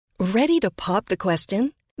Ready to pop the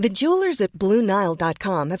question? The jewelers at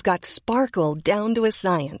BlueNile.com have got sparkle down to a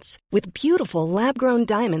science with beautiful lab-grown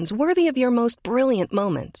diamonds worthy of your most brilliant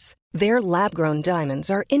moments. Their lab-grown diamonds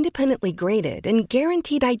are independently graded and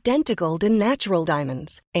guaranteed identical to natural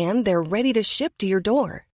diamonds, and they're ready to ship to your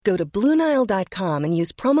door. Go to BlueNile.com and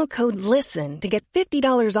use promo code LISTEN to get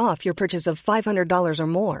 $50 off your purchase of $500 or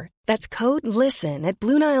more. That's code LISTEN at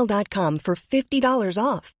BlueNile.com for $50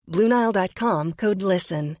 off. BlueNile.com, code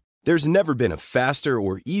LISTEN. There's never been a faster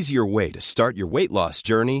or easier way to start your weight loss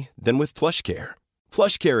journey than with PlushCare.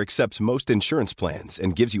 PlushCare accepts most insurance plans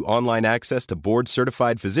and gives you online access to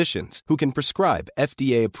board-certified physicians who can prescribe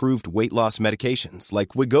FDA-approved weight loss medications like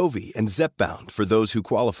Wegovy and Zepbound for those who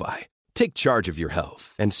qualify. Take charge of your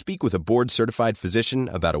health and speak with a board-certified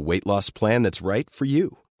physician about a weight loss plan that's right for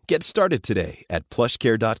you. Get started today at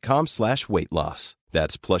plushcare.com/weight loss.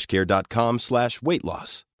 That's plushcare.com/weight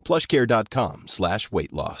loss.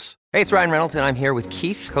 plushcare.com/weight loss. Hey, it's Ryan Reynolds, and I'm here with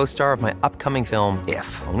Keith, co-star of my upcoming film,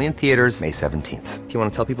 If, only in theaters May 17th. Do you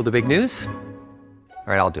want to tell people the big news?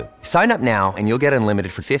 All right, I'll do it. Sign up now and you'll get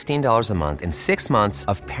unlimited for $15 a month and 6 months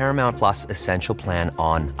of Paramount Plus Essential Plan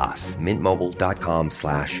on us.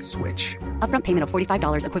 Mintmobile.com/switch. Upfront payment of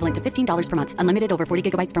 $45 equivalent to $15 per month. Unlimited over 40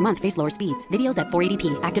 gigabytes per month. Face lower speeds. Videos at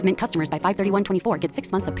 480p. Active Mint customers by 531.24 get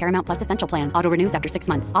 6 months of Paramount Plus Essential Plan. Auto renews after 6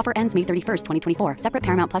 months. Offer ends May 31st, 2024. Separate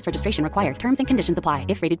Paramount Plus registration required. Terms and conditions apply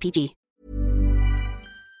if rated PG.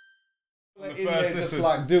 In there just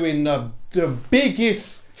like doing the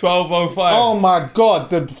biggest 12:05. Oh my god,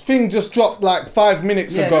 the thing just dropped like 5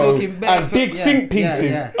 minutes ago and big think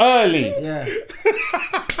pieces early. Yeah.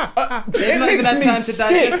 They've not even had time to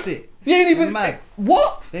digest it. You ain't even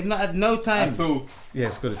what? They've not had no time at all. Yeah,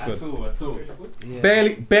 it's good. It's good. At all.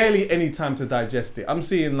 Yeah. Barely any time to digest it. I'm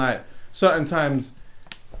seeing like certain times,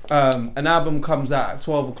 an album comes out at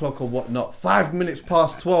 12 o'clock or whatnot. 5 minutes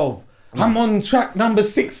past 12. I'm on track number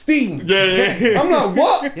 16. Yeah. I'm like,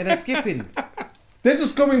 what? Yeah, they're skipping. They're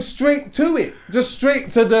just going straight to it. Just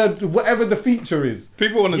straight to the whatever the feature is.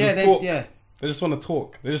 People want to just talk. Yeah. They just want to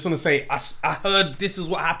talk. They just want to say, I heard this is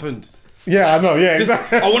what happened. Yeah, I know. Yeah,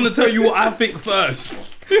 exactly. I want to tell you what I think first.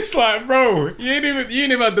 It's like, bro, you ain't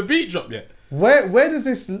even had the beat drop yet. Where does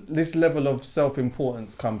this level of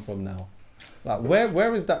self-importance come from now? Like,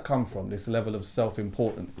 where does that come from? This level of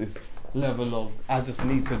self-importance, this level of I just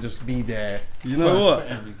need to just be there. You know what?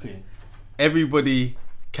 For everything. Everybody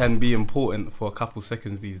can be important for a couple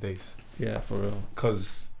seconds these days. Yeah, for real.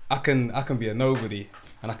 Because I can be a nobody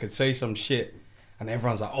and I could say some shit and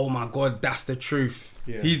everyone's like, oh my god, that's the truth.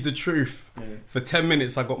 Yeah. He's the truth. Yeah. For 10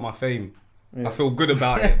 minutes I got my fame. Yeah. I feel good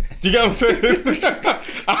about it. Do you get what I'm saying?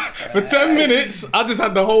 For 10 minutes I just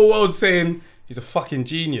had the whole world saying he's a fucking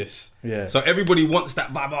genius. Yeah. So everybody wants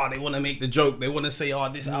that vibe. Oh, they want to make the joke. They want to say, oh,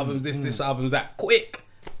 this album's this album's that. Quick.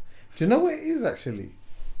 Do you know what it is actually?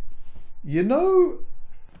 You know,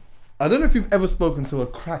 I don't know if you've ever spoken to a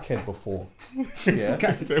crackhead before. Yeah.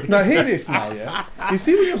 Now hear this now, yeah? You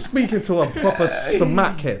see when you're speaking to a proper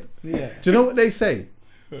smackhead, yeah. Do you know what they say?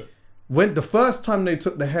 When the first time they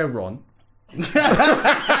took the heroin, the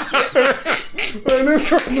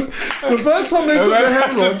first time they took the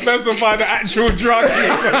heroin, to specify the actual drug.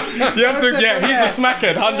 You have to, yeah, he's a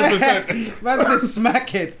smackhead, 100%. Man said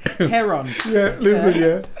smackhead, heroin. Yeah, listen,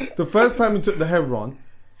 yeah. The first time they took the heroin,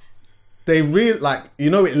 they really like,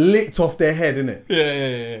 you know, it licked off their head, innit?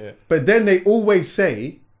 Yeah. But then they always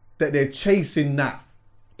say that they're chasing that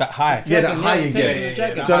high. Yeah, that high again.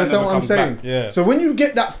 Yeah. Do you understand what I'm saying? Back. Yeah. So when you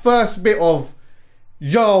get that first bit of,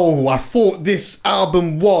 yo, I thought this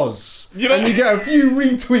album was, and you get a few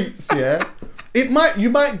retweets, yeah,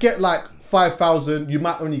 you might get like 5,000, you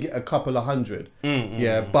might only get a couple of hundred,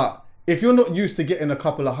 but if you're not used to getting a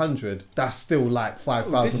couple of hundred, that's still like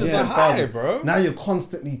 5,000. This is a high, bro. Now you're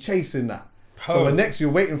constantly chasing that. So you're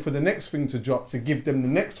waiting for the next thing to drop to give them the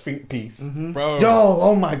next think piece. Bro. Yo,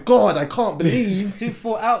 oh my God, I can't believe. It's too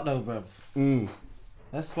thought out though, bruv.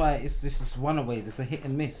 That's why this is one of ways. It's a hit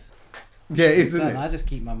and miss. Yeah, isn't it? I just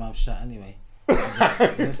keep my mouth shut anyway.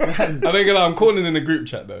 I'm calling in the group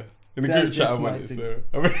chat though. In the group chat, I'm on it. So.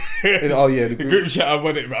 The group chat, I'm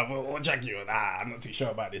on it, bro. What track you on? I'm not too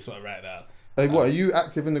sure about this one right now. Hey, what, are you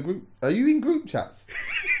active in the group? Are you in group chats?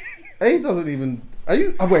 A doesn't even... Are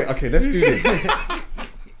you... Oh, wait, okay, let's do this.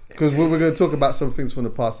 Because we're going to talk about some things from the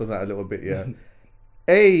past on that a little bit, yeah.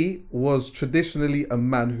 A was traditionally a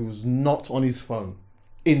man who was not on his phone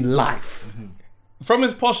in life. From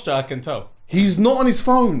his posture, I can tell. He's not on his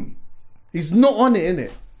phone. He's not on it,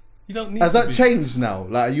 innit? You don't need Has to that be. changed now?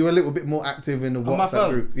 Like, are you a little bit more active in the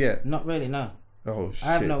WhatsApp group? Yeah. Not really, no. Oh, shit.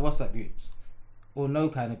 I have no WhatsApp groups. Or no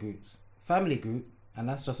kind of groups. Family group, and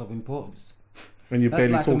that's just of importance. When you're That's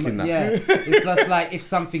barely like talking now. Yeah, it's just like if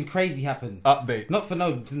something crazy happened. Update. Not for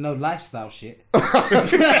no lifestyle shit. You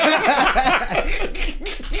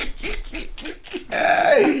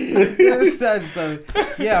understand? So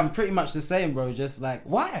yeah, I'm pretty much the same, bro. Just like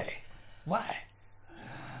Why?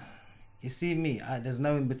 You see me, there's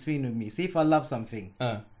no in between with me. See, if I love something,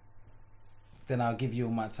 then I'll give you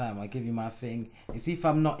all my time. I'll give you my thing. You see, if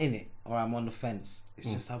I'm not in it or I'm on the fence,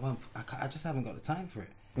 it's just I just haven't got the time for it.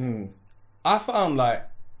 I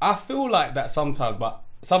feel like that sometimes, but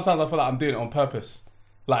sometimes I feel like I'm doing it on purpose.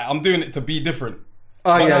 Like I'm doing it to be different.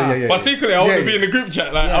 Oh, yeah. But secretly, I want to be in the group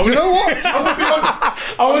chat. Like, Do you know what? I'm gonna be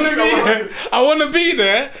honest. I want to be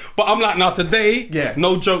there, but I'm like, now today, Yeah.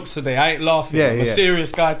 no jokes today. I ain't laughing. I'm a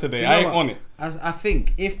serious guy today. You I know ain't what? on it. I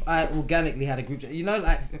think if I organically had a group chat, you know,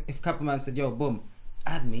 like if a couple man said, "Yo, boom,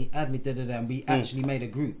 add me, and we actually made a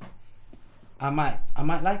group, I might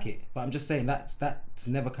like it. But I'm just saying that's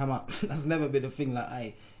never come up. That's never been a thing. Like,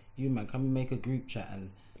 hey, you man, can we make a group chat and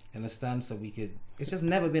understand so we could? It's just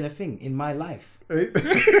never been a thing in my life. Do you know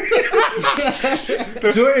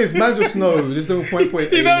what it is? Man just knows there's no point.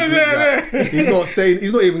 You know what I'm saying?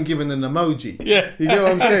 He's not even giving an emoji. Yeah. You get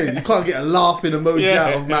what I'm saying? You can't get a laughing emoji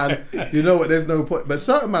out of man. You know what? There's no point. But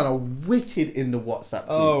certain man are wicked in the WhatsApp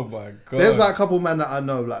group. Oh my god. There's like a couple man that I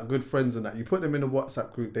know, like good friends and that. You put them in the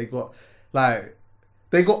WhatsApp group, they got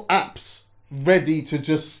apps ready to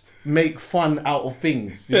just make fun out of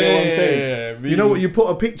things. You know what I'm saying? Yeah, you know what? You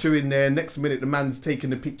put a picture in there, next minute the man's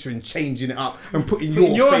taking the picture and changing it up and putting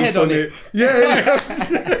your face head on it. Yeah.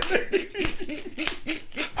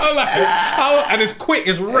 I'm like, and it's quick,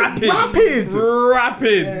 it's rapid.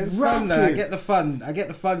 Rapid. Yeah, it's fun though. I get the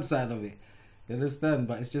fun side of it. You understand?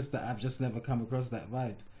 But it's just that I've just never come across that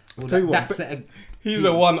vibe. He's a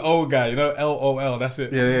 1-0 guy, you know, LOL, that's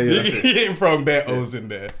it. Yeah, that's it. He ain't throwing bare O's in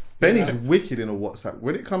there. Benny's wicked in a WhatsApp.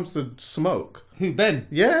 When it comes to smoke. Who, Ben?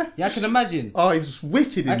 Yeah. Yeah, I can imagine. Oh, he's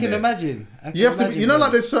wicked in there. I can imagine. You have to, you know,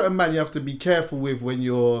 like there's certain man you have to be careful with when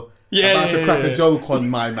you're about to crack a joke on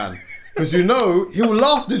my man. Because you know, he'll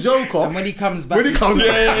laugh the joke off. And when he comes back, he's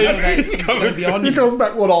gonna be on he comes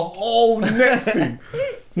back with a whole next thing.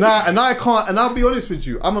 Nah, and I can't, and I'll be honest with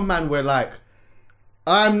you, I'm a man where like,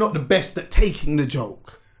 I'm not the best at taking the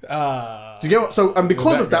joke. Do you get what? So, and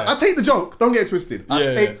because of that, I take the joke. Don't get it twisted.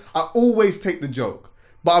 I always take the joke.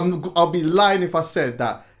 But I'll be lying if I said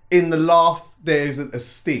that in the laugh there isn't a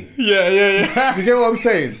sting. Yeah. Do you get what I'm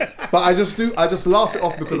saying? But I just laugh it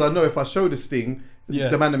off because I know if I show the sting,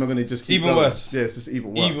 the man them are gonna just keep even going. worse. Yeah, it's just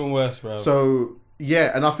even worse. Even worse, bro. So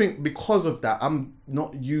yeah, and I think because of that, I'm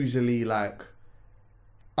not usually like,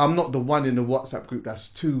 I'm not the one in the WhatsApp group that's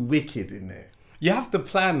too wicked in there. You have to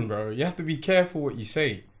plan, bro. You have to be careful what you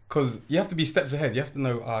say. Because you have to be steps ahead. You have to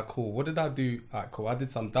know, cool, what did I do? Cool, I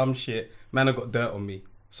did some dumb shit. Man, I got dirt on me.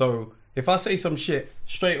 So if I say some shit,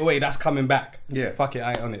 straight away, that's coming back. Yeah. Fuck it,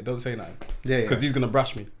 I ain't on it. Don't say nothing. Yeah. Because he's going to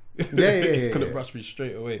brush me. He's going to brush me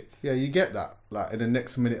straight away. Yeah, you get that. Like, in the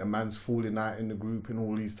next minute, a man's falling out in the group and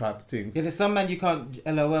all these type of things. Yeah, there's some man you can't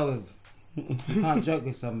LOL with. You can't joke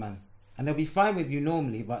with some man. And they'll be fine with you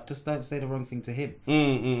normally, but just don't say the wrong thing to him.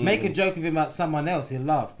 Make a joke with him about someone else, he'll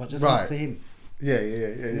laugh, but just not to him. Yeah.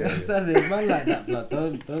 Understand it, man, like that, blood.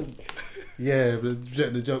 Don't. Yeah,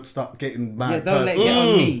 the jokes start getting mad. Yeah, don't let it get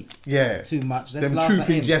on me. Yeah, too much. Let's them laugh truth at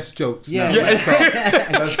in him. jest jokes. Yeah,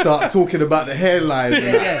 Let's start talking about the hairline.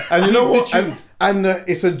 And you know what? And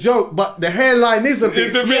it's a joke, but the hairline is a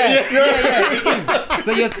bit. Yeah, it is.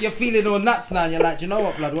 So you're feeling all nuts now, and you're like, do you know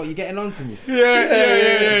what, blood? What, you getting on to me?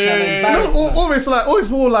 Yeah. Or it's like, it's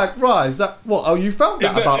more like, right, is that what? Oh, you found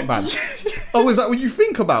that about man? Oh, is that what you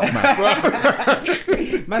think about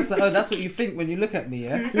man? Man said, oh, that's what you think when you look at me,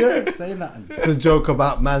 yeah? Yeah. Say nothing. The joke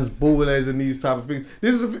about man's ball heads and these type of things.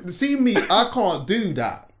 See me, I can't do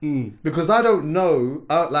that because I don't know.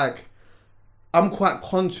 I'm quite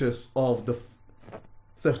conscious of the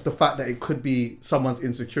fact that it could be someone's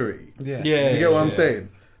insecurity. Yeah. You get what I'm saying?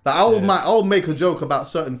 Like I'll make a joke about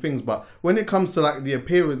certain things, but when it comes to like the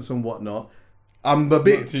appearance and whatnot, I'm a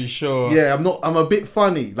bit not too sure. Yeah, I'm a bit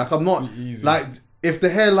funny. Like I'm not like, if the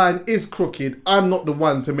hairline is crooked, I'm not the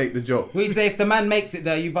one to make the joke. We say if the man makes it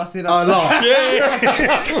there, you bust it up. I laugh.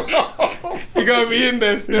 You gotta be in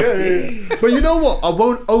there still. Yeah. But you know what? I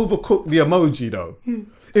won't overcook the emoji though.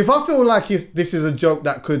 If I feel like this is a joke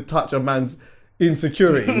that could touch a man's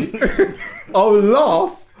insecurity, I'll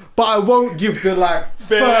laugh, but I won't give the like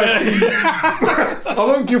 30. I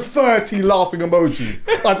won't give 30 laughing emojis.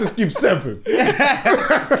 I just give 7.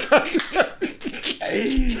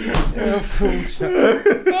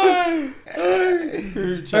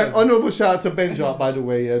 group chat. Honourable shout out to Benja, by the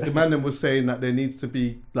way. Yeah, the man them was saying that there needs to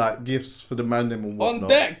be like gifts for the man them and whatnot. On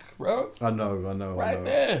deck, bro. I know. Right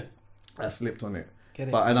there. I slipped on it. Get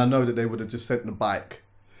it. And I know that they would have just sent the bike.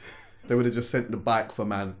 They would have just sent the bike for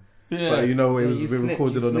man. Yeah. But you know, it was you we slipped,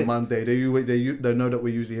 recorded you on a slipped. Monday. They know that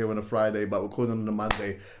we're usually here on a Friday, but we're recording on a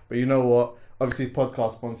Monday. But you know what? Obviously,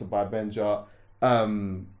 podcast sponsored by Benja.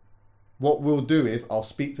 What we'll do is I'll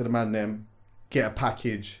speak to the man them, get a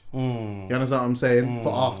package. You understand what I'm saying?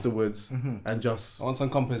 For afterwards, and just I want some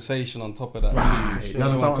compensation on top of that. Right. You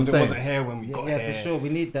understand what I'm Because it saying? wasn't here when we got Yeah, here. for sure. We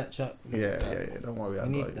need that, Chuck. yeah. Don't worry, I We got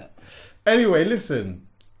need you. that. Anyway, listen.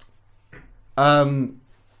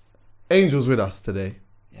 Angel's with us today.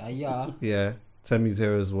 Yeah. Yeah, Temi's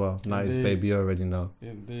here as well. Nice, Indeed. baby, you already know.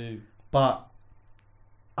 Indeed. But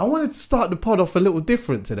I wanted to start the pod off a little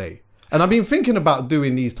different today. And I've been thinking about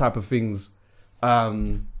doing these type of things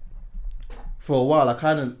for a while. I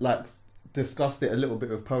kind of like discussed it a little bit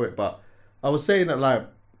with Poet, but I was saying that like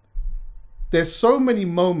there's so many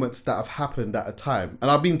moments that have happened at a time. And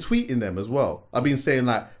I've been tweeting them as well. I've been saying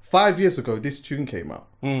like 5 years ago, this tune came out.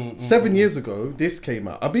 7 years ago, this came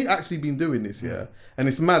out. I've actually been doing this, yeah. And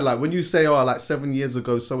it's mad, like when you say, oh, like 7 years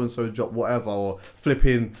ago, so-and-so dropped whatever, or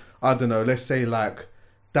flipping, I don't know, let's say like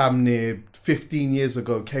damn near 15 years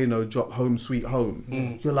ago, Kano dropped Home Sweet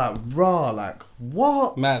Home. You're like, rah, like,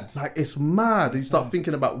 what? Mad. Like, it's mad. And you start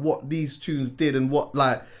thinking about what these tunes did and what,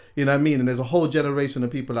 like, you know what I mean? And there's a whole generation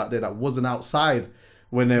of people out there that wasn't outside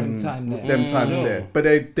when them times there.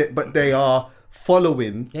 But they are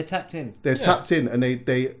following. They're tapped in. They're tapped in, and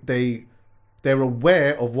they're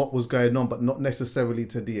aware of what was going on, but not necessarily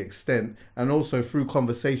to the extent. And also through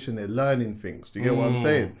conversation, they're learning things. Do you get what I'm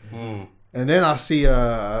saying? And then I see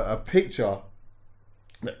a picture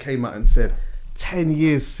that came out and said, 10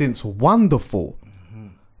 years since Wonderful.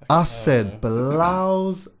 I said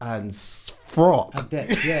blouse and frock.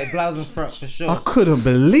 Yeah, blouse and frock for sure. I couldn't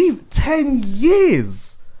believe 10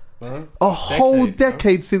 years. A whole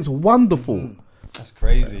decade since Wonderful. That's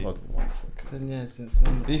crazy. Hold on 1 second. 10 years since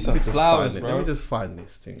when? These some flowers, Let bro. me just find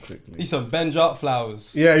this thing quickly. These some Benj Art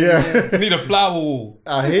flowers. Yeah. We need a flower wall.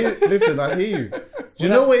 I hear you. Do you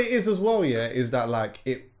know what it is as well, yeah? Is that like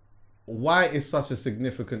why it's such a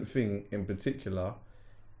significant thing in particular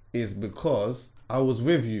is because I was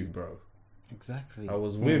with you, bro. Exactly. I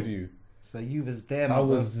was with you. So you was there, I man.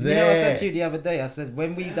 was You know, I there. said to you the other day, I said,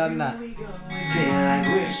 when we done that,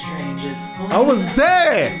 I was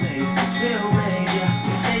there.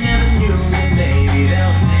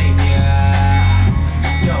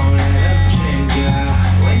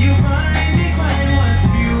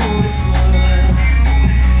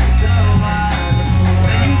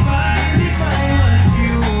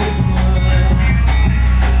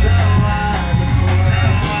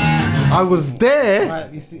 I was there.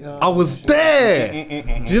 right, you see, I was there.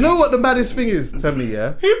 Do you know what the maddest thing is? Tell me,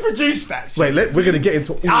 yeah. Who produced that shit? Wait, we're gonna get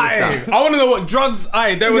into all of that. I want to know what drugs.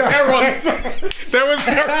 There was heroin. There was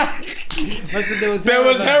heroin. There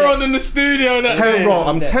was heroin in the studio that day. Heroin,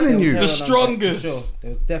 I'm telling you. The strongest. Sure. There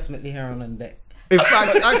was definitely heroin on deck. In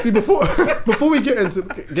fact, actually, before we get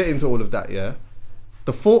into all of that, yeah,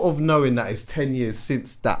 the thought of knowing that it's 10 years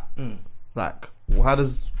since that, like, how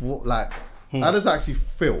does that actually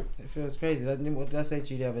feel? It feels crazy. What did I say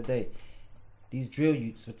to you the other day? These drill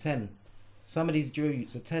youths were 10. Some of these drill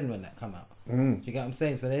youths were 10 when that come out. Do you get what I'm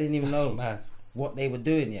saying? So they didn't even know mad. what they were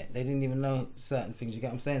doing yet. They didn't even know certain things. You get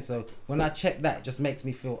what I'm saying? So when I check that, it just makes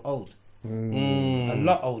me feel old. A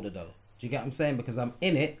lot older though. Do you get what I'm saying? Because I'm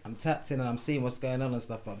in it, I'm tapped in and I'm seeing what's going on and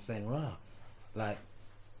stuff, but I'm saying, rah, like,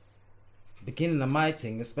 beginning of my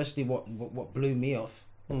thing, especially what blew me off,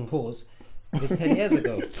 pause, was 10 years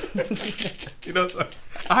ago. You know,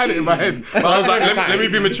 I had it in my head. But I was like, let me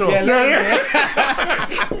be mature.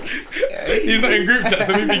 He's not in group chat,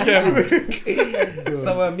 so let me be careful.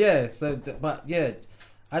 But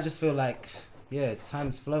I just feel like,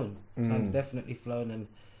 time's flown. Time's definitely flown, and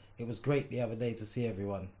it was great the other day to see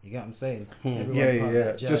everyone. You get what I'm saying? Everyone part of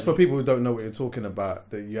that journey. Just for people who don't know what you're talking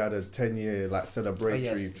about, that you had a 10-year like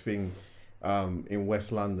celebratory thing in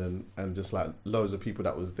West London, and just like loads of people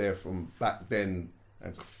that was there from back then,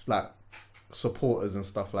 and like supporters and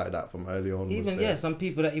stuff like that from early on. Even some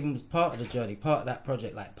people that even was part of the journey, part of that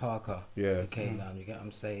project, like Parker. Yeah, who came down. You get what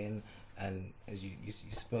I'm saying? And as you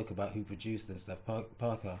spoke about who produced and stuff,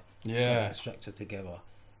 Parker. Yeah. Got that structure together.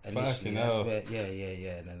 Initially, that's where,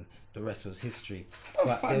 and then the rest was history.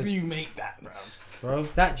 How do you make that, bro?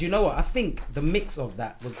 That, do you know what? I think the mix of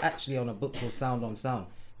that was actually on a book called Sound on Sound,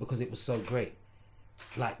 because it was so great.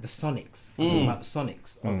 Like the Sonics, I'm talking about the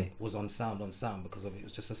Sonics of it was on Sound because of it. It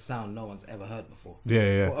was just a sound no one's ever heard before.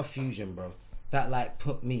 Yeah. What a fusion, bro. That like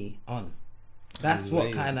put me on. That's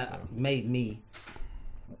what kind of made me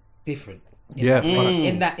different.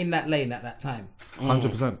 In that lane at that time.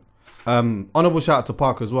 100%. Honourable shout out to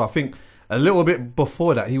Parker as well. I think a little bit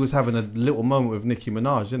before that, he was having a little moment with Nicki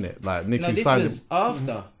Minaj, isn't it? Like Nicki signed was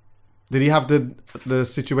after. Did he have the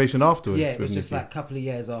situation afterwards? Yeah, it was with just Nicki? like a couple of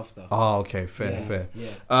years after. Oh, okay, fair.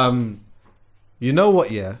 Yeah. You know what?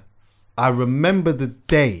 Yeah, I remember the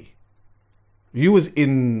day you was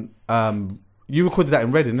in. You recorded that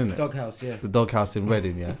in Reading, innit? Doghouse, yeah. The Doghouse in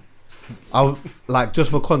Reading, yeah. I was, like, just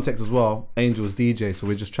for context as well, Angel's DJ, so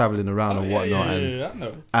we're just traveling around and whatnot.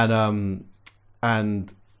 I know.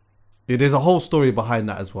 And there's a whole story behind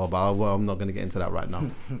that as well, but I'm not going to get into that right now.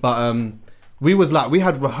 But we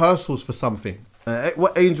had rehearsals for something.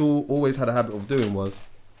 What Angel always had a habit of doing was,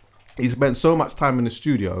 he spent so much time in the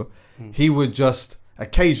studio, he would just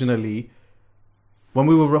occasionally, when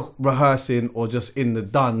we were rehearsing or just in the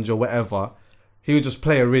dunge or whatever, he would just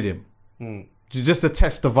play a rhythm. Just to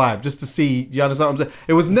test the vibe, just to see, you understand what I'm saying?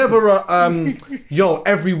 It was never a, yo,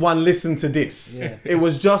 everyone listen to this. Yeah. It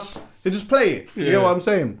was just, they just play it. You know what I'm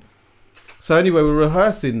saying? So anyway, we're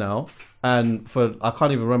rehearsing now, and I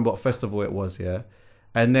can't even remember what festival it was, yeah?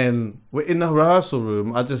 And then we're in the rehearsal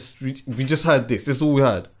room, we just heard this. This is all we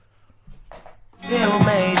heard. Feel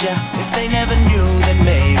major. If they never knew, then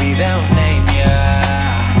maybe they'll name ya.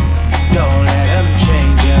 Don't let them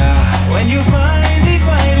change ya. When you finally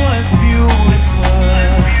find what's beautiful,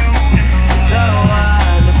 it's so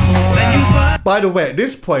wonderful. When you find. By the way, at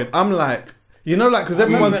this point, I'm like, you know, like, because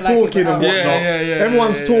everyone's talking and whatnot.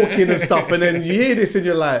 Everyone's talking and stuff, and then you hear this and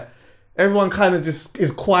you're like, everyone kind of just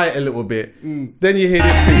is quiet a little bit. Then you hear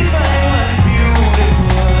this thing.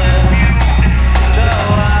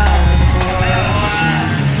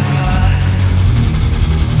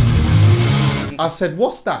 I said,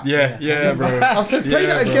 what's that? Yeah, bro. I said, play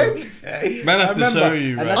that again. Man, I have to show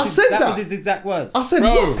you, And man. I said that was his exact words. I said,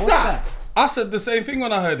 Bro, what's that? I said the same thing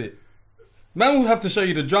when I heard it. Man will have to show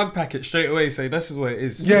you the drug packet straight away. Say this is what it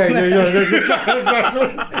is. Yeah.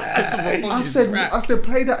 I said,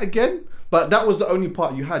 play that again. But that was the only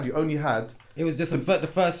part you had. You only had It was just the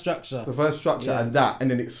first structure. the first structure and that,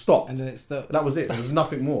 and then it stopped. And then it stopped. That was it. There was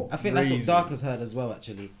nothing more. I think that's what Darker's heard as well,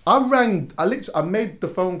 actually. I made the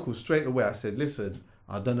phone call straight away. I said, listen,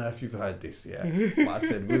 I don't know if you've heard this yet, but I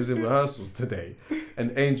said, we was in rehearsals today,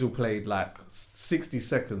 and Angel played like 60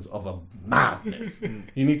 seconds of a madness.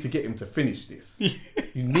 You need to get him to finish this.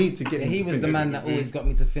 You need to get him to finish. He was the man that always got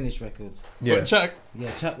me to finish records. Yeah. But Chuck,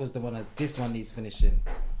 Yeah, Chuck was the one that, this one needs finishing.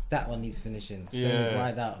 That one needs finishing. Same with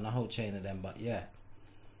Ride Out and a whole chain of them. But yeah,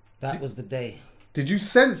 that was the day. Did you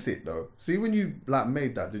sense it though? See, when you like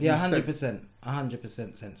made that, did you 100%.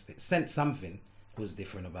 100% sensed it. Sensed something was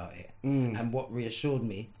different about it. And what reassured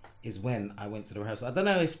me is when I went to the rehearsal. I don't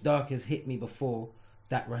know if Darkers hit me before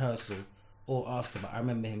that rehearsal or after, but I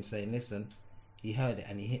remember him saying, listen, he heard it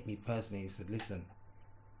and he hit me personally. He said, listen,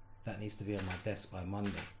 that needs to be on my desk by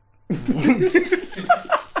Monday.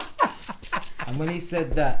 And when he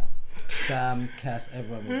said that, Sam, Cass,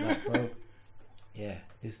 everyone was like, bro, yeah,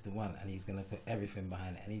 this is the one, and he's gonna put everything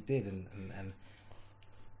behind it, and he did,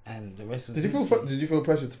 and the rest was. Did you feel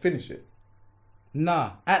pressure to finish it?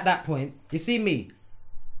 Nah, at that point, you see me,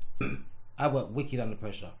 I work wicked under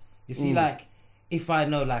pressure. You see, like, if I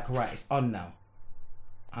know, like, right, it's on now,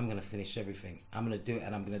 I'm gonna finish everything. I'm gonna do it,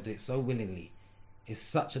 and I'm gonna do it so willingly. It's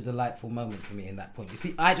such a delightful moment for me in that point. You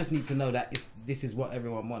see, I just need to know that this is what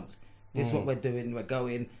everyone wants. This is what we're doing. We're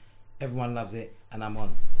going. Everyone loves it, and I'm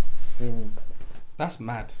on. that's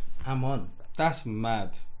mad. I'm on. That's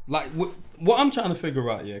mad. Like what I'm trying to figure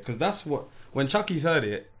out, yeah, because that's what when Chucky's heard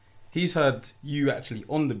it, he's heard you actually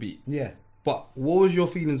on the beat. Yeah. But what was your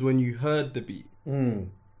feelings when you heard the beat?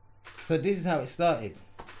 So this is how it started.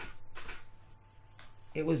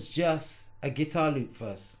 It was just a guitar loop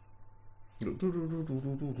first.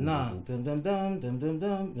 Nah, dum dum dum dum dum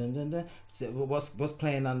dum dum dum dum. So what's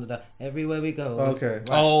playing under the everywhere we go? Okay.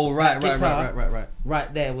 Right.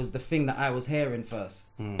 Right there was the thing that I was hearing first.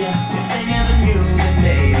 if they never knew, then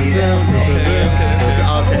maybe they'll know.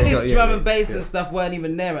 All this drum and bass and stuff weren't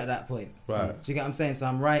even there at that point. Right. Do you get what I'm saying? So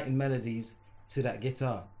I'm writing melodies to that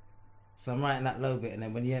guitar. So I'm writing that low bit, and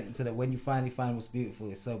then when you enter to when you finally find what's beautiful,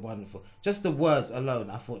 it's so wonderful. Just the words alone,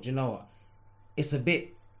 I thought, you know what? It's a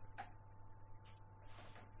bit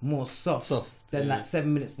more soft than that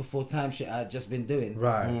 7 minutes before time shit I had just been doing.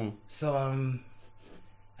 Right. So and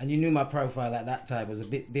you knew my profile at that time was a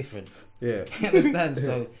bit different. Yeah. You understand?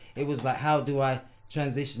 So it was like, how do I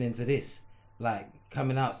transition into this? Like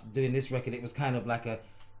coming out doing this record, it was kind of like a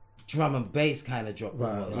drum and bass kind of drop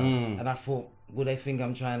almost. And I thought, will they think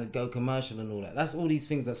I'm trying to go commercial and all that? That's all these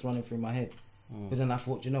things that's running through my head. But then I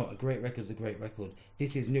thought, you know, a great record's a great record.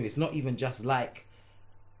 This is new. It's not even just like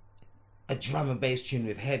a drum and bass tune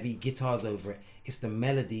with heavy guitars over it. It's the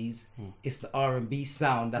melodies. It's the R&B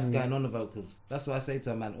sound that's going on the vocals. That's what I say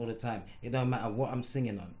to a man all the time. It don't matter what I'm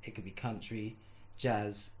singing on. It could be country,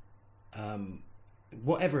 jazz,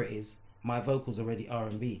 whatever it is. My vocals are already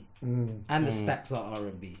R&B, and the stacks are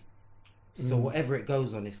R&B. So whatever it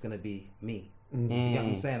goes on, it's gonna be me. You get what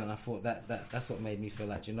I'm saying? And I thought that's what made me feel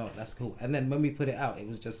like, you know, that's cool. And then when we put it out, it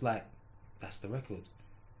was just like, that's the record.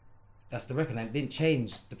 That's the record. And it didn't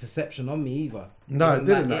change the perception on me either. No, it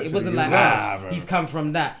didn't. Like, it wasn't like, he's come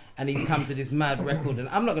from that and he's come to this mad record. And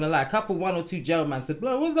I'm not gonna lie, one or two jail man said,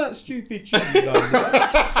 "Bro, what's that stupid tune?"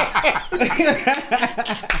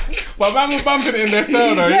 But man was bumping it in their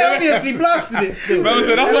cell though. Yeah, obviously blasted it still. Man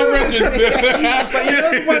said, "That's what registered." But you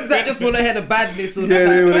know the ones that just want to hear the badness or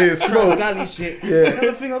that galley shit. Yeah. And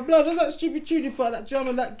the thing of blood, what's that stupid tune you put that drum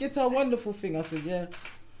and that guitar wonderful thing? I said, yeah.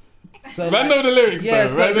 So man know the lyrics though,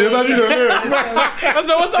 right? I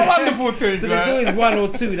said, what's that wonderful thing? So there's always one or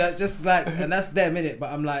two that's just like, and that's them in it.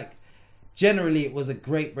 But I'm like, generally it was a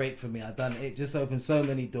great break for me. It just opened so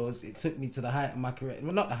many doors. It took me to the height of my career.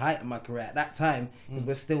 Well, not the height of my career at that time, because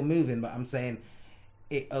we're still moving, but I'm saying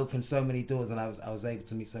it opened so many doors, and I was able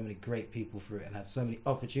to meet so many great people through it and had so many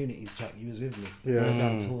opportunities. Chuck, you was with me.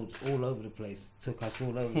 Yeah. I toured all over the place, took us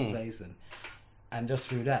all over the place, and just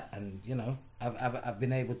through that, and you know, I've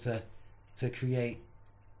been able to create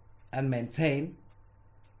and maintain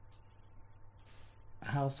a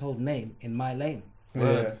household name in my lane.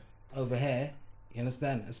 Yeah. Over here, you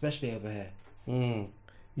understand? Especially over here.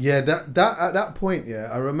 Yeah, that at that point, yeah,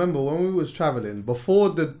 I remember when we was traveling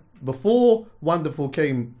before Wonderful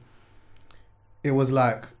came. It was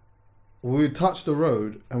like we would touch the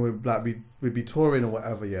road and we'd be touring or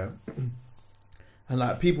whatever, yeah, and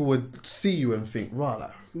like people would see you and think, right,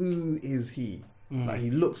 like who is he? Like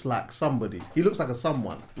he looks like somebody. He looks like a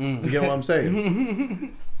someone. You get what I'm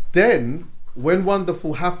saying? Then when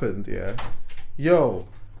Wonderful happened, yeah, yo.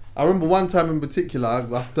 I remember one time in particular, I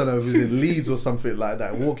don't know if it was in Leeds or something like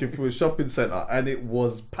that, walking through a shopping centre, and it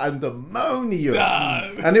was pandemonium.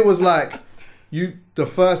 And it was like, the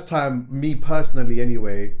first time, me personally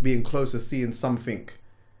anyway, being close to seeing something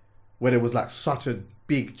where there was like such a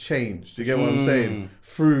big change. Do you get what I'm saying?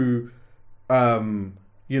 Through,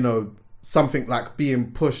 you know, something like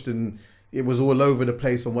being pushed and it was all over the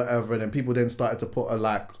place and whatever, and then people then started to put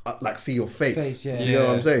like see your face. Yeah. You know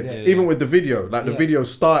what I'm saying? Yeah. Even with the video, like the video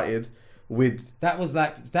started with that was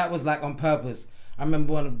like on purpose. I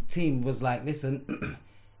remember one of the team was like, "Listen,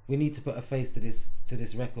 we need to put a face to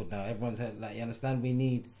this record now. Everyone's heard, like, you understand? We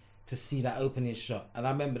need to see that opening shot." And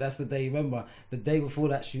I remember that's the day. Remember the day before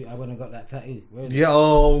that shoot, I went and got that tattoo. Yeah.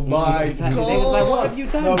 Oh my God. They was like, "What have you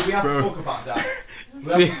done?" No, we have to talk about that. We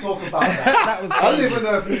have to talk about that. That was. I don't even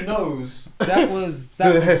know if he knows. That was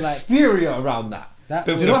the hysteria around that.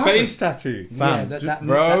 The face tattoo. Yeah, that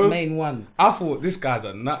main one. I thought this guy's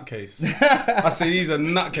a nutcase. I said he's a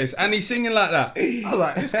nutcase, and he's singing like that. I was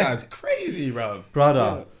like, this guy's crazy, bro.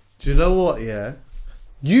 Brother, do you know what? Yeah,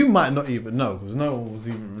 you might not even know because no one was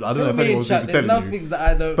even. I don't know if anyone was even telling you. Things that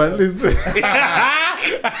I don't. But listen,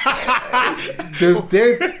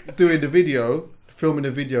 they're doing the video, filming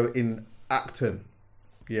the video in Acton.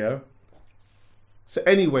 Yeah. So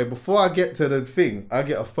anyway, before I get to the thing, I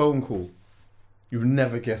get a phone call. You'll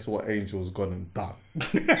never guess what Angel's gone and done.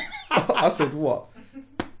 I said, what?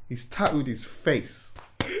 He's tattooed his face.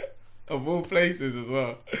 Of all places as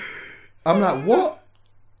well. I'm like, what?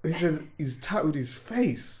 He said, he's tattooed his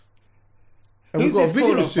face. And Who's we've got this a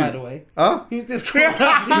video call shoot. by the way? Huh? Who's this call? You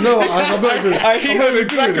know what? I'm not even. He knows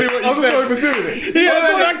exactly what you said. I'm not even doing it. He knows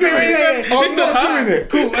exactly what you said. I'm not doing it.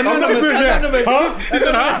 Cool. Anonymous. He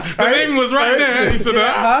said, huh? The name was right there. He said,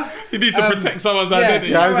 huh? He needs to protect someone's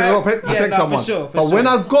identity. Yeah, I said, protect someone. For sure, but when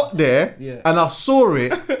I got there and I saw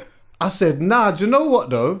it, I said, nah, do you know what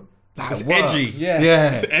though? It's edgy.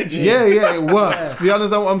 Yeah. It's edgy. Yeah, it works. Do you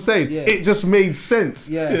understand what I'm saying? Yeah. It just made sense.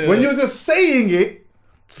 Yeah. When you're just saying it,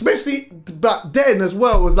 especially back then as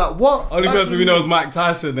well, it was like, what? Only person we know is Mike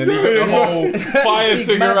Tyson, and he got the whole fire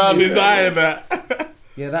thing around his eye and that.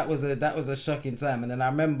 Yeah, that was a shocking time. And then I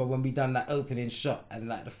remember when we done that opening shot and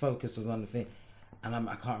like the focus was on the thing, and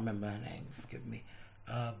I can't remember her name. Forgive me.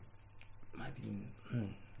 Might be.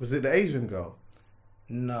 Was it the Asian girl?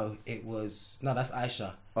 No, that's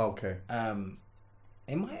Aisha. Okay.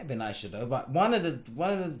 It might have been Aisha though, but one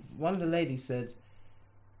of the ladies said,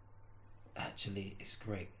 "Actually, it's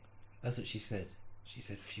great." That's what she said. She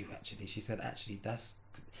said, "Phew, actually." She said, "Actually,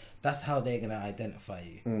 that's how they're gonna identify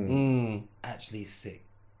you." Actually, sick.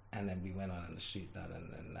 And then we went on and the shoot that,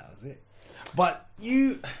 and that was it. But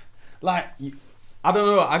Like, I don't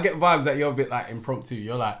know. I get vibes that you're a bit like impromptu.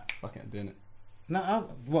 You're like, fucking doing it. No,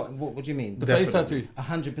 what do you mean? The face tattoo.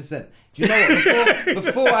 100%. Do you know what?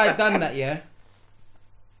 Before I done that, yeah,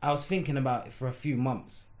 I was thinking about it for a few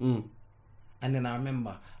months, and then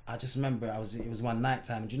I just remember it was one night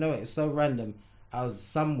time. Do you know what? It was so random. I was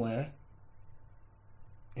somewhere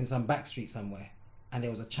in some back street somewhere, and there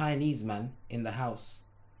was a Chinese man in the house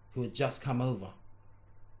who had just come over,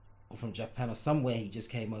 or from Japan or somewhere. He just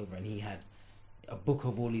came over, and he had a book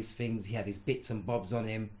of all these things. He had his bits and bobs on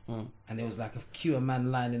him, and there was like a queue of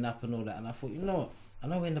man lining up and all that. And I thought, you know what? I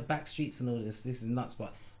know we're in the back streets and all this. This is nuts,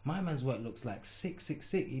 but my man's work looks like sick.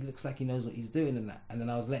 He looks like he knows what he's doing and that. And then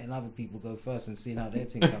I was letting other people go first and seeing how their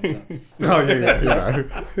thing comes up. Oh yeah.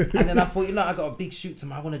 And then I thought, you know, I got a big shoot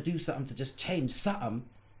tomorrow. I want to do something to just change something.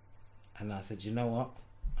 And I said, you know what?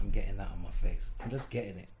 I'm getting that on my face. I'm just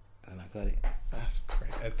getting it, and I got it. That's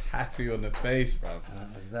great. A tattoo on the face, bro. And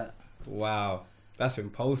that was that. Wow, that's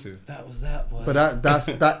impulsive. That was that, boy. But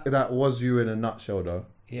that was you in a nutshell, though.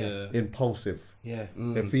 Yeah. Impulsive. Yeah.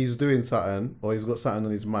 If he's doing something or he's got something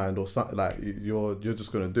on his mind or something, like you're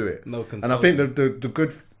just gonna do it. No consulting. And I think the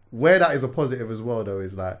good where that is a positive as well, though,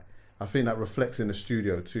 is like I think that reflects in the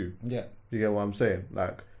studio too. Yeah. You get what I'm saying?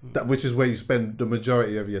 Like that, which is where you spend the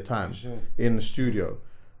majority of your time in the studio.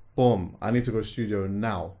 Boom! I need to go to the studio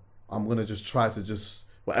now. I'm gonna just try to just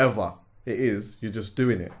whatever it is. You're just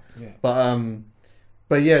doing it. Yeah.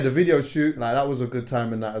 But yeah, the video shoot, like that was a good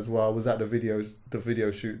time in that as well. I was at the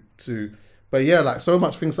video shoot too. But yeah, like so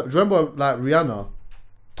much things. Like, do you remember like Rihanna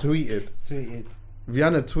tweeted?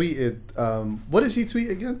 Rihanna tweeted. What did she tweet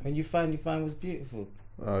again? When you find was beautiful.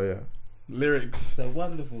 Oh yeah. Lyrics. So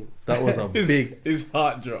wonderful. That was a big. His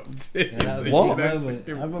heart dropped. Yeah, that was What? a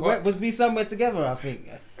big moment. Was we somewhere together? I think.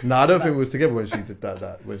 No, I don't think we was together when she did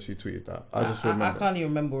that. When she tweeted that, I just remember. I can't even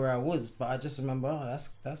remember where I was, but I just remember. Oh,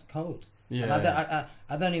 that's cold. Yeah. And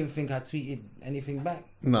I don't even think I tweeted anything back.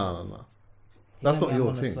 No. That's not your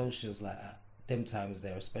on thing. The socials like that. Them times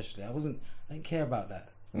there, especially. I didn't care about that.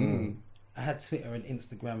 I had Twitter and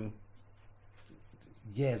Instagram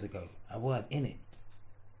years ago. I weren't in it.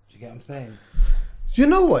 Do you get what I'm saying? Do you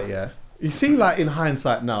know what? Yeah. You see, like in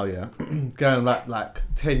hindsight now, yeah, going like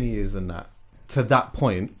 10 years and that to that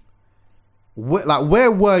point,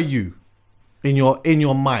 where were you in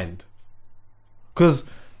your mind? Because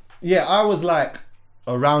yeah, I was like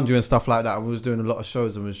around you and stuff like that. I was doing a lot of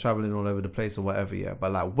shows and was traveling all over the place or whatever. Yeah,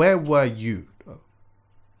 but like, where were you?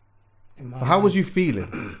 How was you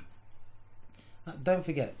feeling? Don't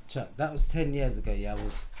forget, Chuck. That was 10 years ago. Yeah, I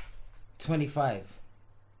was 25.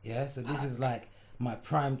 Yeah, so this is like my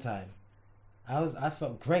prime time. I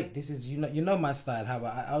felt great. This is you know my style. How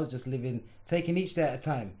I was just living, taking each day at a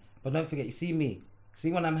time. But don't forget, you see me.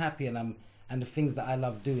 See when I'm happy and the things that I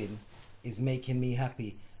love doing is making me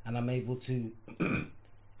happy, and I'm able to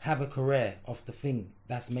have a career off the thing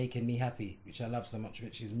that's making me happy, which I love so much,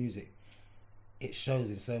 which is music. It shows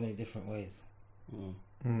in so many different ways.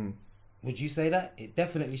 Would you say that? It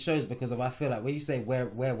definitely shows, because I feel like when you say where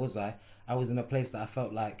was I was in a place that I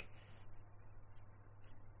felt like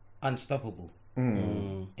unstoppable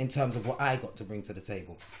in terms of what I got to bring to the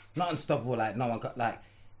table. Not unstoppable like no one got, like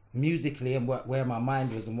musically, and where my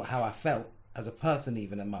mind was and how I felt as a person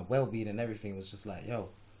even, and my well-being and everything was just like, yo,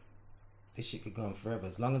 this shit could go on forever.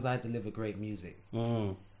 As long as I deliver great music,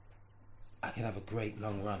 I can have a great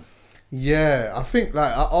long run. Yeah, I think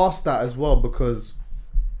like I asked that as well because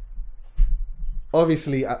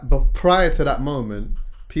obviously, but prior to that moment,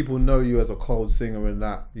 people know you as a cold singer and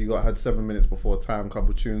that you had 7 minutes before time,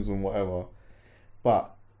 couple tunes and whatever.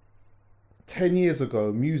 But 10 years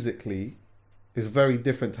ago, musically, is very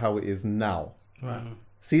different to how it is now. Right.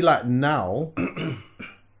 See, like now,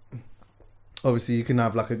 obviously you can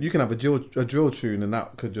have a drill tune and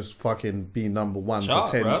that could just fucking be number one for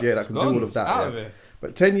 10. Bro. Yeah, that can do all of that. Yeah.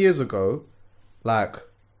 But 10 years ago, like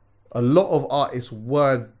a lot of artists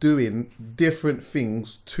were doing different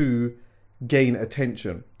things to gain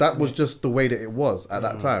attention. That was just the way that it was at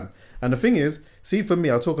that time. And the thing is, see, for me,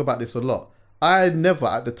 I talk about this a lot. I never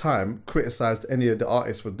at the time criticized any of the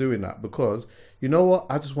artists for doing that, because you know what?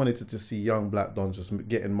 I just wanted to see young black dons just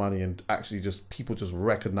getting money and actually just people just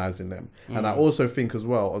recognizing them. And I also think as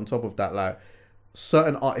well, on top of that, like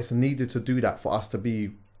certain artists needed to do that for us to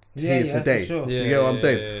be here today. Sure. You get what I'm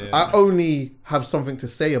saying? I only have something to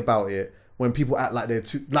say about it when people act like they're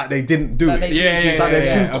too, like they didn't do it.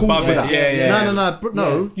 They're too cool for that.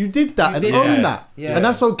 No, you did that and own that. And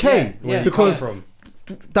that's okay. Because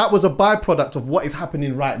that was a byproduct of what is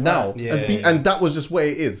happening right now. And that was just what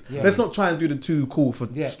it is. Let's not try and do the too cool for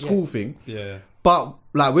school thing. But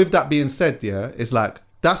like with that being said, it's like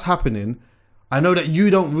that's happening. I know that you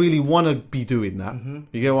don't really want to be doing that.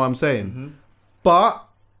 You get what I'm saying? But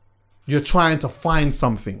you're trying to find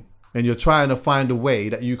something, and you're trying to find a way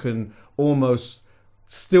that you can almost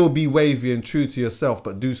still be wavy and true to yourself,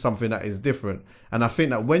 but do something that is different. And I think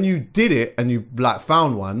that when you did it and you like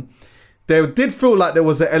found one, there did feel like there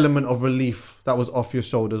was an element of relief that was off your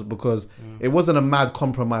shoulders, because it wasn't a mad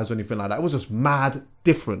compromise or anything like that. It was just mad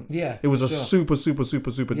different. Yeah, it was just super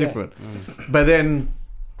different.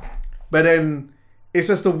 But then it's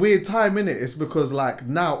just a weird time, innit? It's because like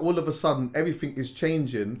now all of a sudden everything is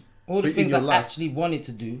changing. All the things I actually wanted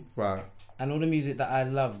to do, right, and all the music that I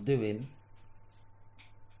love doing,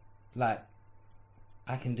 like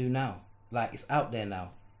I can do now. Like it's out there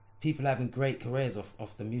now. People having great careers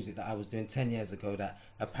off the music that I was doing 10 years ago that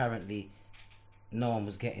apparently no one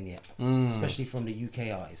was getting yet, especially from the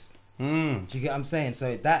UK artists. Do you get what I'm saying?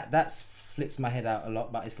 So that's flips my head out a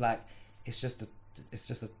lot, but it's like it's just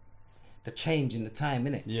the change in the time,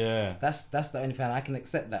 innit? Yeah. That's the only thing I can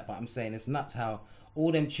accept that, but I'm saying it's nuts how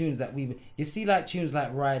all them tunes that you see, like tunes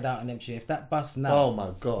like Ride Out and them tunes, if that bust now, oh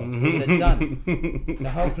my god, it would have done. The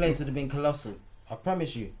whole place would have been colossal. I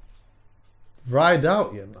promise you. Ride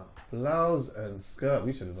Out, yeah, no. Blouse and skirt.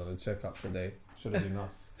 We should have done a checkup today. Should have been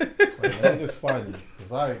us. Let me just find this,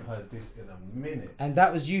 because I ain't heard this in a minute. And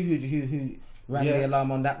that was you who rang the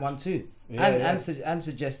alarm on that one too, and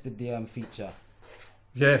suggested the feature.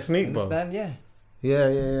 Yeah, Sneak Bo. Understand? Yeah.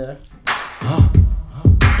 Yeah.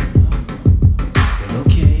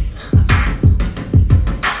 Okay.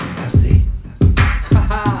 I see.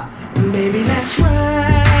 Baby, let's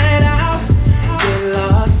ride out. Get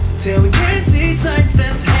lost till we can see sights.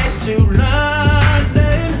 Let's head to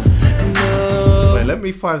London. No. Wait, let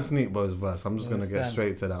me find Sneak Bo's verse. I'm just gonna get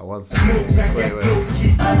straight to that one. Wait.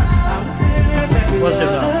 What's it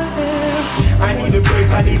now? I need a break,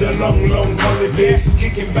 I need a long holiday.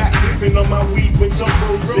 Kicking back, riffing on my weed with some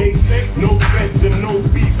rosé. No feds and no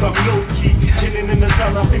beef, I'm low-key. Chilling in the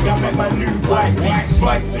sun, I think I met my new wifey.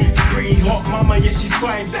 Spicy, pretty hot mama, yeah, she's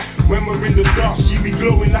fine. When we're in the dark, she be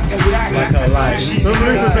glowing like a light. She's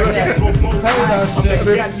sweet, that's what most I'm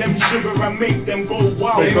the gal, them sugar, I make them go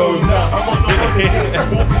wild. I'm on the holiday,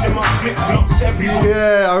 walking in my flip-flops everywhere.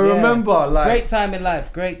 Yeah, I remember. Like, great time in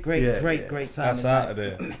life. Great time. That's out of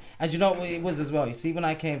there. And you know what it was as well? You see, when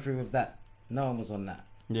I came through with that, no one was on that.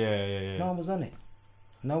 Yeah. No one was on it.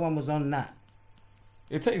 No one was on that.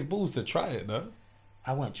 It takes balls to try it, though.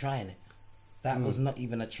 I wasn't trying it. That was not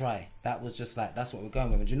even a try. That was just like, that's what we're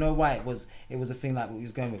going with. And do you know why it was a thing like what we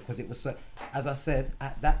was going with? Because it was so, as I said,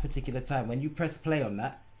 at that particular time, when you press play on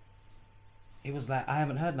that, it was like, I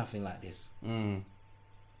haven't heard nothing like this. I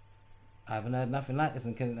haven't heard nothing like this.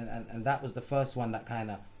 And that was the first one that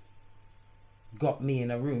kind of got me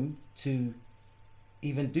in a room to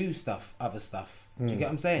even do other stuff. Do you get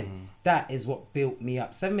what I'm saying? That is what built me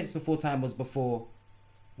up. 7 Minutes Before Time was before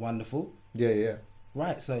Wonderful. Yeah.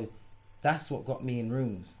 Right, so that's what got me in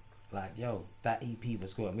rooms. Like, yo, that EP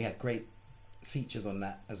was cool. And we had great features on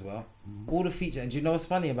that as well. All the features, and do you know what's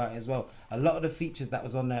funny about it as well? A lot of the features that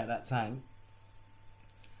was on there at that time,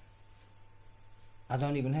 I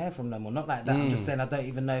don't even hear from them, or not like that. I'm just saying I don't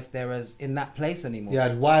even know if they're as in that place anymore. You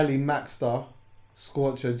had Wiley Maxstar,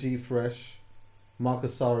 Scorcher, G Fresh,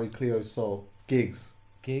 Marcus Sari, Cleo Soul, Gigs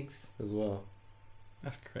as well.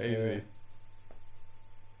 That's crazy.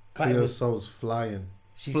 Cleo Soul's flying.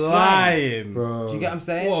 She's flying, bro. Do you get what I'm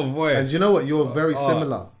saying? What a voice. And do you know what? You're very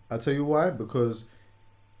similar. I'll tell you why. Because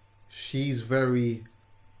she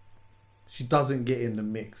doesn't get in the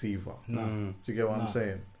mix either. No. Do you get what I'm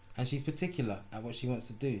saying? And she's particular at what she wants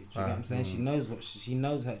to do. Do you get what I'm saying? She knows what she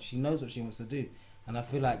knows what she wants to do. And I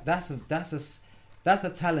feel like that's a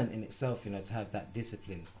talent in itself, you know, to have that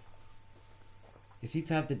discipline. You see,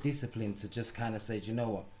 to have the discipline to just kind of say, do you know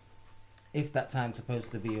what? If that time's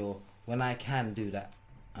supposed to be, or when I can do that,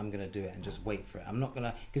 I'm going to do it and just wait for it. I'm not going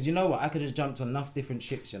to, because you know what? I could have jumped on enough different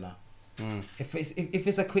ships, you know. If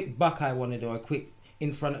it's a quick buck I wanted, or a quick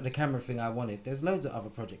in front of the camera thing I wanted, there's loads of other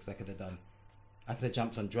projects I could have done. I could have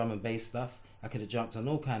jumped on drum and bass stuff. I could have jumped on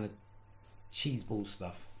all kind of cheeseball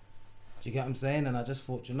stuff. Do you get what I'm saying? And I just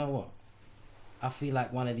thought, you know what? I feel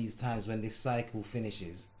like one of these times when this cycle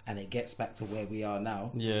finishes and it gets back to where we are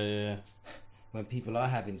now. Yeah. When people are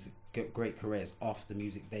having great careers off the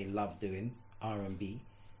music they love doing, R&B,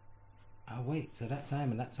 I'll wait till that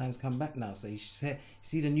time, and that time's come back now. So you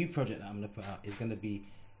see the new project that I'm going to put out is going to be,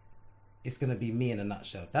 it's going to be me in a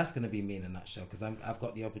nutshell. That's going to be me in a nutshell, because I've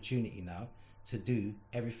got the opportunity now to do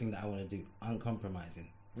everything that I want to do, uncompromising.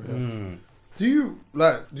 Do you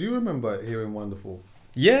remember hearing Wonderful?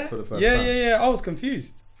 Yeah. For the first time? Yeah. I was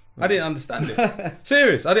confused. I didn't understand it.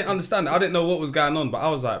 Serious. I didn't understand it. I didn't know what was going on, but I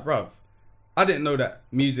was like, bruv, I didn't know that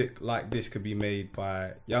music like this could be made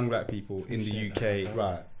by young black people in the UK.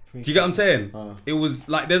 Right. Do you get what I'm saying? It was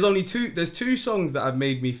like there's two songs that have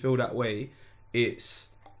made me feel that way. It's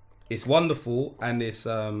Wonderful and it's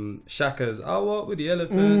Shaka's I Walk With the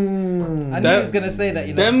Elephants. I knew he was gonna say that.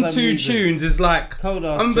 You know, them two tunes is like I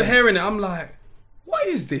remember tune. hearing it. I'm like, what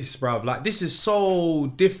is this, bruv? Like this is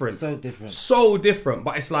so different. So different.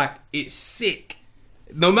 But it's like it's sick.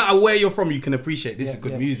 No matter where you're from, you can appreciate this is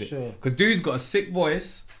good music. Because dude's got a sick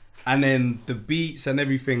voice, and then the beats and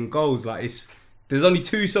everything goes like it's. There's only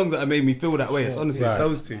two songs that have made me feel that way. It's honestly it's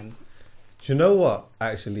those two. Do you know what?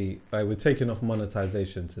 Actually, we're taking off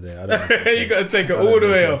monetization today. I don't know. You got to take it all the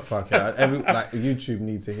way off. Fuck it. Like YouTube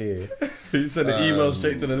need to hear. You send an email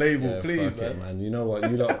straight to the label, yeah, please, fuck man. You know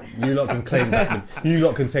what? You lot can claim that. You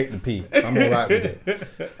lot can take the P. I'm alright with it.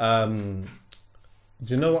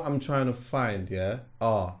 Do you know what I'm trying to find? Yeah.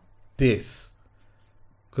 This.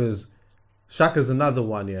 Because Shaka's another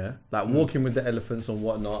one. Yeah. Like Walking with the Elephants and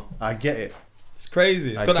whatnot. I get it. It's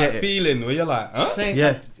crazy. It's got that feeling where you're like, huh?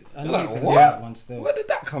 Yeah. I you're like, what? Where did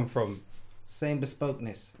that come from? Same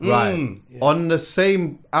bespokeness. Right. Yeah. On the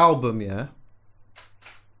same album, yeah.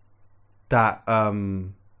 That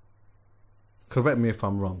correct me if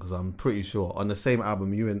I'm wrong, because I'm pretty sure on the same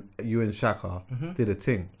album you and Shaka did a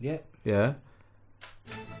thing. Yeah. Yeah.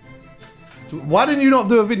 Why didn't you not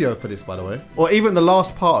do a video for this, by the way, or even the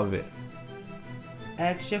last part of it?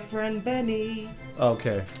 Ask your friend Benny.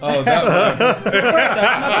 Okay. Oh, that one. No,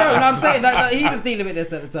 I'm saying that he was dealing with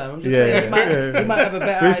this at the time. I'm just saying he might have a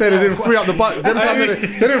better. They said they didn't free up the budget. They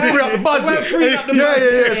didn't free up the budget.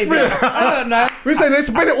 Yeah. I don't know. We said they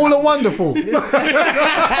spent it all on Wonderful. And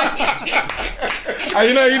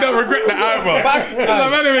you know you don't regret that either.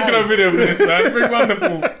 I'm only making a video for this, man. It's been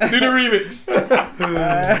wonderful. Do the remix.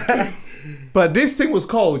 But this thing was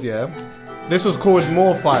cold, yeah. This was called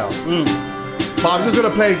More Fire. But I'm just gonna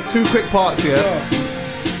play two quick parts here. Girls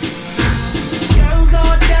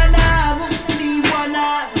all done up, leave one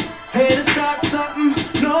up. Here to start something,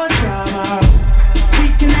 no drama. We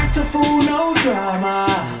can act a fool, no drama.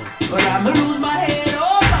 But I'ma lose my head,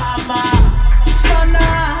 oh mama.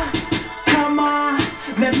 Stunner, come on,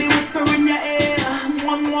 let me whisper in your ear.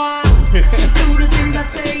 Mwah, mwah. Do the things I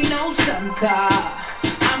say, no stunter.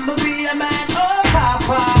 I'ma be a man, oh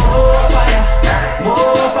papa. More fire,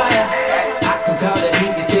 more fire. Tell the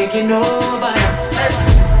heat is taking over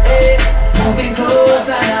now. Hey, moving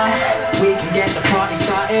closer now. We can get the party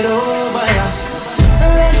started over now.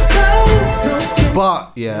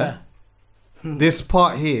 But yeah, this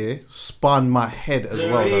part here spun my head as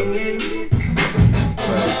well though.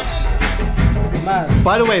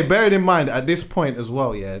 By the way, bearing in mind at this point as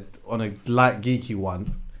well, yeah, on a light geeky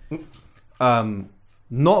one,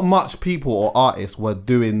 not much people or artists were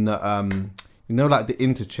doing you know, like the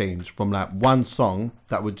interchange from like one song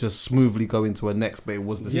that would just smoothly go into a next, but it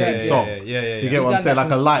was the same song. Yeah. Do you get what I'm saying? Like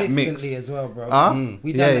a light mix. As well, bro.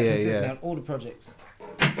 We done that consistently on all the projects.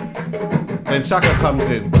 Then Shaka comes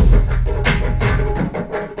in.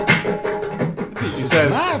 He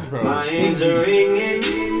says, mad, bro. My ears are ringing.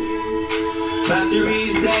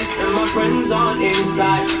 Batteries dead and my friends aren't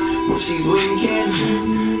inside. Well, she's winking.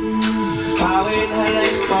 Power in her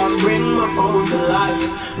legs can't bring my phone to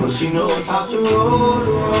life. But she knows how to roll.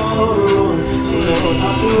 She knows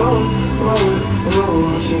how to roll.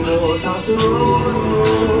 She knows how to roll.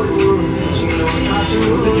 She knows how to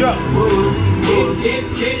roll. Tip.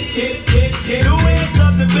 The waves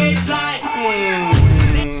of the baseline.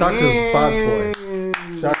 Shaka's bad boy.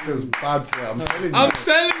 Shaka's bad boy. I'm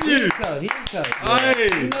telling you. He's cold. He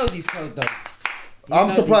knows he's cold though.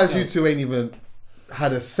 I'm surprised you two ain't even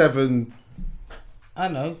had a 7. I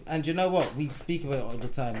know, and you know what? We speak about it all the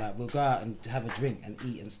time. Like we'll go out and have a drink and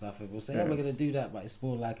eat and stuff, and we'll say, "Oh, we're gonna do that," but it's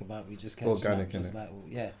more like about we just catch organic, up, just like, well,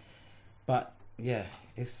 yeah. But yeah,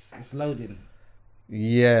 it's loading.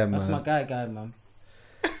 Yeah, man. That's my guy, man.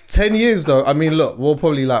 10 years though. I mean, look, we'll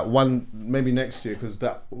probably like one maybe next year because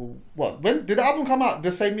that. What? When did the album come out?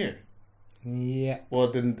 The same year? Yeah. Or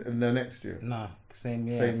the next year? No, same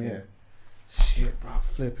year. Same year. Shit, bro,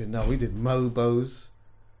 flipping. No, we did Mobos.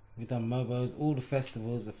 We done Mobos, all the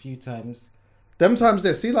festivals a few times. Them times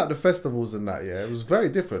there, see like the festivals and that, yeah, it was very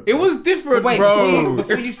different. It was different, wait, bro.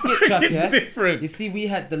 Before you skip, Chuck, yeah, different. You see, we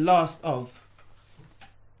had the last of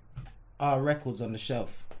our records on the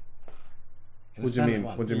shelf. What do you mean?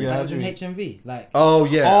 What do you mean? I was in HMV, like. Oh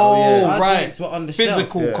yeah. Oh right. Joints were on the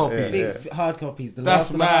physical shelf. copies. Big hard copies. The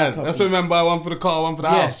That's last mad. Of the That's what I remember. I one for the car, one for the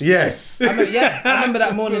house. Yes. I remember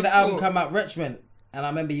that morning the album come out, Retchment, and I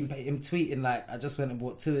remember him tweeting like, "I just went and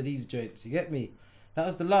bought 2 of these joints." You get me? That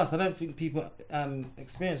was the last. I don't think people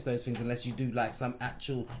experience those things unless you do like some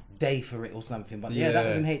actual day for it or something. But yeah, that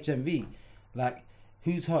was in HMV. Like,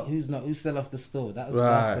 who's hot, who's not, who sell off the store. That was the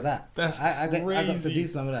last of that. That's I got to do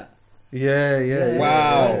some of that. Yeah.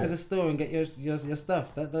 Wow. Go into the store and get your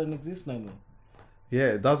stuff. That don't exist no more. Yeah,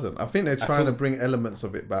 it doesn't. I think they're trying to bring elements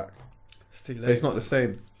of it back. It's too late. But it's not the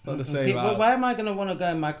same. It's not the same. Why am I gonna want to go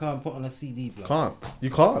in my car and put on a CD? Bro? You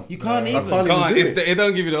can't. You can't even. I can't even do It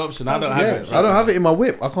don't give you the option. I don't have it. I don't have it in my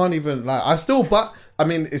whip. I can't even but I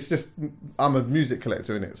mean, it's just I'm a music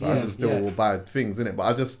collector in it, so I just still buy things in it. But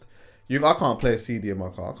I can't play a CD in my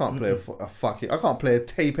car. I can't play I can't play a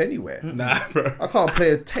tape anywhere. Nah, bro. I can't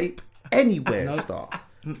play a tape anywhere.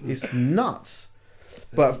 It's nuts.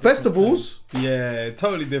 But festivals, yeah,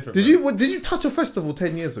 totally different. Did you touch a festival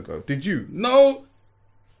 10 years ago? Did you? No.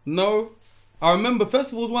 I remember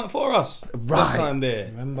festivals weren't for us. Right. That time there.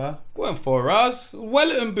 Remember? Weren't for us.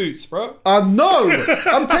 Wellington boots, bro. I know.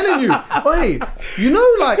 I'm telling you. Hey, you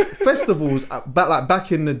know, like festivals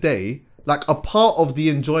back in the day, like a part of the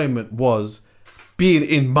enjoyment was being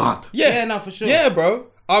in mud. Yeah, no, for sure. Yeah, bro.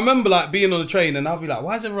 I remember like being on the train and I'll be like,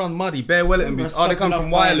 why is everyone muddy? Bare Wellington boots. Oh, they come from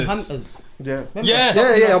Wireless. Hunters. Yeah.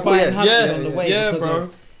 Hunters on the way yeah, because bro.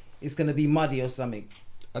 of it's gonna be muddy or something.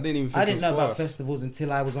 I didn't know about festivals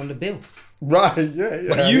until I was on the bill. Right, yeah.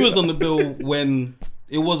 But you was on the bill when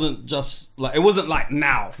it wasn't just like, it wasn't like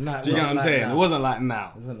now. Nah, do you get what I'm saying? now. It wasn't like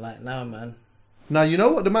now. It wasn't like now, man. Now, you know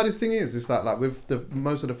what the maddest thing is? It's like with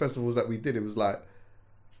most of the festivals that we did, it was like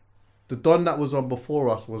the Don that was on before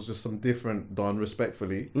us was just some different Don,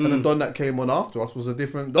 respectfully. And the Don that came on after us was a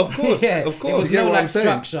different Don. Of course, yeah, of course. It was You get no what like I'm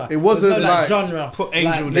saying? structure. It wasn't no, like genre. Put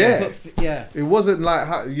Angel like, there. Yeah. It wasn't like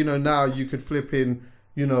how, you know, now you could flip in,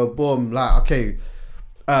 you know, boom, like, okay,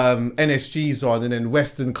 NSG's on and then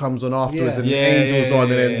Western comes on afterwards and Angel's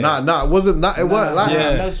on and then nah, it wasn't that. It weren't like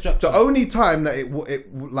that. No structure. The only time that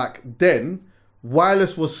it like then,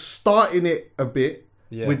 Wireless was starting it a bit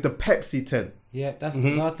with the Pepsi tent. Yeah, that's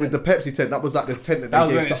the tent. With the Pepsi tent, that was like the tent that That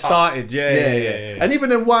they was gave when to it started. us. Yeah. And even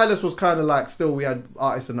then, Wireless was kind of like still we had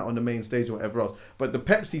artists and that on the main stage or whatever else. But the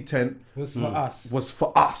Pepsi tent was for us.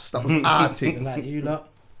 That was our thing. Like you lot,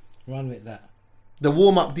 run with that. The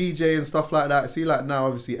warm-up DJ and stuff like that. See, like now,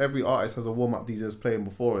 obviously, every artist has a warm-up DJ that's playing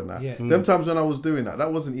before and that. Yeah. Them times when I was doing that,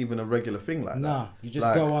 that wasn't even a regular thing like that. Nah, you just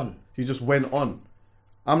Like, go on. You just went on.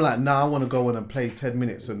 I'm like, nah, I want to go on and play 10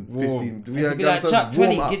 minutes and 15. Be like, Chuck,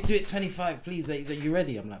 20, do it 25, please. Are you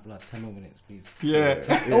ready? I'm like, blood, 10 more minutes, please. Yeah.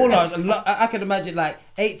 I can imagine like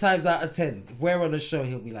 8 times out of 10, if we're on a show,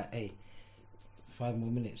 he'll be like, hey, 5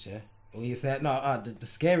 more minutes, yeah? Or you say, no, the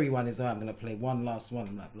scary one is, I'm going to play one last one.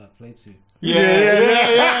 I'm like, blood, play 2.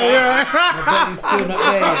 Yeah. My body's still not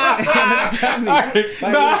there.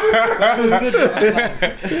 That was good.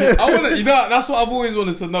 I want to, you know, that's what I've always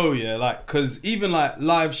wanted to know, yeah. Like, because even like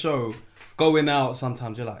live show, going out,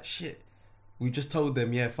 sometimes you're like, shit, we just told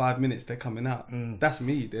them, 5 minutes, they're coming out. That's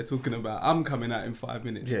me, they're talking about, I'm coming out in 5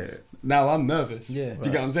 minutes. Yeah. Now I'm nervous. Yeah. Do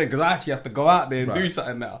you get what I'm saying? Because I actually have to go out there and do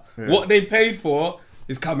something now. Yeah. What they paid for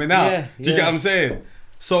is coming out. Yeah, Do you get what I'm saying?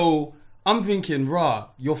 So I'm thinking,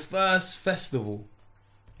 your first festival,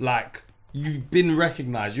 like, you've been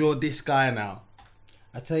recognised, you're this guy now.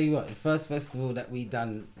 I tell you what, the first festival that we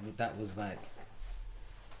done, that was like,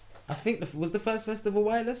 I think was the first festival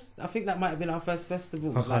Wireless? I think that might have been our first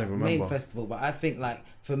festival. I can't even remember. Main festival, but I think like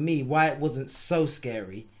for me, why it wasn't so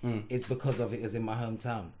scary is because of it was in my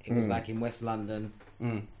hometown. It was like in West London.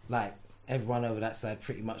 Like everyone over that side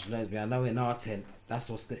pretty much knows me. I know in our tent, that's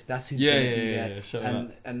who's gonna be there.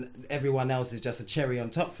 And everyone else is just a cherry on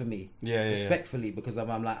top for me. Respectfully, because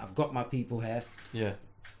I'm like, I've got my people here. Yeah.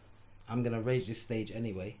 I'm gonna rage this stage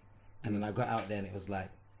anyway. And then I got out there and it was like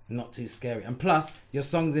not too scary. And plus, your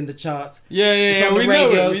song's in the charts. It's on the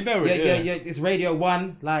radio. We know it. Yeah. It's Radio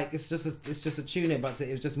 1. Like it's just a tune it, but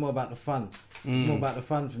it was just more about the fun. More about the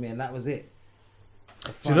fun for me, and that was it.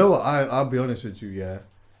 Do you know what? I'll be honest with you, yeah.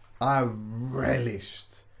 I relished.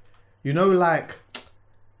 You know, like,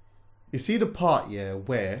 you see the part,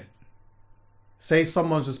 where, say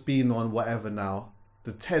someone's just been on whatever now,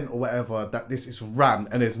 the tent or whatever, that this is rammed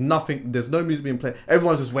and there's no music being played.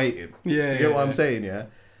 Everyone's just waiting. You get what I'm saying, yeah?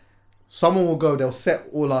 Someone will go, they'll set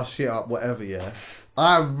all our shit up, whatever, yeah?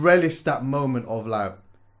 I relish that moment of like,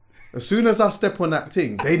 as soon as I step on that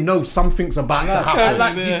thing, they know something's about to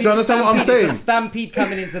happen. Do you understand what I'm saying? It's a stampede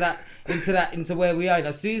coming into where we are. And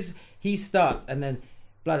as soon as he starts, and then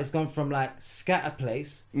blood, it's gone from like scatter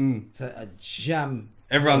place to a jam.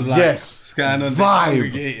 Everyone's like scanning on vibe.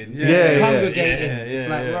 Congregating. Congregating. It's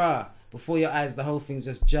like before your eyes, the whole thing's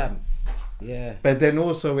just jam. Yeah. But then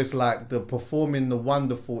also it's like the performing the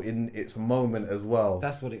wonderful in its moment as well.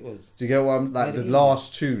 That's what it was. Do you get what I'm like? The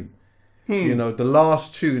last tune. You know, the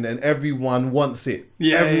last tune, and everyone wants it.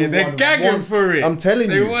 Yeah, they're gagging for it. I'm telling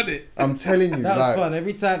you. They want it. I'm telling you. That was like, fun.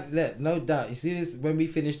 Every time, no doubt. You see this, when we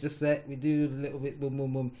finish the set, we do a little bit, boom,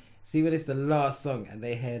 boom, boom. See when it's the last song and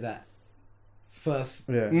they hear that first.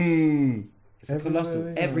 Yeah. It's a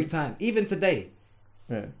colossal. Every time. Even today.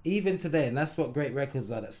 Yeah. Even today. And that's what great records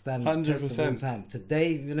are that stand the test of all time.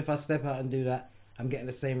 Today, even if I step out and do that, I'm getting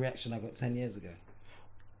the same reaction I got 10 years ago.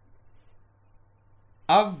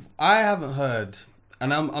 I haven't heard,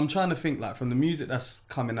 and I'm trying to think, like, from the music that's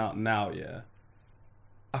coming out now, yeah,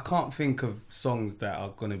 I can't think of songs that are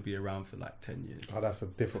gonna be around for like 10 years. Oh, that's a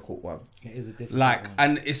difficult one. It is a difficult like one.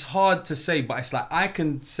 And it's hard to say, but it's like I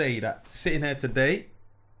can say that sitting here today,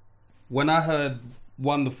 when I heard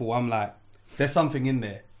Wonderful, I'm like, there's something in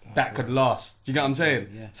there that could last. Do you get what I'm saying?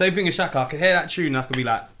 Yeah. Same thing as Shaka. I could hear that tune and I could be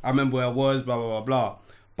like, I remember where I was, blah, blah, blah, blah.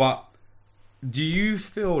 But do you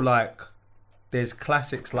feel like there's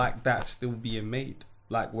classics like that still being made?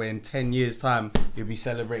 Like where in 10 years time, you'll be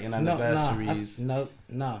celebrating anniversaries. No.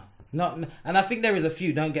 And I think there is a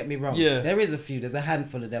few, don't get me wrong. Yeah. There is a few. There's a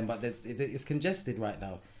handful of them, but it's congested right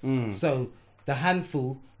now. So the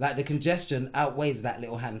handful, like the congestion outweighs that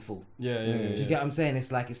little handful. Yeah. Do you get what I'm saying?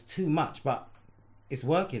 It's like it's too much, but it's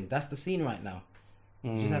working. That's the scene right now.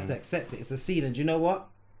 You just have to accept it. It's a scene, and do you know what?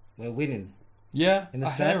 We're winning. Yeah,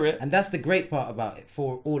 Understand? I hear it. And that's the great part about it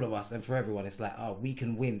for all of us and for everyone. It's like, oh, we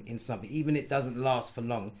can win in something. Even if it doesn't last for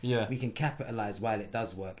long, we can capitalize while it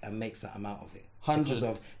does work and make something out of it. 100.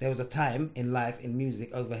 Because there was a time in life, in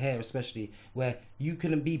music, over here especially, where you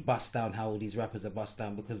couldn't be bust down how all these rappers are bust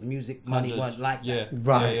down because music money 100. weren't like that.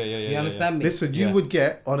 Right. You understand me? Listen, you would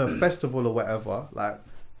get on a festival or whatever, like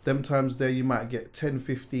them times there you might get 10,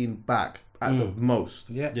 15 back at the most.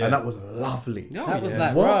 Yeah. And that was lovely. That was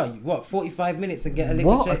like, what, 45 minutes and get a lick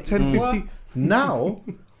What? check? A 10, 15? Now,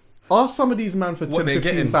 ask some of these man for 10,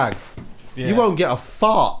 15 bags. Yeah. You won't get a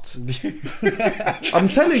fart. I'm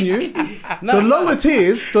telling you,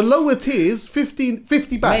 the lower tiers,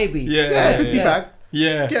 50 bag. Maybe. Yeah, 50 bag.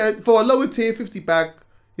 Yeah. Get for a lower tier, 50 bag.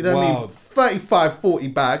 You know what I mean? 35, 40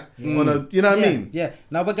 bag on a, you know what I mean? Yeah.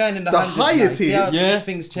 Now we're going in the The hundreds higher now. See how tiers. these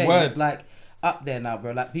things change. Word. It's like up there now,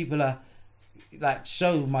 bro. Like people are, like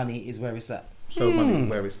show money is where it's at. So money is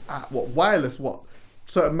where it's at. What wireless? What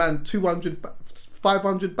certain man 200,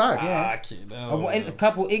 500 bag? A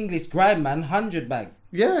couple English grind man 100 bag.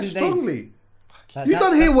 Yeah, 2 days. strongly. Like You that-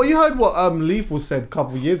 don't hear that's- what you heard what Lethal said a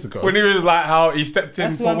couple of years ago. When he was like, how he stepped in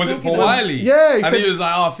That's for, what I'm was it talking for about. Wiley? Yeah, he and said- he was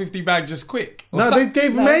like, oh, 50 bag just quick. Or No, they something.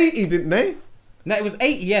 gave him 80, didn't they? No, it was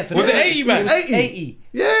 80. Yeah, for Was the- it 80 bag? It was 80.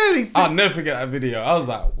 Yeah. They I'll never forget that video. I was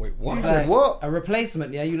like, wait, what? said, what? A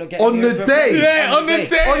replacement, yeah. You look at On the day. Yeah, on the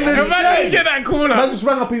day. On the Imagine day. you get that corner. Man just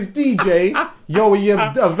rang up his DJ. Yo, are you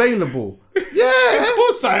available? Yeah. Of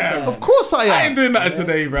course I am. Of course I I ain't am. doing that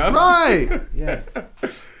today, bro. Right. Yeah.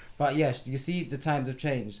 But yes, you see the times have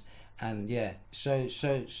changed, and yeah, show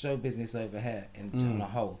business over here on a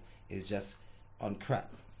whole is just on crack.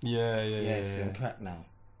 Yeah. It's on crack now.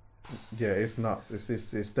 Yeah, it's nuts.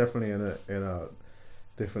 It's definitely in a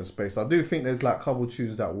different space. I do think there's like a couple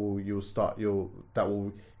tunes that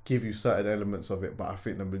will give you certain elements of it, but I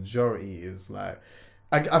think the majority is like,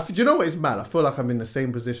 do you know what is mad? I feel like I'm in the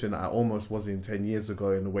same position I almost was in 10 years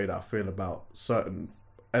ago in the way that I feel about certain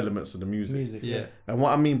elements of the music. Yeah. And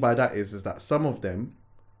what I mean by that is that some of them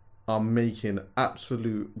are making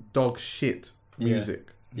absolute dog shit music.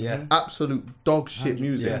 Yeah. Absolute dog shit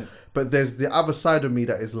music. Yeah. But there's the other side of me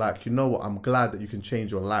that is like, you know what, I'm glad that you can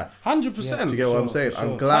change your life. 100%. Do you get what I'm saying? sure.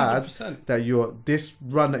 I'm glad 100%. that this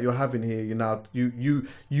run that you're having here,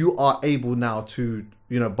 you are able now to,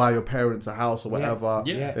 buy your parents a house or whatever.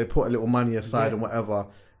 Yeah. They put a little money aside and whatever.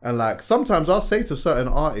 And like sometimes I'll say to certain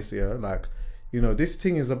artists here, like, this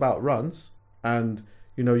thing is about runs, and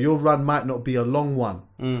your run might not be a long one.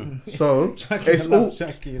 So it's all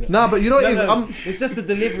no, but you know what it is? It's just the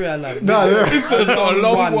delivery I love. No, It's not a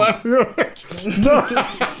long one. no.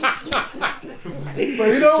 But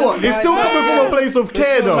you know what? It's still coming from a place of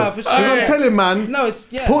care, sure, though. no, for Because sure. I'm telling man, No, it's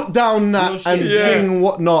put down that and thing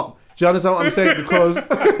whatnot. Do you understand what I'm saying? Because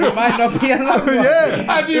It might not be a long one. yeah.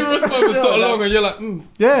 How do you respond to not long and you're like,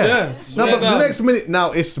 Yeah. slow No, but down. the next minute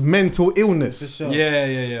now it's mental illness. Sure.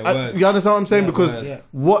 Yeah. Word. You understand what I'm saying? Because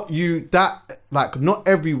word. not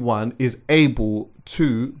everyone is able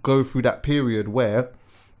to go through that period where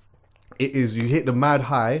it is you hit the mad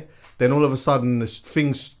high, then all of a sudden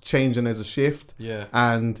things change and there's a shift. Yeah.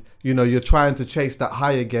 And you're trying to chase that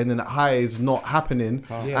high again, and that high is not happening.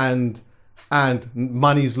 And and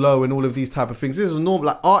money's low and all of these type of things. This is normal.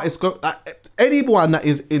 Like artists go, like, anyone that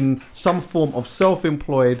is in some form of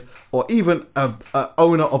self-employed or even a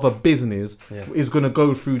owner of a business is gonna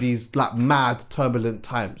go through these like mad turbulent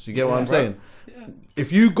times. You get what I'm saying? Yeah.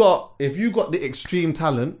 If you got the extreme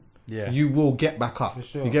talent, you will get back up.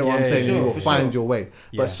 Sure. You get what I'm saying? You will find your way.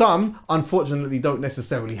 But some, unfortunately, don't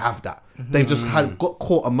necessarily have that. They've just got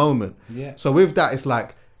caught a moment. Yeah. So with that, it's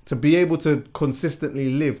like to be able to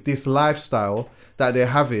consistently live this lifestyle that they're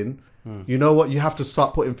having. You know what? You have to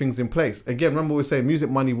start putting things in place. Again, remember we were saying music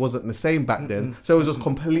money wasn't the same back then, so it was just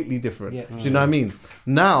completely different. Do you know what I mean?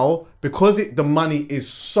 Now, because the money is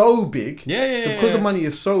so big, the money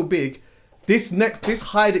is so big, this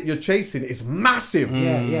high that you're chasing is massive.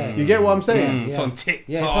 You get what I'm saying? It's on TikTok.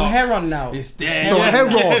 Yeah, it's on Heron now. It's on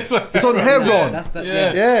Heron. It's on Heron. That's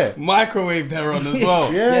the, Microwaved Heron as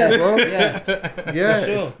well. Bro.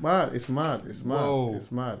 Sure. It's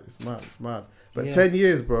mad. But 10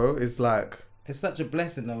 years, bro, is like... It's such a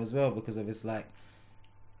blessing, though, as well, because of it's like...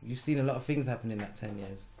 You've seen a lot of things happen in that 10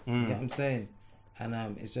 years. You get what I'm saying?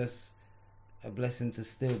 And it's just a blessing to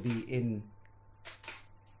still be in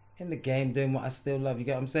the game, doing what I still love. You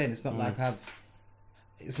get what I'm saying? It's not like I've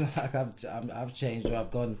changed or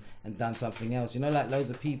I've gone and done something else. You know, like loads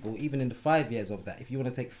of people, even in the 5 years of that, if you want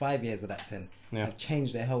to take 5 years of that 10, have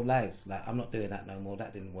changed their whole lives. Like, I'm not doing that no more.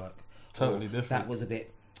 That didn't work. Totally different. That was a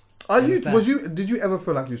bit... Did you ever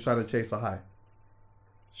feel like you was trying to chase a high?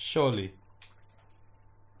 Surely.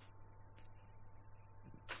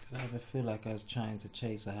 Did I ever feel like I was trying to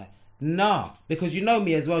chase a high? Nah, because you know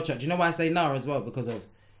me as well, Chuck. Do you know why I say nah as well? Because of...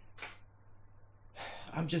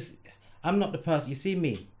 I'm not the person... You see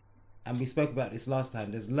me, and we spoke about this last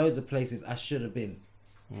time. There's loads of places I should have been.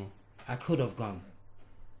 I could have gone.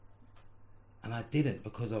 And I didn't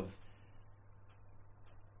because of...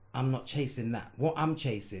 I'm not chasing that. What I'm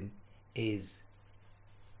chasing is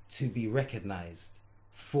to be recognised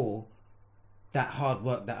for that hard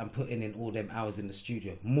work that I'm putting in all them hours in the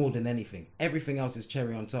studio, more than anything. Everything else is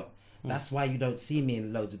cherry on top. That's why you don't see me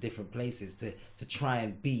in loads of different places to try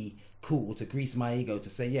and be cool, to grease my ego, to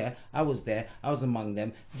say, yeah, I was there, I was among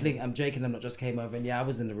them. Jake and them not just came over and I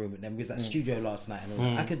was in the room with them. We was at studio last night and all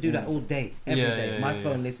that. I could do that all day, every day. My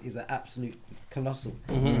phone list is an absolute colossal.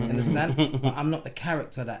 Understand? But I'm not the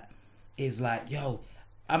character that is like, yo,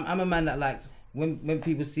 I'm a man that likes when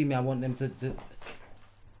people see me, I want them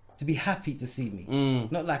to be happy to see me.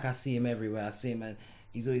 Not like I see him everywhere. I see him and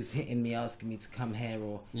he's always hitting me, asking me to come here,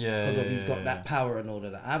 or because he's got that power and all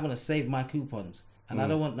of that. I want to save my coupons, and I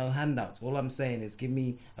don't want no handouts. All I'm saying is give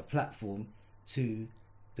me a platform to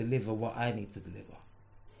deliver what I need to deliver.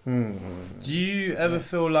 Do you ever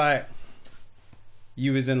feel like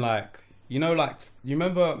you was in like, you know, like, you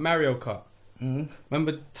remember Mario Kart?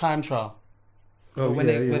 Remember Time Trial? Oh, what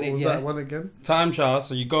was that one again? Time Trial,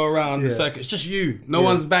 so you go around the circuit, it's just you. No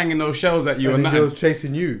one's banging those shells at you. And you're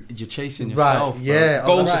chasing you. You're chasing yourself. Right, yeah.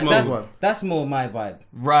 Ghost mode. That's more my vibe.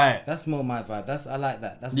 Right. That's more my vibe. I like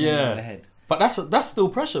that. That's more in the head. But that's still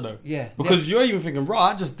pressure though. Yeah. Because you're even thinking,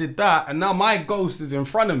 right, I just did that, and now my ghost is in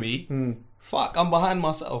front of me. Fuck, I'm behind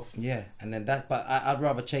myself. Yeah, and then that. But I'd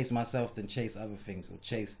rather chase myself than chase other things, or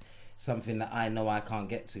chase something that I know I can't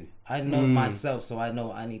get to. I know myself, so I know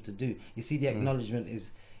what I need to do. You see, the acknowledgement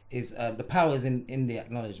is the power is in the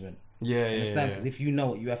acknowledgement. Yeah, understand? Because if you know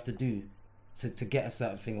what you have to do to get a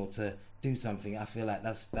certain thing or to do something, I feel like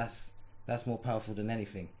that's more powerful than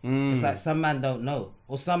anything. It's like some man don't know,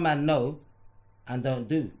 or some man know and don't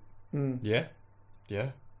do. Yeah.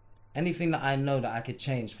 Anything that I know that I could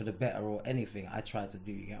change for the better or anything, I try to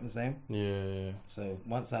do. You get what I'm saying? Yeah. So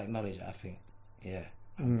once I acknowledge it, I think,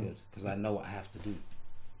 I'm good because I know what I have to do.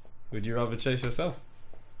 Would you rather chase yourself?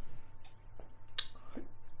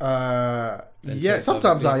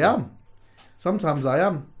 Sometimes I am.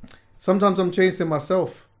 Sometimes I'm chasing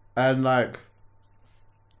myself, and like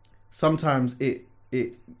sometimes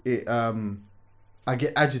I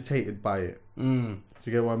get agitated by it. Do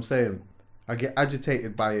you get what I'm saying? I get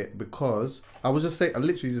agitated by it because I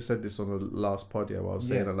literally just said this on the last pod where I was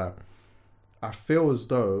saying that like I feel as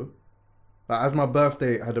though like as my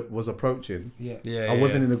birthday was approaching, I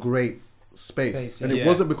wasn't in a great space. And it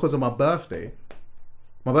wasn't because of my birthday.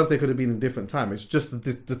 My birthday could have been a different time. It's just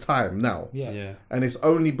the time now. Yeah. And it's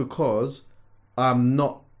only because I'm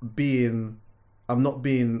not being like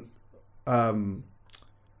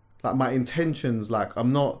my intentions, like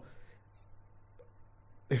I'm not,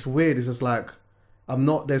 it's weird. It's just like,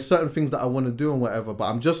 there's certain things that I want to do and whatever, but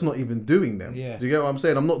I'm just not even doing them. Yeah. Do you get what I'm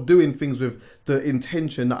saying? I'm not doing things with the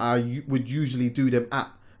intention that I would usually do them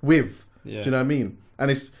with. Yeah. Do you know what I mean? And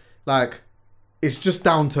it's like, it's just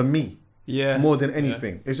down to me. Yeah. More than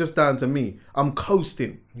anything. It's just down to me. I'm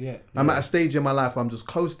coasting. Yeah. I'm at a stage in my life where I'm just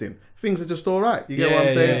coasting. Things are just all right. You get what I'm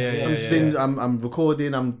Yeah, saying? yeah, I'm just in, I'm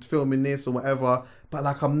recording, I'm filming this or whatever. But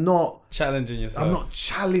like, I'm not challenging yourself. I'm not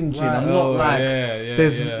challenging. Right. I'm not like,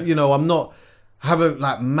 there's, yeah. you know, I'm not, haven't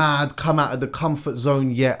like mad come out of the comfort zone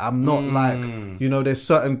yet. I'm not like, you know, there's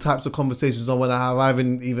certain types of conversations on when I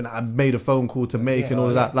haven't even made a phone call to make and all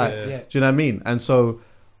of that. Like, do you know what I mean? And so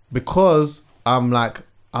because I'm like,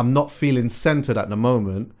 I'm not feeling centered at the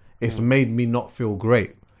moment, it's made me not feel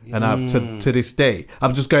great. And I've to this day,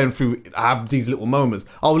 I'm just going through, I have these little moments.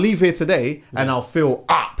 I'll leave here today and I'll feel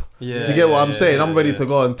up. Yeah, do you get what I'm saying? I'm ready to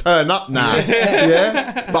go and turn up now.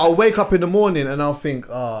 Yeah. But I'll wake up in the morning and I'll think,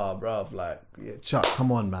 bruv, like, Chuck,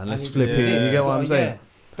 come on, man, let's flip it. You get what I'm saying?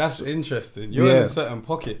 That's interesting. You're in a certain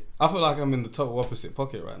pocket. I feel like I'm in the total opposite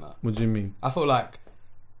pocket right now. What do you mean? I feel like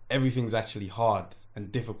everything's actually hard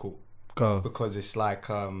and difficult. Go. Because it's like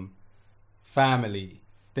family.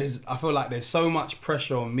 I feel like there's so much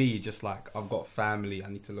pressure on me. Just like, I've got family, I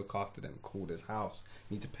need to look after them. Cool, there's house,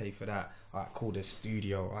 need to pay for that. All right, cool, there's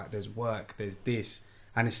studio. All right, there's work, there's this.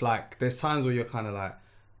 And it's like, there's times where you're kind of like,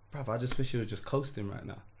 bruv, I just wish you were just coasting right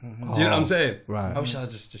now. Do you know what I'm saying? Right. I wish I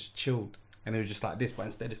was just chilled and it was just like this, but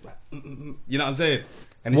instead it's like, you know what I'm saying?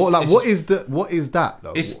 And what is that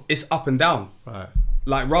though? It's up and down. Right.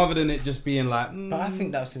 Like, rather than it just being like, But I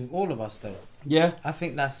think that's in all of us though. Yeah. I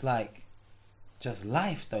think that's like just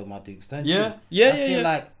life though, my dukes, don't you? Yeah. Yeah, I feel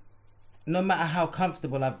like no matter how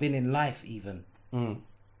comfortable I've been in life even,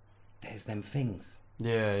 there's them things.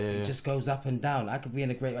 Yeah. It just goes up and down. I could be in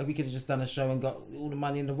a great, we could have just done a show and got all the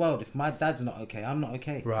money in the world. If my dad's not okay, I'm not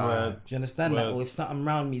okay. Right. Do you understand that? Or if something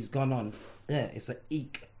around me's gone on, it's an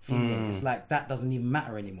eek feeling. It's like that doesn't even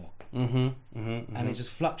matter anymore. And it just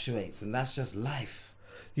fluctuates, and that's just life.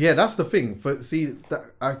 Yeah, that's the thing.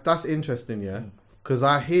 That's interesting, yeah? Because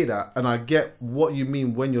I hear that and I get what you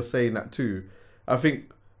mean when you're saying that too. I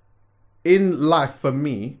think in life, for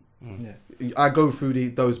me, I go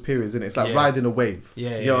through those periods, and it's like riding a wave.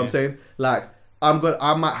 You know what I'm saying? Like,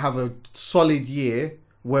 I might have a solid year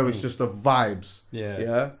where it's just the vibes.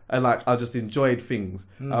 Yeah. And like, I just enjoyed things.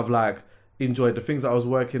 I've like enjoyed the things that I was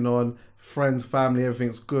working on, friends, family,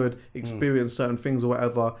 everything's good, experienced certain things or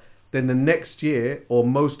whatever. Then the next year, or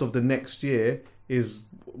most of the next year,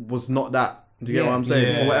 was not that. Do you get what I'm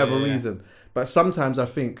saying? For whatever reason. But sometimes I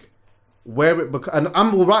think and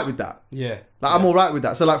I'm all right with that. I'm all right with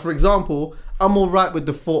that. So like, for example, I'm all right with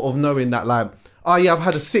the thought of knowing that like, I've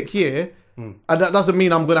had a sick year, and that doesn't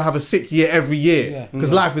mean I'm going to have a sick year every year,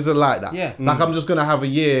 because life isn't like that. Like, I'm just going to have a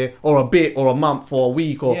year or a bit or a month or a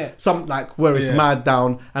week or something like where it's mad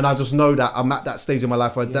down, and I just know that I'm at that stage in my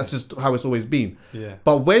life where that's just how it's always been.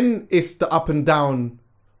 But when it's the up and down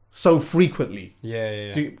so frequently,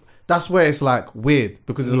 that's where it's like weird,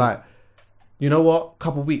 because it's like, you know what?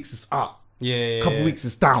 Couple weeks it's up. Couple weeks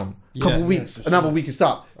it's down. Couple weeks, another week it's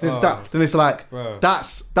up. Then it's like,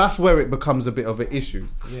 that's where it becomes a bit of an issue.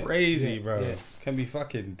 Crazy, bro. Can be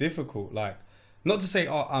fucking difficult. Like, not to say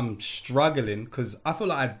I'm struggling, because I feel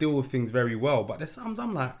like I deal with things very well, but there's times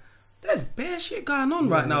I'm like, there's bare shit going on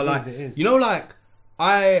right now. Like, you know, like,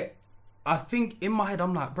 I think in my head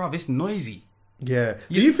I'm like, bruv, it's noisy. Yeah.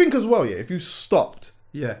 Do you think as well, if you stopped,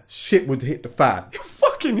 shit would hit the fan? You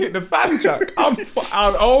fucking hit the fan, Chuck.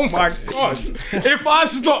 Oh my god. If I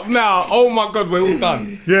stop now, oh my god, we're all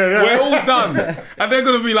done. We're all done. And they're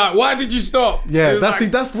gonna be like, why did you stop? Yeah,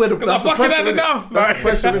 that's where because I fucking had enough. That's the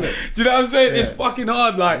pressure, innit? Do you know what I'm saying? It's fucking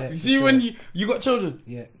hard. Like, you see, when you got children.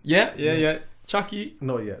 Yeah. Chucky.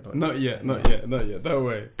 Not yet. Don't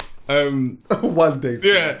worry. One day.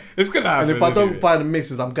 Yeah, it's gonna happen. And if I don't find a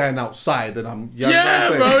missus, I'm going outside, and I'm. You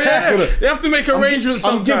have to make arrangements.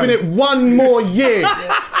 I'm giving it one more year.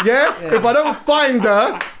 If I don't find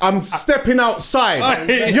her, I'm stepping outside.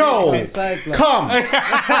 Yo, come.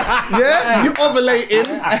 You ovulating?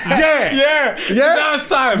 Now it's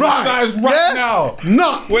time. Right. That is right now.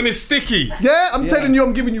 Nuts. When it's sticky. I'm telling you,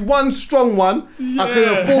 I'm giving you one strong one. I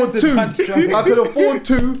can afford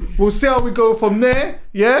two. We'll see how we go from there.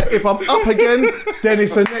 If I'm up again, then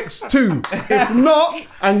it's the next two. If not,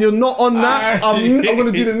 and you're not on that, I'm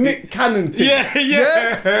gonna do the Nick Cannon thing.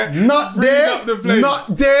 Not there,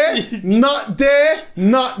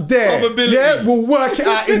 not there. Probability. We'll work it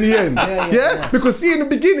out in the end. Because see, in the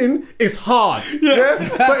beginning, it's hard.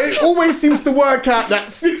 But it always seems to work out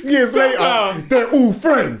that 6 years later, they're all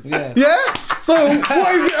friends. So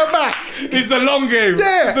what is it about? It's a long game.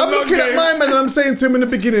 Yeah, It's a I'm long looking at game. my man and I'm saying to him in the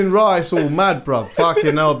beginning, right, it's all mad, bro.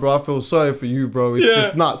 Fucking hell, bro. I feel sorry for you, bro. It's Yeah.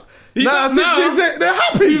 just nuts. He's Nah, up I said, now. they're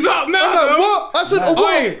happy. He's up now, I'm like, though. what? I said,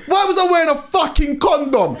 Oi. why was I wearing a fucking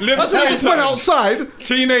condom? Let me I said, tell I you just went something. outside.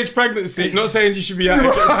 Teenage pregnancy. Not saying you should be out.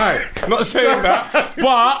 Right. Not saying that.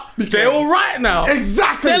 But they're all right now.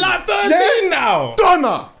 Exactly. They're like 13 now.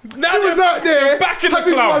 Donna. Now She was they're out there back in the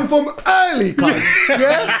having club. one from early, cunt.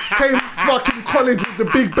 Yeah? Came fucking college with the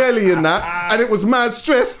big belly and that, and it was mad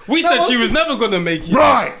stress. We That said she was never gonna make it.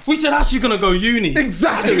 Right. We said, how's she gonna go uni?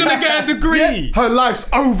 Exactly. She's gonna get a degree. Her life's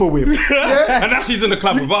over with. Yeah? And now she's in the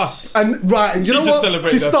club with us. And right, and you She know just what?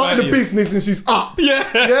 celebrated She her started a 30th. business and she's up.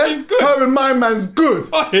 Yeah, she's good. Her and my man's good.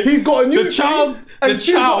 Oi, He's got a new the child- thing, and the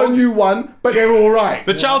she's got a child- new one, but they're all right.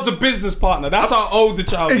 The child's a business partner. That's how old the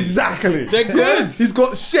child is. Exactly. They're good. He's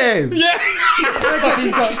got shares. Yeah.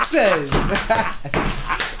 He's got says.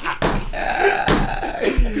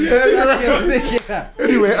 Yeah, you're right.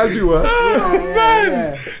 Anyway, as you were.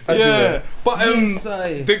 As you Yeah. were. But Yes,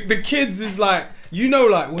 I- the kids is like, you know,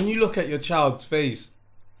 like when you look at your child's face,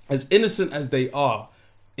 as innocent as they are,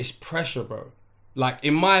 it's pressure, bro. Like,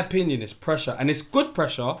 in my opinion, it's pressure. And it's good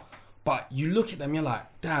pressure, but you look at them, you're like,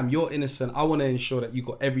 damn, you're innocent. I want to ensure that you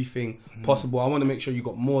got everything possible. I want to make sure you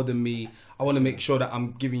got more than me. I want to make sure that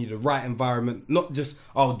I'm giving you the right environment, not just,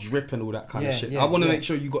 drip and all that kind of Yeah, shit. yeah, I want to yeah. make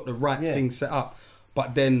sure you got the right Yeah. thing set up.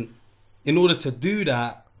 But then, in order to do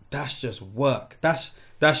that, that's just work. That's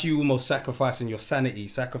you almost sacrificing your sanity,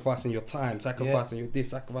 sacrificing your time, sacrificing your this,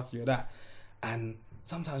 sacrificing your that. And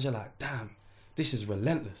sometimes you're like, damn, this is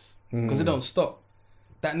relentless. Because it don't stop.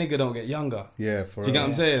 That nigga don't get younger. Yeah, for Do you get what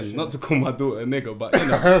I'm saying? sure. Not to call my daughter a nigga, but you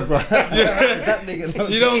know. That nigga.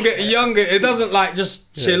 She don't get younger. It doesn't like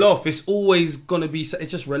just chill off. It's always gonna be.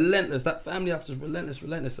 It's just relentless. That family life is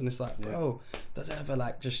relentless, and it's like, bro, does it ever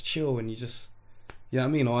like just chill and you just, you know what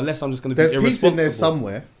I mean? Or unless I'm just gonna be There's irresponsible. peace in there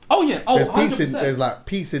somewhere. Oh yeah. Oh, There's 100%. peace in, there's like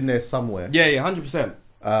peace in there somewhere. Yeah, 100%.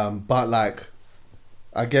 But like,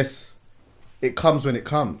 I guess it comes when it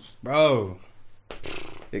comes. Bro.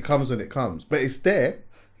 It comes when it comes. But it's there.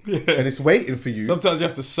 And it's waiting for you. Sometimes you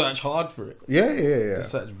have to search hard for it. Yeah.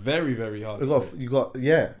 Search very, very hard. You got,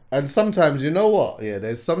 and sometimes, you know what? Yeah,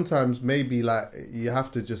 there's sometimes maybe like you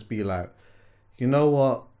have to just be like, you know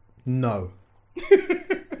what? No.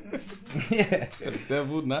 Yeah. The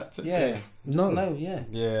devil not to Yeah. No. No, yeah.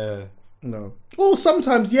 Yeah. No. Or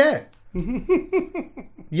sometimes, yeah.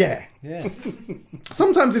 Yeah. Yeah.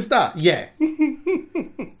 Sometimes it's that, yeah.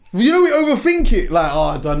 You know, we overthink it. Like,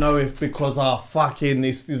 I don't know if because fucking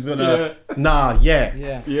this is gonna. Nah, yeah.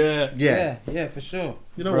 Yeah. Yeah. Yeah. Yeah, for sure.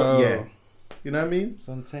 You know Bro. what? Yeah. You know what I mean?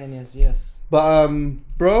 Spontaneous, yes. But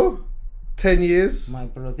bro, 10 years. My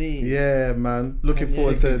brother. Yeah, man. Looking 10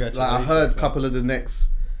 forward years. to. Like, I heard a couple of the next.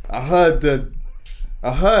 I heard.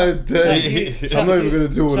 I'm not even gonna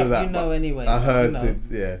do all of that. You know, but anyway. I heard. You know.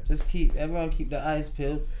 Yeah. Just everyone keep their eyes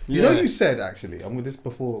peeled. You know, you said actually. I'm with this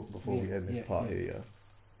before we end this yeah, part yeah. here.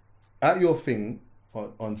 Yeah. At your thing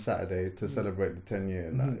on Saturday to celebrate the 10 year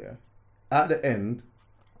and that. Yeah. At the end,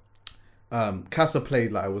 Casa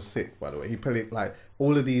played like I was sick. By the way, he played like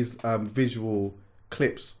all of these visual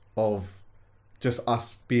clips of just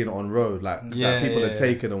us being on road, like that people are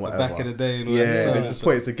taking and whatever. Back in the day, and all Yeah, that they stuff. just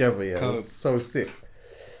put it together. Yeah, it was Coke. so sick.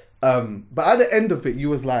 But at the end of it, you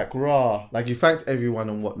was like, "Rah!" Like you thanked everyone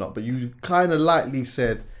and whatnot, but you kind of lightly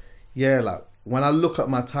said, "Yeah, like when I look at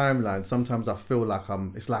my timeline, sometimes I feel like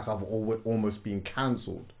it's like I've almost been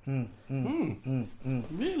cancelled."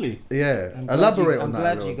 Really? Yeah, I'm glad elaborate you, on that. I'm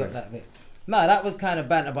glad a little you got bit. that bit. No, that was kind of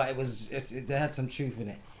banter, but it had some truth in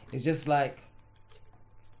it. It's just like,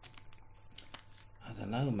 I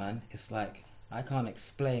don't know, man. It's like I can't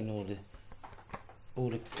explain all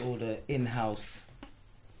the in-house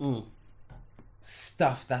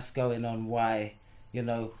stuff that's going on. Why, you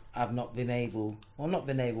know, I've not been able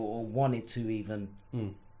or wanted to even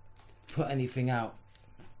put anything out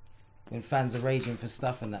when fans are raging for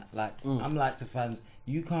stuff and that. Like, I'm like to fans,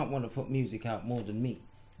 you can't want to put music out more than me.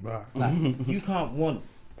 Right. Like, you can't want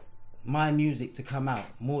my music to come out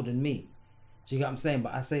more than me. Do you get what I'm saying?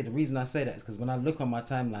 But I say the reason I say that is because when I look on my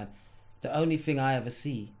timeline, the only thing I ever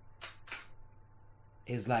see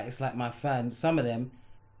is like, it's like my fans, some of them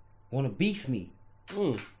want to beef me.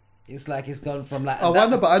 It's like it's gone from like. Oh, I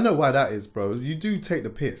know, but I know why that is, bro. You do take the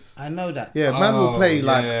piss. I know that. Yeah, man will play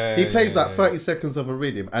like he plays like yeah. 30 seconds of a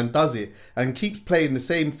rhythm and does it and keeps playing the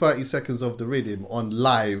same 30 seconds of the rhythm on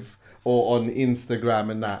live or on Instagram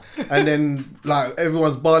and that, and then like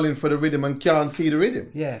everyone's bawling for the rhythm and can't see the rhythm.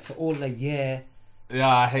 Yeah, for all the year, Yeah,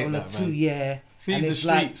 I hate all the that, 2 man. year. Feed and the it's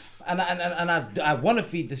like- streets. and I want to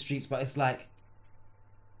feed the streets, but it's like,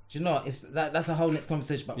 Do you know what? That's a whole next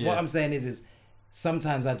conversation. But what I'm saying is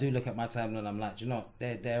sometimes I do look at my timeline and I'm like, do you know what?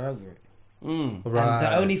 They're over it. Right. And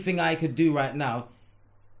the only thing I could do right now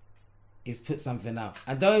is put something out.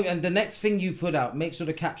 And the next thing you put out, make sure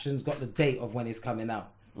the caption's got the date of when it's coming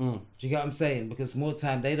out. Do you get what I'm saying? Because more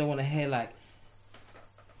time they don't want to hear like,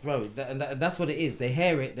 bro, that's what it is. They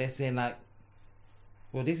hear it, they're saying like,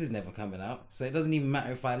 well, this is never coming out. So it doesn't even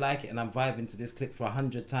matter if I like it and I'm vibing to this clip for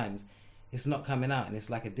 100 times. It's not coming out, and it's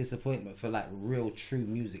like a disappointment for like real true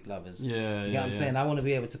music lovers. You know what I'm saying? I want to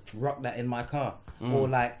be able to rock that in my car, or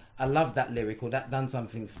like I love that lyric, or that done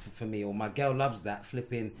something for me, or my girl loves that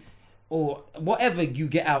flipping, or whatever you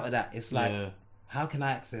get out of that. It's like, how can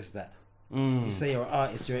I access that? You say you're an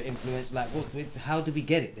artist, you're an influencer. Like, how do we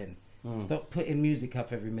get it then? Stop putting music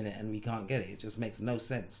up every minute and we can't get it. It just makes no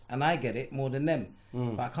sense. And I get it more than them,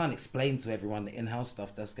 but I can't explain to everyone the in-house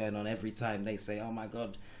stuff that's going on every time they say, "Oh my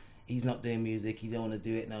God, he's not doing music, he don't want to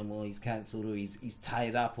do it no more, he's cancelled, or he's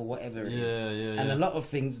tied up, or whatever it is." And a lot of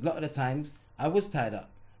things, a lot of the times, I was tied up.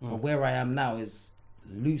 But where I am now is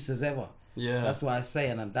loose as ever. That's why I say,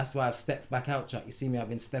 and that's why I've stepped back out, Chuck. You see me, I've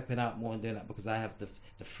been stepping out more and doing that because I have the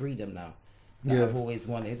freedom now that I've always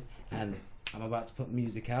wanted. And I'm about to put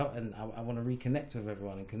music out, and I want to reconnect with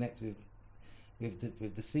everyone and connect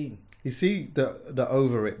with the scene. You see the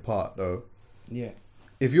over it part though. Yeah.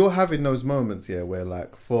 If you're having those moments, where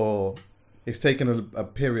like it's taken a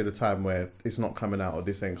period of time where it's not coming out or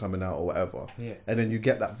this ain't coming out or whatever, and then you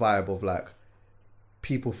get that vibe of like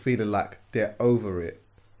people feeling like they're over it.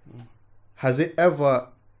 Does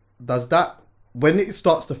that, when it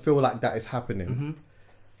starts to feel like that is happening,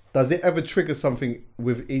 does it ever trigger something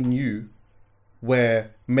within you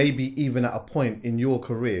where maybe even at a point in your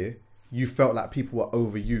career you felt like people were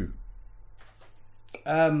over you?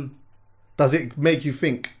 Does it make you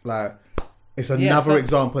think like it's another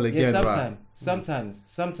example again? Yeah,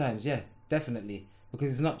 sometimes, yeah, definitely.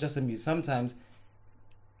 Because it's not just a music. Sometimes,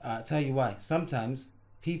 I'll tell you why. Sometimes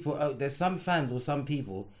people, there's some fans or some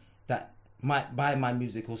people that might buy my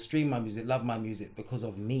music or stream my music, love my music because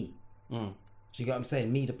of me. Do you get what I'm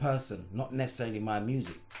saying? Me, the person, not necessarily my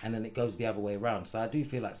music. And then it goes the other way around. So I do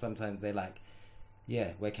feel like sometimes they're like,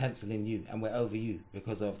 yeah, we're cancelling you and we're over you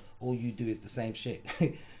because of all you do is the same shit.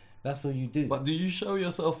 That's all you do. But do you show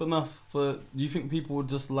yourself enough do you think people would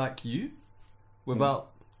just like you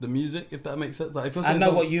without the music, if that makes sense? Like, if you're I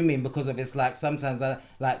know what you mean, because of it's like sometimes I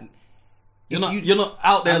like you're not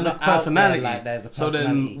out there as a personality. Like there's a so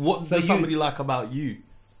personality. Then what does somebody like about you?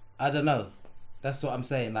 I don't know. That's what I'm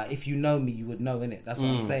saying. Like if you know me, you would know, innit? That's what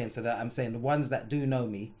I'm saying. So that I'm saying the ones that do know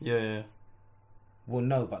me, will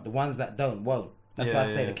know, but the ones that don't won't. That's why I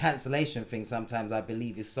say the cancellation thing sometimes I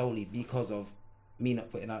believe is solely because of me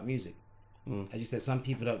not putting out music. As you said, some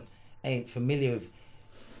people ain't familiar with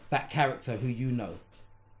that character who you know,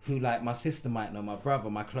 who like my sister might know, my brother,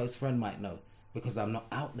 my close friend might know, because I'm not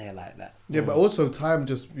out there like that. Yeah, but also time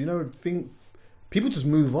just, people just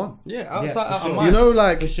move on. Yeah, outside for sure. mind.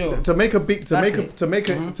 Like For sure. to make a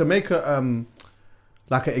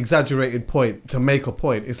like an exaggerated point, to make a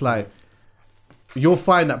point, it's like you'll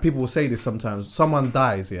find that people will say this sometimes. Someone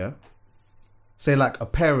dies, say like a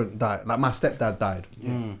parent died, like my stepdad died,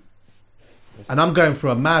 and I'm going through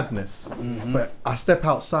a madness, but I step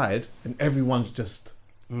outside and everyone's just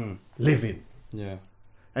living.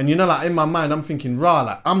 And like in my mind I'm thinking,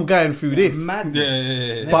 like I'm going through this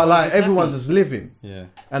Madness. but like everyone's just living.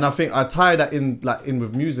 And I think I tie that in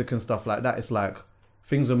with music and stuff like that. It's like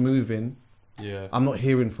things are moving. I'm not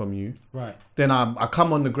hearing from you. Right. Then I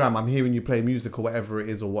come on the gram, I'm hearing you play music or whatever it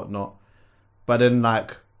is or whatnot. But then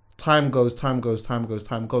like time goes, and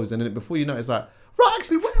then before you know it's like, right,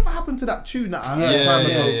 actually whatever happened to that tune that I heard time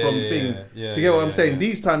ago from thing? Do you get what I'm saying?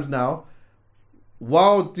 These times now,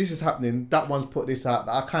 while this is happening, that one's put this out.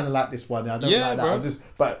 I kind of like this one. I don't like that.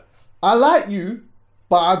 But I like you,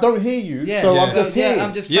 but I don't hear you. So I'm just here.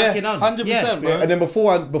 I'm just cracking on. 100%, bro. And then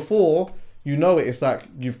before you know it, it's like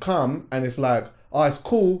you've come and it's like, oh, it's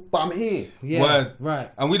cool, but I'm here. Word.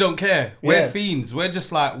 Right. And we don't care. We're fiends. We're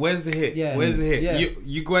just like, where's the hit? Where's the hit? Yeah.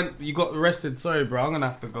 You got arrested. Sorry, bro. I'm gonna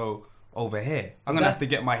have to go over here. I'm gonna have to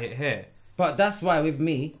get my hit here. But that's why with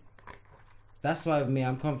me,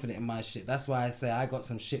 I'm confident in my shit. That's why I say I got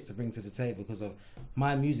some shit to bring to the table, because of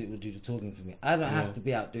my music will do the talking for me. I don't have to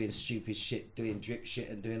be out doing stupid shit, doing drip shit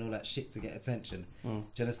and doing all that shit to get attention. Do you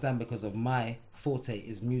understand? Because of my forte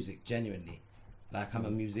is music, genuinely. Like I'm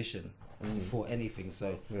a musician before anything.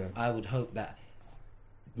 So I would hope that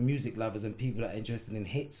music lovers and people that are interested in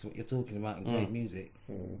hits, what you're talking about, and great music,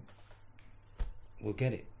 will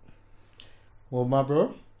get it. Well, my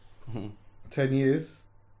bro, 10 years.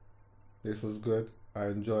 This was good. I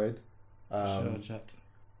enjoyed. Sure, Chuck.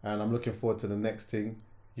 and I'm looking forward to the next thing.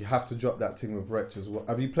 You have to drop that thing with Wretch as well.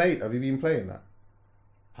 Have you been playing that?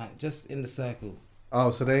 Just in the circle. Oh,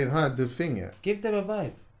 so they ain't heard the thing yet? Give them a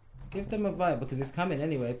vibe. Give them a vibe because it's coming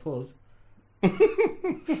anyway. Pause.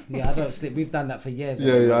 Yeah, I don't slip. We've done that for years.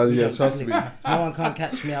 Yeah, trust slip. me. No one can't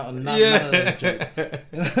catch me out on none of those jokes.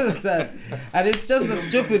 You understand? And it's just the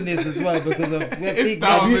stupidness as well because of we're big.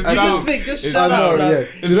 You just think, just shut up, blood. Yeah.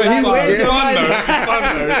 Where's your mind?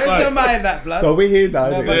 Where's your mind at, blood? So we're here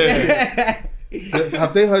now.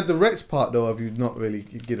 Have they heard the Wretch part though? Have you not really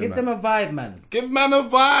given Give them a vibe, man. Give man a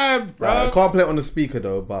vibe, bro. Right, I can't play it on the speaker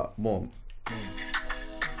though, but mom.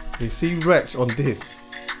 You see Wretch on this.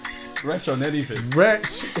 Wretch on anything.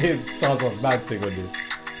 Wretch does a bad thing on this.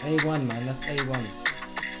 A1, man. That's A1.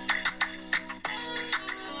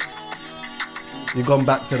 You gone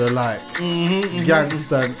back to the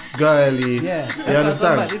gangster, girly. Yeah. You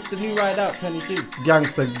understand? Like, this is the new Ride Out 22.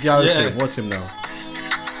 Gangster, thing. Watch him now.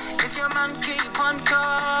 If your man keep on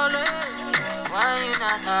calling, why you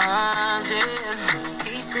not answering?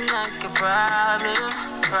 He seem like a problem.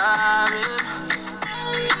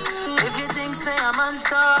 If you think say I'm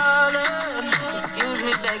unstalling, excuse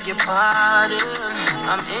me, beg your pardon.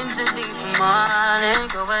 I'm into deep money,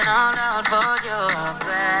 going all out for your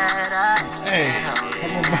bed.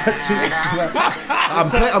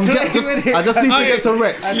 I just need to get to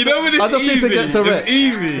Rex. You know when it's I just need to get to Rex.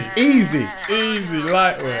 It's easy. Easy,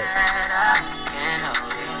 lightweight.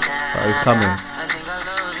 Oh, he's coming.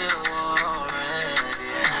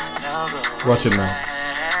 Watch him now.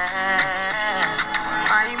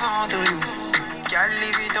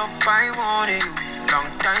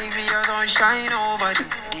 Shine over you.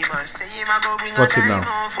 The man say him I go bring a dime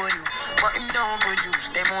on for you. But him don't produce.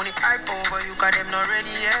 Them only hype over you cause them not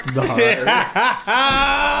ready yet.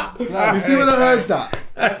 You see when I heard that?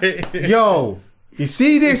 Yo, you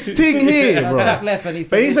see this thing here, bro? Left and he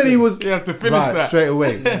said he was. You have to finish that straight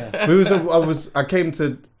away. I came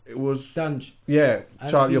to. It was Dunge. Yeah,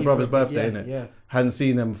 your brother's birthday, innit? Yeah. Hadn't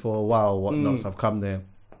seen them for a while, whatnot. So I've come there.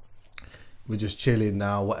 We're just chilling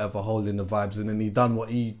now, whatever, holding the vibes, and then he done what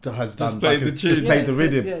he has done. Just played the tune. Just played the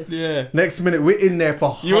rhythm. Yeah. Next minute, we're in there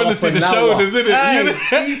for you want to see the shoulders,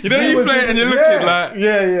 innit? You know you play it and you're looking like...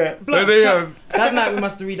 Yeah. That night we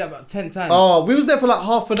must have read that about 10 times. Oh, we was there for like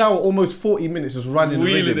half an hour, almost 40 minutes, just running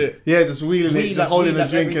wheeling the rhythm. it. Yeah, just wheeling it, just holding the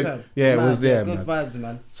drink. Yeah, it was there, good man. Vibes,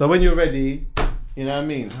 man. So when you're ready, you know what I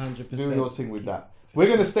mean? 100%. Do your thing with that. We're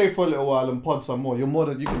gonna stay for a little while and pod some more. You're more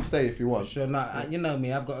than you can stay if you want. Sure, no, you know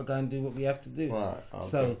me. I've got to go and do what we have to do. Right. Okay,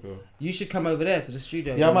 so cool. you should come over there to the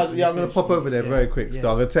studio. Yeah, I'm gonna pop over there very quick.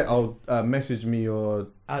 Yeah. So I'll message me your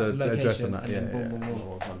the address and that. Boom.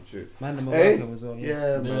 Man, the hey? welcome as well.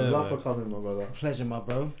 Yeah, man. Love for coming, my brother. Pleasure, my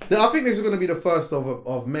bro. I think this is gonna be the first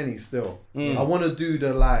of many. Still, I want to do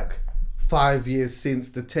the 5 years since,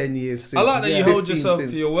 the 10 years since. I like that you hold yourself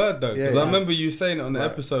since. to your word though, because Yeah. I remember you saying it on the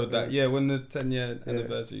episode that when the 10-year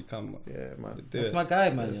anniversary come, man, that's my guy,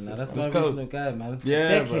 man. You know, that's my original guy, man. Yeah,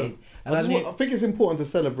 decade. Bro. And I think it's important to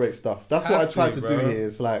celebrate stuff. That's what I try to do here.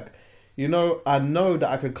 It's like, I know that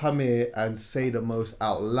I could come here and say the most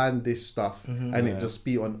outlandish stuff and it just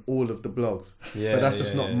be on all of the blogs. But that's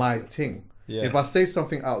just not my thing. Yeah. If I say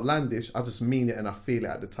something outlandish, I just mean it and I feel it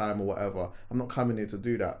at the time or whatever. I'm not coming here to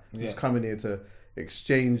do that. I'm just coming here to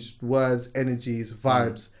exchange words, energies,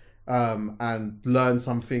 vibes, and learn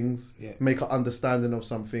some things, make an understanding of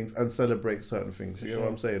some things, and celebrate certain things. You know what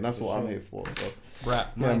I'm saying? That's what I'm here for. So.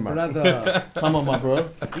 Rap. My brother. Come on, my bro.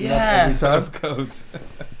 Yeah. That's good.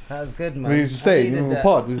 That's good, man. We need to stay. We'll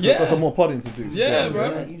pod. We've got some more podding to do. Yeah,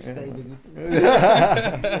 bro. Yeah, you stay, baby.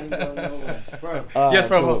 Bro. Yes,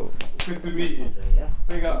 bro. Cool. Good to meet you.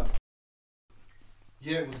 Big up.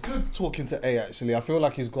 Yeah, it was good talking to A, actually. I feel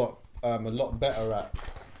like he's got a lot better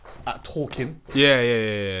at talking. Yeah.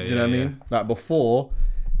 Do you know what I mean? Like before,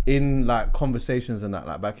 in conversations and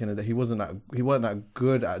that, back in the day, he weren't that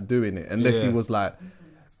good at doing it unless he was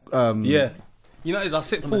You know, I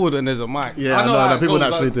sit forward and there's a mic. Yeah, I know people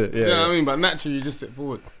naturally do it. Yeah, you know what I mean? But naturally, you just sit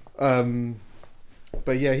forward.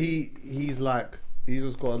 But yeah, he's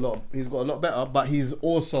just got a lot better. But he's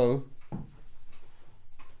also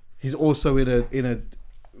in a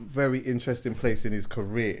very interesting place in his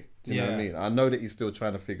career. Do you know what I mean? I know that he's still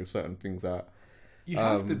trying to figure certain things out. You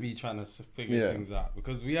have to be trying to figure things out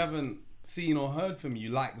because we haven't seen or heard from you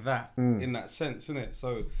like that in that sense, innit?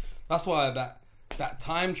 So that's why that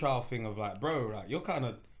time trial thing of you're kind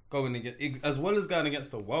of going against, as well as going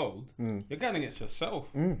against the world, you're going against yourself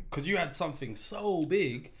because you had something so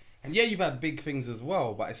big, and you've had big things as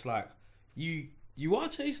well, but it's like you are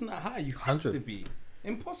chasing that high. You have to be.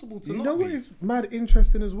 Impossible to You not know be. what is mad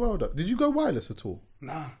interesting as well though? Did you go wireless at all?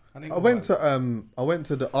 Nah, I didn't. I went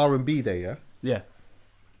to the R&B day, yeah? Yeah.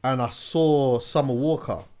 And I saw Summer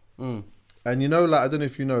Walker. And you know, like, I don't know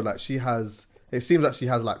if you know, like, it seems like she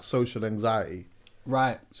has like social anxiety.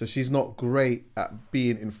 Right. So she's not great at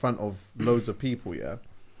being in front of loads of people, yeah?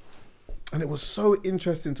 And it was so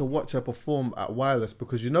interesting to watch her perform at Wireless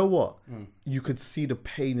because you know what? You could see the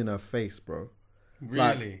pain in her face, bro.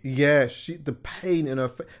 Really? Like, yeah, the pain in her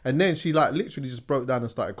face. And then she like literally just broke down and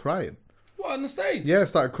started crying. What, on the stage? Yeah,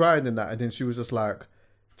 started crying and that. And then she was just like,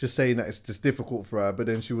 just saying that it's just difficult for her. But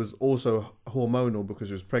then she was also hormonal because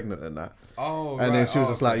she was pregnant and that. Oh, And right. then she was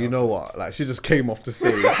just okay, like, you know what? Like, she just came off the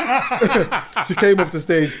stage. She came off the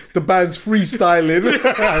stage. The band's freestyling.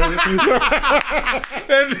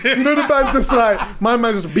 You know, the band's just like, my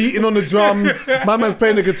man's just beating on the drums. My man's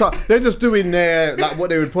playing the guitar. They're just doing like what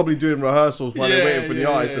they would probably do in rehearsals while they're waiting for the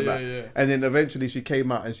artist and that. Yeah. And then eventually she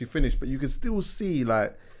came out and she finished. But you can still see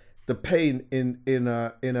like the pain in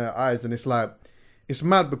her eyes. And it's like, it's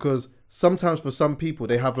mad because sometimes for some people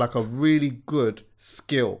they have like a really good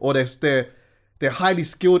skill or they're highly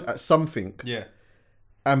skilled at something. Yeah.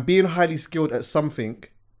 And being highly skilled at something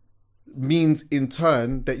means in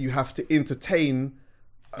turn that you have to entertain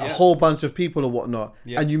a whole bunch of people or whatnot.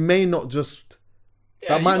 Yeah. And you may not just,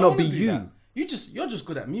 that might not be you. That. You're just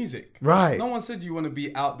good at music. Right. No one said you want to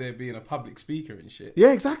be out there being a public speaker and shit.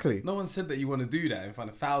 Yeah, exactly. No one said that you want to do that in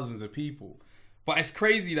front of thousands of people. But it's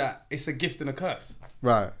crazy that it's a gift and a curse.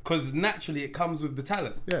 Right. Because naturally it comes with the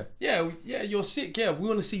talent. Yeah. Yeah, you're sick. Yeah, we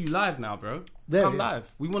want to see you live now, bro. Yeah, Come yeah.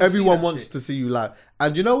 live. We want Everyone wants to see you live.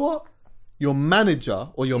 And you know what? Your manager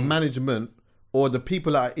or your management or the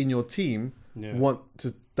people that are in your team want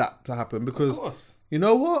that to happen because you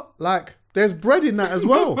know what? Like, there's bread in that as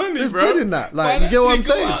well. There's bread in that. Like, you get what I'm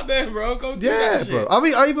saying? Go out there, bro. Go do that shit. Bro. I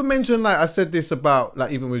mean, I even mentioned, like, I said this about,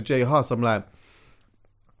 like, even with Jay Huss. I'm like,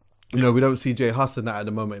 you know, we don't see Jay Huss in that at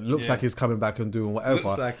the moment. It looks like he's coming back and doing whatever.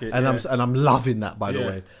 Looks like it, and I'm loving that, by the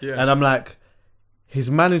way. Yeah. And I'm like, his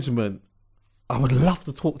management, I would love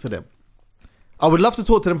to talk to them. I would love to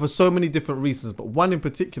talk to them for so many different reasons, but one in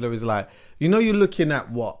particular is like, you know, you're looking at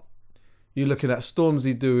what? You're looking at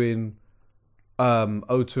Stormzy doing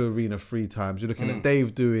O2 Arena 3 times. You're looking at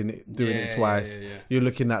Dave doing it twice. Yeah. You're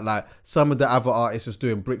looking at like some of the other artists just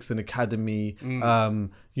doing Brixton Academy,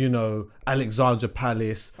 you know, Alexandra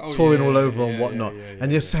Palace, touring all over and whatnot.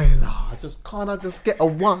 And you're saying, can't I just get a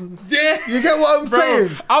one? Yeah. You get what I'm saying?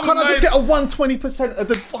 Can't I just get a 120% of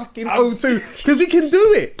the fucking O2? Because he can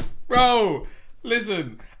do it. Bro,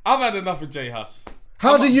 listen, I've had enough of Jay Huss.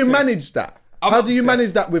 How do you manage that? How do you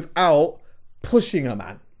manage that without pushing a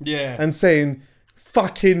man? Yeah. And saying,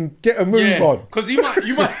 fucking get a move on. Because you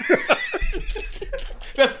might.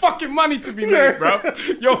 There's fucking money to be made, bro.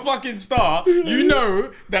 You're a fucking star. You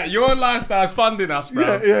know that your lifestyle's funding us, bro.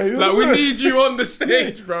 Like, we need you on the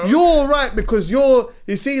stage, bro. You're all right because you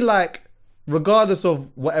see, like, regardless of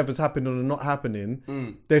whatever's happening or not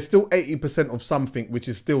happening, there's still 80% of something, which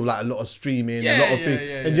is still like a lot of streaming, a lot of things.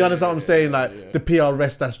 And you understand what I'm saying? Like the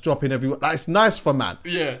PRS that's dropping everywhere. Like, it's nice for man.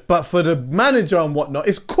 Yeah. But for the manager and whatnot,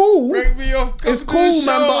 it's cool. Break me off. It's cool,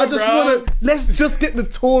 man. But I just want to, let's just get the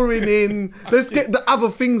touring in. Let's get the other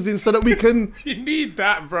things in so that we can. You need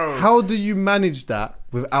that, bro. How do you manage that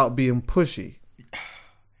without being pushy?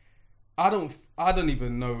 I don't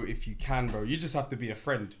even know if you can, bro. You just have to be a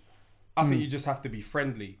friend. I think you just have to be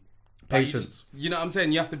friendly. Patience. You know what I'm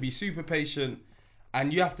saying? You have to be super patient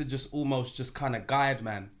and you have to just almost just kind of guide,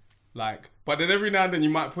 man. Like, but then every now and then you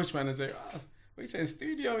might push, man, and say, what you saying,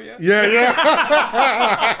 studio, yeah? Yeah.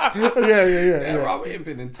 Yeah, bro, we ain't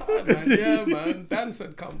been in time, man. Yeah, man. Dan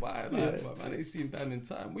said come by. Like, but man, I ain't seen Dan in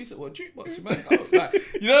time. We said, well, jukebox, man. Like,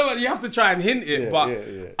 you know what? You have to try and hint it. But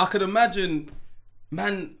I could imagine,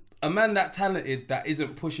 man, a man that talented that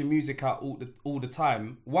isn't pushing music out all the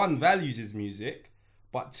time, one, values his music,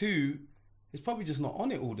 but two, he's probably just not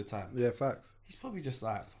on it all the time. Yeah, facts. He's probably just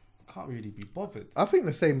like, can't really be bothered. I think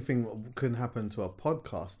the same thing can happen to a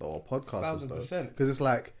podcaster or podcasters 1,000%. Because it's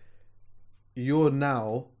like, you're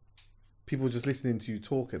now, people just listening to you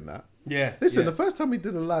talk and that. Yeah. Listen, the first time we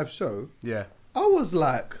did a live show, I was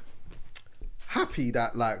like, happy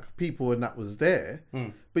that like people and that was there.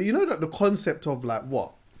 But you know that the concept of like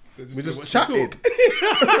what? We just chatted.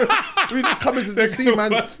 We just come into the scene,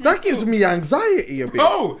 man. That gives me anxiety a bit.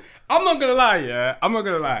 Bro, I'm not gonna lie, yeah. I'm not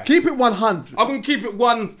gonna lie. Keep it 100. I'm gonna keep it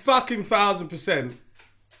 1,000%.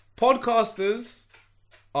 Podcasters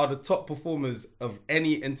are the top performers of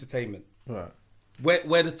any entertainment. Right.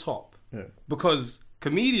 We're the top. Yeah. Because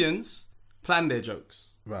comedians plan their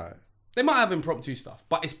jokes. Right. They might have impromptu stuff,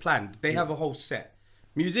 but it's planned. They have a whole set.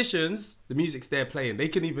 musicians, the music's they're playing. They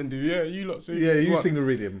can even do, you lot sing. Yeah, you what? sing the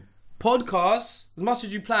rhythm. Podcasts, as much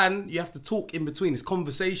as you plan, you have to talk in between. It's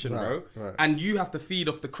conversation, bro. Right. And you have to feed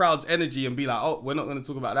off the crowd's energy and be like, oh, we're not going to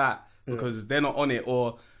talk about that because they're not on it.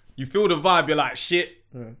 Or you feel the vibe, you're like, shit,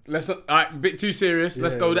 let's not, a bit too serious,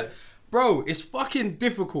 let's go that. Bro, it's fucking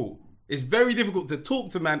difficult. It's very difficult to talk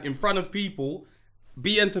to man in front of people,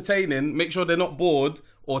 be entertaining, make sure they're not bored,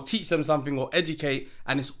 or teach them something or educate.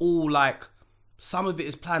 And it's all like, some of it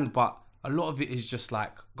is planned, but a lot of it is just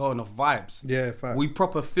like going off vibes. Yeah, fact. We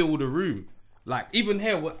proper fill the room. Like, even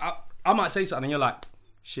here, I might say something and you're like,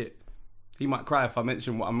 shit, he might cry if I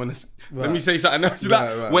mention what I'm going to say. Let me say something else.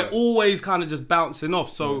 We're always kind of just bouncing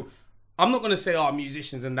off. So I'm not going to say,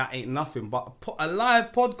 musicians and that ain't nothing, but a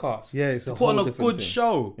live podcast. Yeah, it's to a put whole on a different good thing.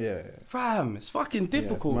 show. Yeah. Fam, it's fucking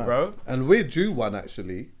difficult, mad. bro. And we're due one,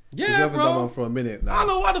 actually. Yeah, we haven't bro. done one for a minute now. I don't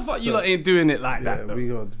know why the fuck you lot ain't doing it like that, though.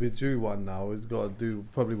 We're due one now. We've got to do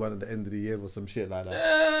probably one at the end of the year or some shit like that.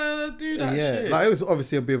 Yeah, do that shit. Like, it was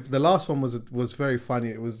obviously a bit. The last one was very funny.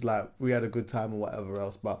 It was like we had a good time or whatever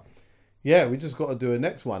else, but yeah, we just got to do a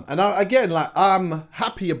next one. And I'm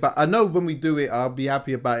happy about. I know when we do it, I'll be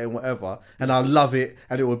happy about it and whatever, and I'll love it,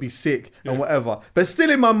 and it will be sick and whatever. But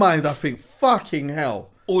still in my mind, I think, fucking hell,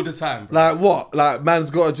 all the time, bro. Like what? Like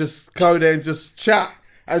man's got to just go there and just chat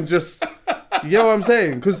and just. You know what I'm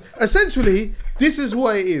saying? Because essentially, this is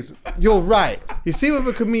what it is. You're right. You see, with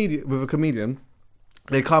a comedian,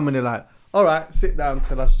 they come and they're like, "All right, sit down,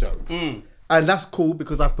 tell us jokes," and that's cool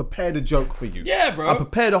because I've prepared a joke for you. Yeah, bro. I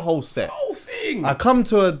prepared a whole set. Whole thing. I come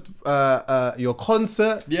to your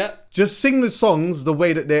concert. Yeah. Just sing the songs the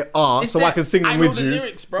way that they are, so I can sing them with you. I know the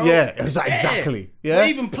lyrics, bro. Yeah, exactly. Yeah. We're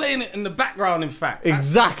even playing it in the background, in fact.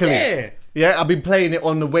 Exactly. Yeah, I've been playing it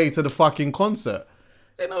on the way to the fucking concert.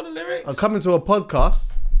 They know the lyrics. I'm coming to a podcast.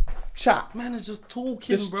 Chat. Man is just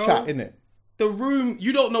talking, just bro. Chat, innit? The room,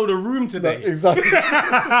 you don't know the room today. No,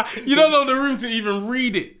 exactly. You don't know the room to even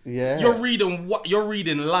read it. Yeah. You're reading what you're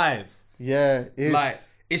reading live. Yeah,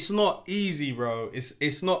 it's not easy, bro.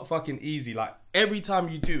 It's not fucking easy. Like every time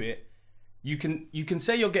you do it, you can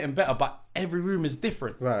say you're getting better, but every room is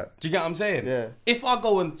different. Right. Do you get what I'm saying? Yeah. If I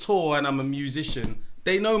go and tour and I'm a musician,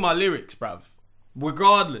 they know my lyrics, bruv.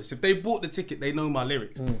 Regardless, if they bought the ticket, they know my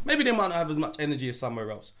lyrics. Maybe they might not have as much energy as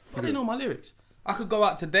somewhere else, but they know my lyrics. I could go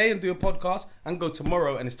out today and do a podcast and go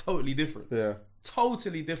tomorrow and it's totally different. Yeah.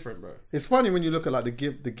 Totally different, bro. It's funny when you look at like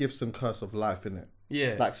the gifts and curse of life, innit?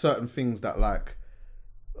 Yeah. Like certain things that like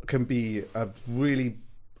can be a really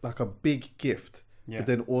like a big gift, but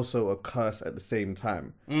then also a curse at the same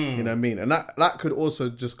time. You know what I mean? And that could also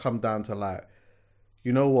just come down to like,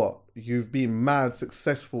 you know what? You've been mad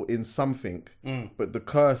successful in something, but the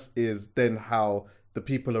curse is then how the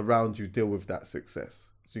people around you deal with that success.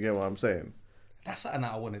 Do you get what I'm saying? That's something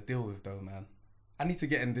that I want to deal with though, man. I need to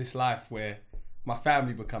get in this life where my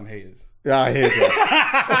family become haters. Yeah, I hear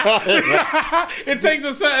that. It takes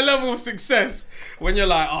a certain level of success when you're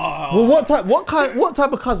like, Well, what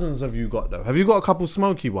type of cousins have you got though? Have you got a couple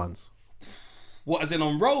smoky ones? What, as in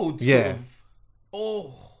on roads? Yeah.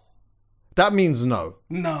 That means no.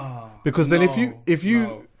 No. Because then if you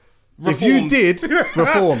did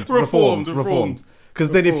reformed. Because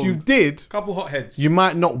then if you did, couple hotheads, you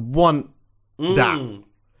might not want that.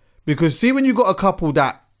 Because see, when you got a couple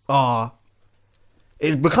that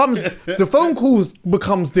it becomes the phone calls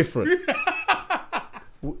becomes different.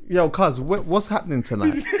 Yo, cuz, what's happening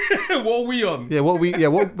tonight? What are we on? Yeah, where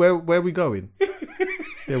are we going?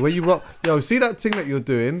 Yeah, where you rock? Yo, see that thing that you're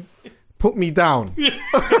doing? Put me down.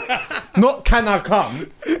 Not can I come?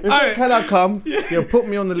 It's not can I come? Yeah, put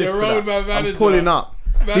me on the list. For that. I'm pulling up.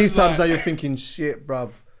 These times that you're thinking, shit,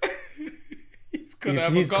 bruv.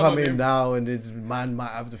 He's coming now, and his man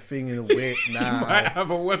might have the thing in a whip now. He might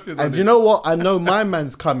have a weapon. And you know what? I know my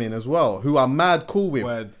man's coming as well, who I'm mad cool with.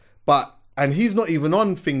 Word. And he's not even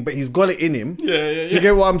on thing, but he's got it in him. Yeah. You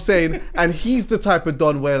get what I'm saying? And he's the type of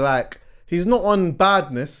don where like he's not on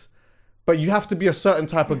badness, but you have to be a certain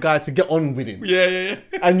type of guy to get on with him. Yeah.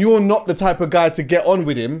 And you're not the type of guy to get on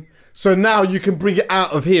with him. So now you can bring it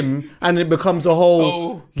out of him, and it becomes a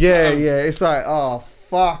whole. Yeah. It's like,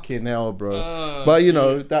 fucking hell, bro. But you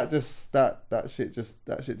know that shit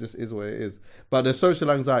just is what it is. But the social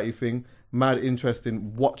anxiety thing, mad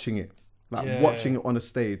interesting. Watching it, watching it on a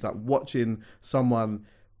stage, like watching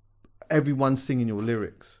everyone singing your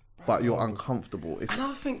lyrics, but you're uncomfortable. And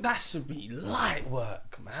I think that should be light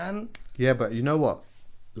work, man. Yeah, but you know what?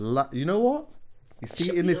 You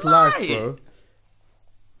see, in this life, bro,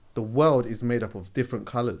 the world is made up of different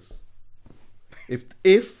colours.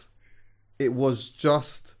 If it was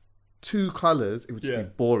just two colours, it would just be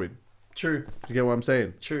boring. True. Do you get what I'm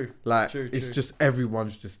saying? True. Like, True, it's true. just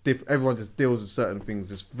everyone's just everyone just deals with certain things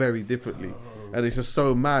just very differently, and it's just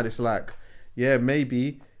so mad. It's like, yeah,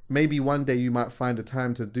 maybe one day you might find a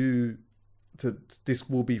time to this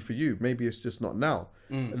will be for you. Maybe it's just not now.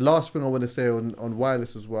 Last thing I want to say on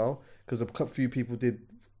wireless as well, because a few people did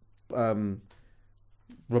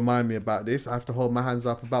remind me about this. I have to hold my hands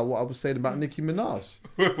up about what I was saying about Nicki Minaj.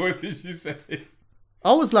 What did you say?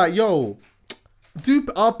 I was like, yo,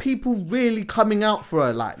 are people really coming out for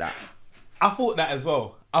her like that? I thought that as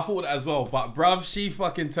well. But bruv, she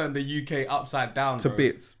fucking turned the UK upside down. To bro.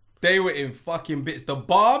 bits. They were in fucking bits. The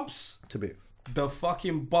Barbs. To bits. The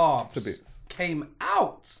fucking Barbs. To bits. Came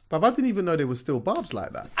out. But I didn't even know there was still Barbs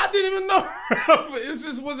like that. I didn't even know.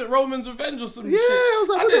 Was it Roman's Revenge or some shit? Yeah, I was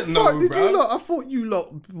like, I what didn't the fuck know, did bruv. you lot? I thought you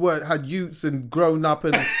lot had youths and grown up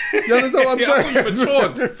and... You understand what I'm Yeah, I saying? thought you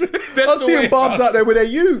matured. That's I'm the seeing way Barbs I- out there with their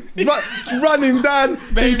youth running down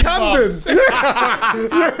Baby in Camden.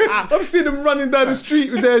 Barbs. I'm seeing them running down the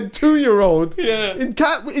street with their 2-year-old Yeah. in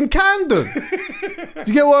Camden. Do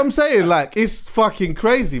you get what I'm saying? Like, it's fucking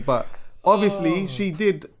crazy. But obviously, she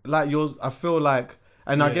did, like, yours. I feel like,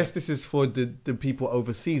 and I guess this is for the people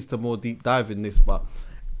overseas to more deep dive in this, but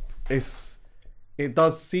it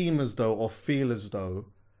does seem as though, or feel as though,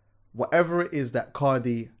 whatever it is that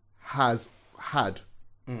Cardi has had,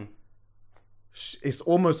 it's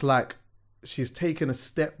almost like she's taken a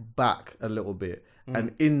step back a little bit,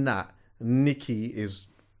 and in that, Nicki is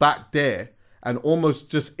back there and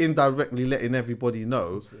almost just indirectly letting everybody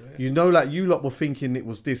know, you know, like you lot were thinking it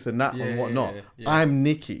was this and that and whatnot. yeah. I'm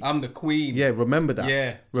Nicki. I'm the queen. Yeah, remember that.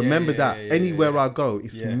 Yeah, remember yeah, that. yeah, yeah, Anywhere yeah. I go,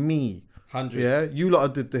 it's me. 100. Yeah, you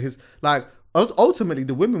lot did his like. Ultimately,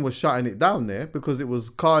 the women were shutting it down there because it was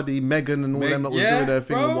Cardi, Megan, and all them that was doing their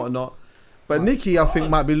thing and whatnot. But Nicki, I think,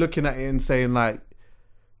 might be looking at it and saying like,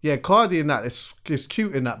 yeah, Cardi and that is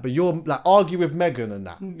cute in that, but you're like argue with Megan and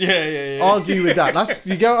that. Yeah. Argue with that. That's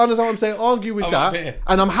you get understand what I'm saying? Argue with I'm that. up here.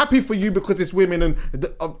 And I'm happy for you because it's women and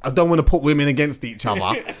I don't want to put women against each other.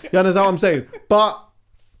 You understand what I'm saying? But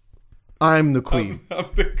I'm the queen. I'm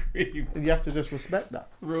the queen. And you have to just respect that.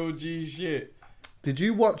 Real G shit. Did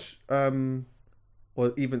you watch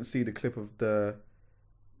or even see the clip of the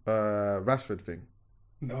Rashford thing?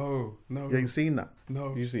 No. You ain't seen that?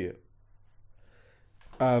 No. You see it?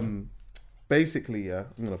 Basically, yeah,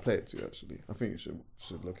 I'm gonna play it to you. Actually, I think you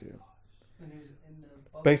should look at it.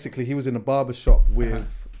 Basically, he was in a barber shop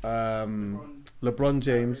with LeBron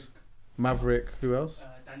James, Maverick. Who else?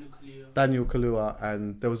 Daniel Kaluuya,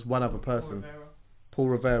 and there was one other person, Paul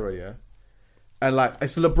Rivera. Yeah, and like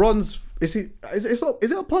it's LeBron's. Is it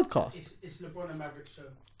a podcast? It's LeBron and Maverick show.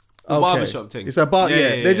 The barbershop thing. It's a bar.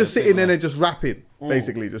 Yeah, they're just sitting there, yeah. they're just rapping,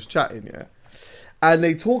 basically, just chatting. Yeah, and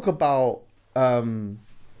they talk about.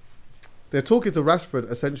 They're talking to Rashford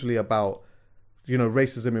essentially about, you know,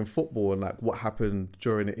 racism in football and like what happened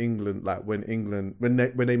during England, like when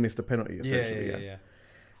they missed a penalty essentially. Yeah.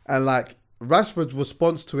 And like Rashford's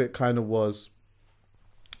response to it kind of was,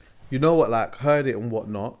 you know what, like heard it and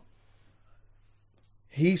whatnot.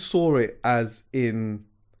 He saw it as in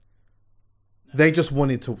they just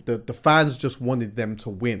wanted to, the fans just wanted them to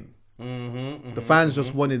win. The fans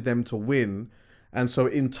just wanted them to win. And so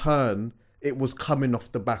in turn, it was coming off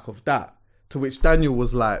the back of that. To which Daniel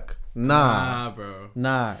was like, nah, bro.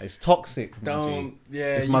 Nah, it's toxic. Don't,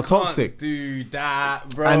 it's you my can't toxic. do that,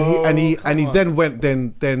 bro. And he Come on. then went,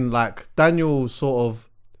 then like Daniel sort of,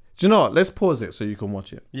 do you know what? Let's pause it so you can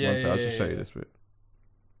watch it. Yeah, One second, I'll just show you yeah. this bit.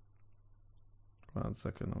 1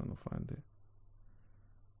 second, I'm gonna find it.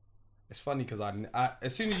 It's funny because I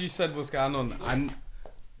as soon as you said what's going on,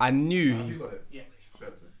 I knew. You got it? Yeah.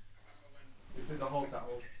 It's in the whole, that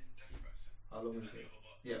whole. How long is it?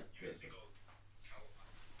 Yeah.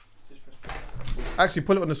 Actually,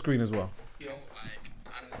 pull it on the screen as well. And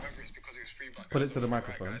whether it's because it was free, but Put it to the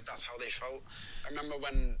microphone. guys, that's how they felt. I remember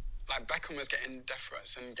when like Beckham was getting death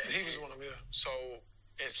threats and he was one of them. Yeah. So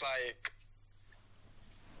it's like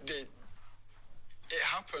it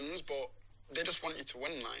happens, but they just want you to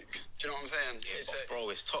win. Like, do you know what I'm saying? Yeah, bro,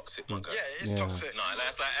 it's toxic, my guy. Yeah, it's toxic. No,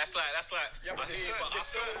 that's like. Yeah, but I hear you, but I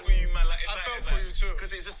it's felt certain- for you, man. Like, I felt for you too.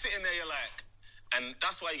 Because it's just sitting there, you're like, and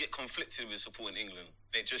that's why you get conflicted with supporting England.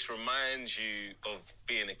 It just reminds you of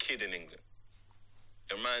being a kid in England.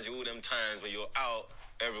 It reminds you all them times where you're out,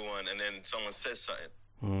 everyone, and then someone says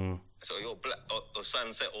something. So you're black, or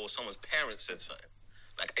someone said, or someone's parents said something.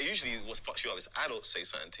 Like, usually what fucks you up is adults say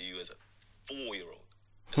something to you as a 4-year-old,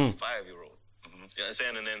 as a 5-year-old. You know what I'm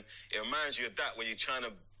saying? And then it reminds you of that where you're trying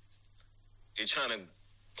to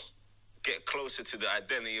get closer to the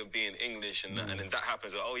identity of being English, and then that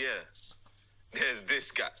happens. Like, oh yeah, there's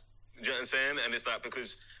this guy. Do you know what I'm saying? And it's like,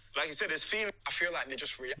 because Like you said, there's feelings. I feel like they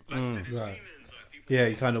just react. Right. Yeah,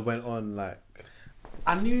 he kind of went on like.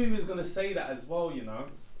 I knew he was gonna say that as well. You know,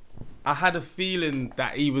 I had a feeling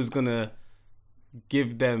that he was gonna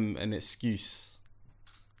give them an excuse.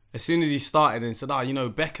 As soon as he started and said, you know,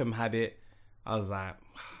 Beckham had it, I was like,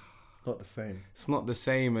 It's not the same. It's not the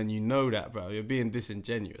same, and you know that, bro. You're being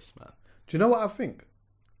disingenuous, man. Do you know what I think?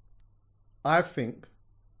 I think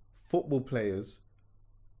football players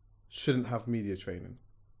shouldn't have media training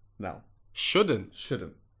now. Shouldn't.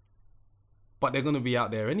 But they're going to be out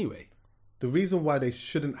there anyway. The reason why they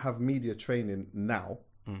shouldn't have media training now,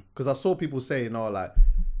 because I saw people saying, like,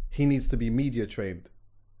 he needs to be media trained.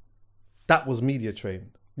 That was media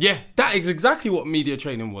trained. Yeah, that is exactly what media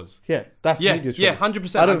training was. Yeah, that's media training. Yeah,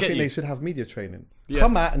 100%. I don't think they should have media training. Yeah.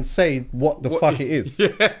 Come out and say what the fuck it is.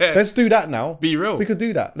 Let's do that now. Be real. We could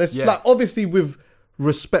do that. Let's like, obviously with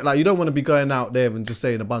respect. Like, you don't want to be going out there and just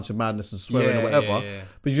saying a bunch of madness and swearing or whatever. Yeah.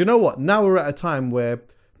 But you know what? Now we're at a time where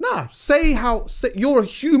say you're a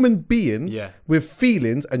human being with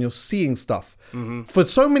feelings and you're seeing stuff. Mm-hmm. For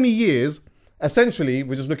so many years, essentially,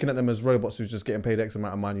 we're just looking at them as robots who's just getting paid X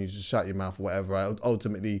amount of money. You just shut your mouth or whatever. Right?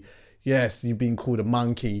 Ultimately, yes, you're being called a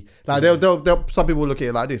monkey. Like they'll some people look at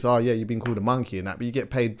it like this. Oh yeah, you're being called a monkey and that, but you get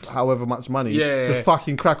paid however much money to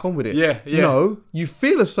fucking crack on with it. Yeah. No, you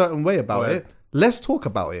feel a certain way about it. Let's talk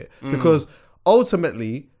about it because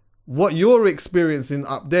ultimately, what you're experiencing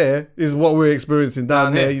up there is what we're experiencing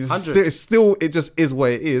down here. It just is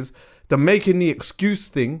what it is. The making the excuse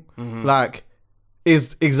thing, like,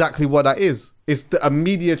 is exactly what that is. It's a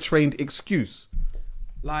media trained excuse.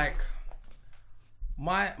 Like,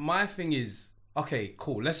 my thing is, okay,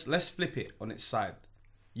 cool. Let's flip it on its side.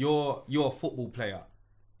 You're a football player.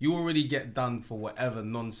 You already get done for whatever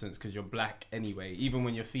nonsense because you're black anyway. Even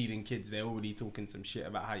when you're feeding kids, they're already talking some shit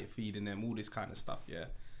about how you're feeding them, all this kind of stuff, yeah?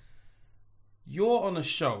 You're on a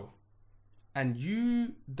show and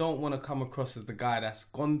you don't want to come across as the guy that's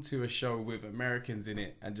gone to a show with Americans in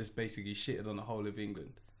it and just basically shitted on the whole of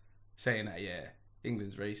England, saying that,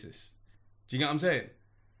 England's racist. Do you get what I'm saying?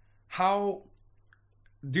 How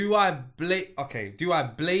do I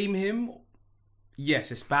blame him?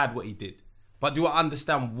 Yes, it's bad what he did. But do I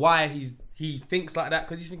understand why he thinks like that?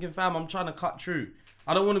 Because he's thinking, fam, I'm trying to cut through.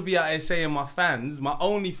 I don't want to be out here saying my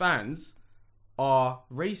only fans are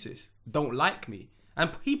racist, don't like me.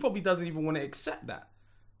 And he probably doesn't even want to accept that.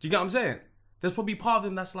 Do you get what I'm saying? There's probably part of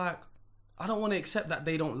him that's like, I don't want to accept that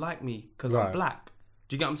they don't like me because I'm black.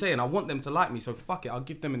 Do you get what I'm saying? I want them to like me, so fuck it, I'll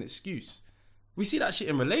give them an excuse. We see that shit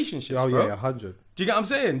in relationships, bro. Yeah, 100. Do you get what I'm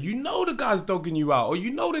saying? You know the guy's dogging you out, or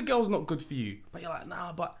you know the girl's not good for you, but you're like,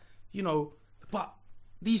 nah, but, you know, but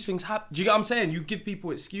these things happen. Do you get what I'm saying? You give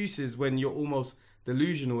people excuses when you're almost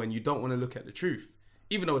delusional and you don't want to look at the truth.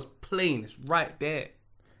 Even though it's plain, it's right there.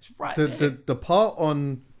 It's right there. The part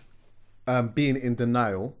on being in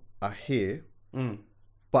denial, I hear.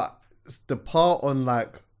 But the part on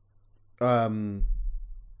like, of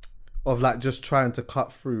like just trying to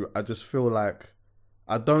cut through, I just feel like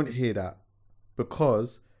I don't hear that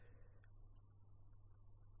because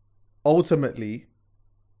ultimately,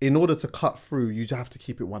 in order to cut through, you just have to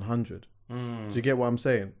keep it 100. Do you get what I'm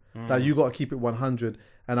saying? Like, you got to keep it 100.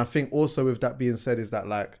 And I think also with that being said is that,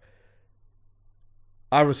 like,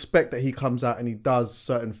 I respect that he comes out and he does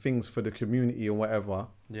certain things for the community or whatever.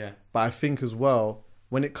 Yeah. But I think as well,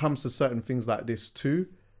 when it comes to certain things like this too,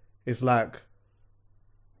 it's like,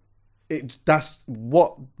 that's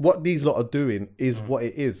what these lot are doing is what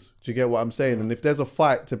it is. Do you get what I'm saying? And if there's a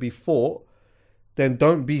fight to be fought, then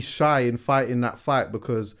don't be shy in fighting that fight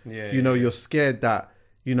because, you're scared that,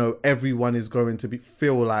 everyone is going to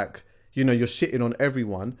feel like, you're shitting on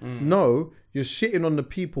everyone. No, you're shitting on the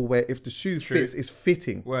people where if the shoe fits, it's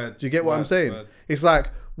fitting. Word. Do you get what I'm saying? Word. It's like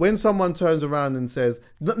when someone turns around and says,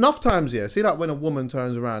 enough times, see that when a woman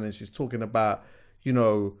turns around and she's talking about,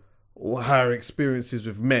 her experiences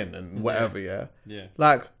with men and whatever, yeah?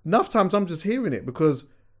 Like, enough times I'm just hearing it because...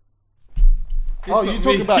 you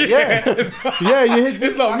talking about, you hear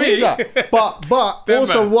it's not me. That. But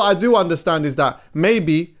also what I do understand is that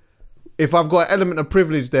maybe if I've got an element of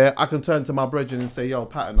privilege there, I can turn to my brethren and say, yo,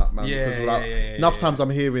 pattern up, man. Enough times I'm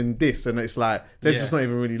hearing this and it's like, they're just not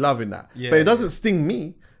even really loving that. But it doesn't sting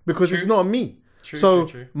me because it's not me.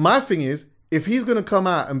 True. My thing is, if he's going to come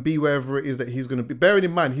out and be wherever it is that he's going to be, bearing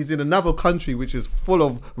in mind, he's in another country which is full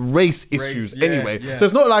of race issues anyway. Yeah. So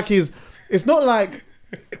it's not like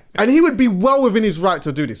and he would be well within his right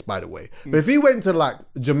to do this, by the way. But if he went to like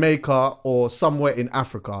Jamaica or somewhere in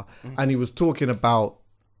Africa and he was talking about,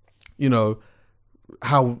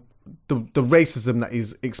 how the racism that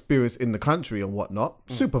he's experienced in the country and whatnot,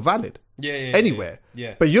 super valid. anywhere.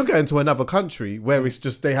 Yeah. But you're going to another country where it's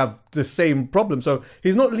just they have the same problem. So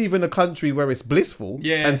he's not leaving a country where it's blissful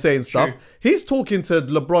and saying stuff. true. He's talking to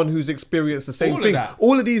LeBron, who's experienced the same All of thing. that.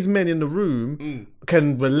 All of these men in the room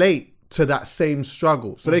can relate to that same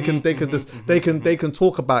struggle. So they can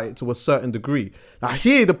talk about it to a certain degree. Now, I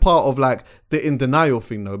hear the part of like the in denial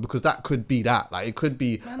thing though, because that could be that. Like it could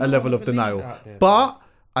be a level of denial. But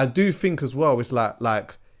I do think as well, it's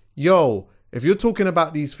like, yo, if you're talking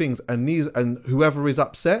about these things and whoever is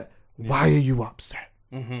upset, why are you upset?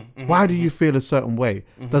 Why do you feel a certain way?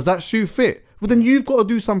 Does that shoe fit? Well, then you've got to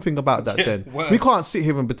do something about that then. We can't sit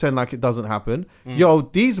here and pretend like it doesn't happen. Yo,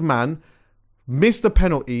 these man missed the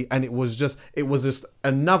penalty and it was just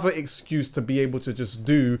another excuse to be able to just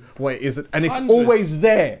do what it is. And it's always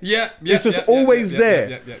there. It's just always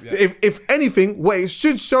there. If anything, what it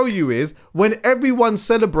should show you is when everyone's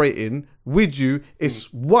celebrating with you,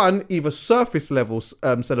 it's one, either surface level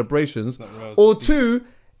celebrations, or two,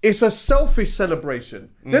 it's a selfish celebration.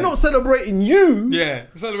 They're not celebrating you. Yeah, they're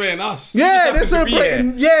celebrating us. Yeah, they're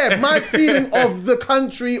celebrating, my feeling of the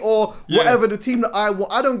country or whatever, the team that I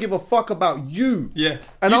want. I don't give a fuck about you. Yeah.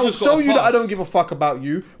 And You I'll just show got a you that I pass. don't give a fuck about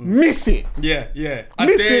you. Miss it. Yeah. I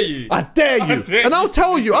Miss dare it. you. I dare you. dare And you I'll to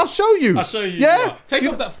tell miss you. it. I'll show you. I'll show you. Yeah? Take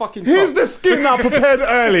off that fucking Here's top. the skin I prepared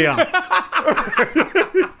earlier.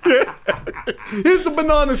 Here's the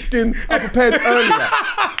banana skin I prepared earlier.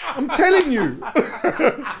 I'm telling you.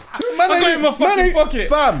 I got it in my fucking pocket.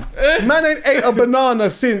 Fam, man ain't ate a banana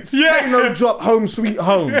since Take No Drop Home Sweet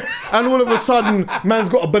Home. And all of a sudden, man's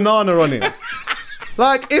got a banana on it.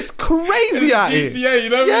 Like, it's crazy It's out here. GTA, you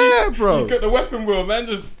know? Yeah, bro. You got the weapon wheel, man.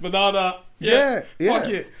 Just banana. Yeah. Fuck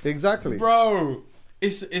it. Exactly. Bro,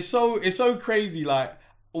 it's so crazy. Like,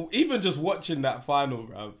 even just watching that final,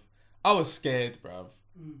 bruv, I was scared, bruv.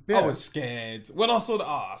 Yeah. I was scared. When I saw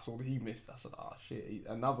that he missed. I said, shit,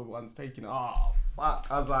 another one's taking it. Fuck.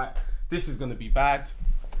 I was like, this is going to be bad.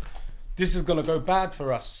 This is going to go bad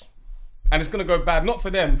for us. And it's going to go bad, not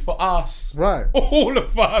for them, for us. Right. All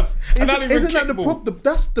of us. Isn't that the problem?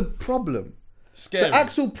 That's the problem. Scary. The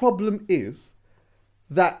actual problem is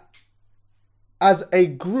that as a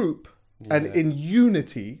group and in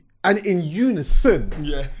unity and in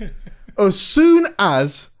unison, as soon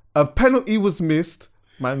as a penalty was missed,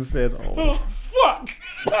 man said, oh fuck.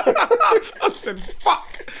 I said, fuck.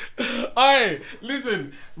 Alright,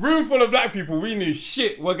 listen, room full of black people, we knew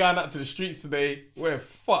shit, we're going out to the streets today, we're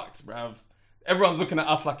fucked, bruv. Everyone's looking at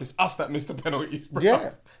us like it's us that missed the penalties,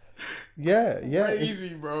 bruv. Yeah.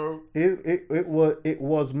 Crazy, bro. It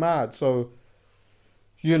was mad. So,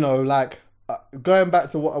 you know, like, going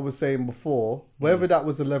back to what I was saying before, whether that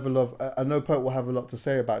was a level of, I know Pope will have a lot to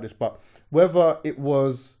say about this, but whether it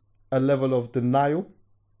was a level of denial,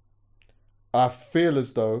 I feel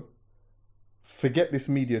as though, forget this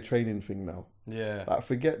media training thing now. Yeah. Like,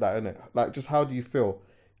 forget that, innit? Like, just how do you feel?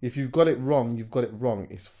 If you've got it wrong, you've got it wrong.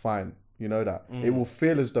 It's fine. You know that. It will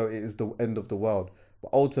feel as though it is the end of the world.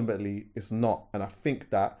 But ultimately, it's not. And I think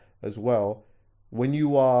that, as well, when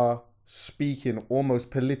you are speaking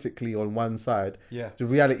almost politically on one side, the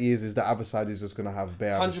reality is the other side is just going to have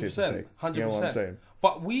bare other shit to say. 100%. You know what I'm saying?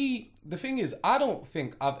 But the thing is, I don't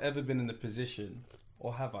think I've ever been in a position,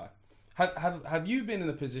 or have I? Have you been in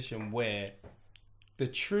a position where the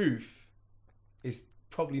truth is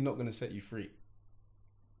probably not going to set you free?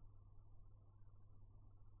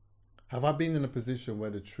 Have I been in a position where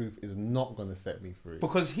the truth is not going to set me free?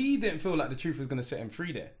 Because he didn't feel like the truth was going to set him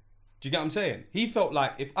free there. Do you get what I'm saying? He felt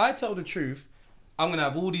like, if I tell the truth, I'm going to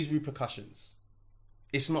have all these repercussions.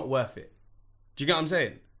 It's not worth it. Do you get what I'm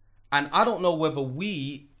saying? And I don't know whether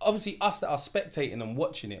obviously us that are spectating and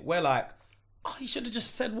watching it, we're like, he should have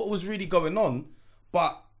just said what was really going on.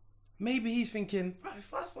 But maybe he's thinking, right,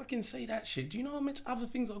 if I fucking say that shit, do you know how much other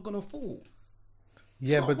things are going to fall?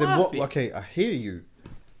 Yeah, but then what? Okay, I hear you.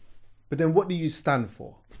 But then what do you stand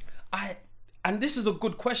for? And this is a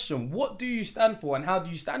good question. What do you stand for and how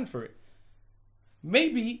do you stand for it?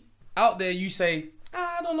 Maybe out there you say,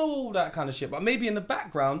 I don't know all that kind of shit. But maybe in the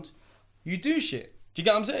background, you do shit. Do you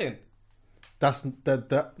get what I'm saying?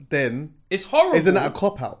 Then it's horrible. Isn't that a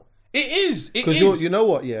cop-out? It is. It is. Because you know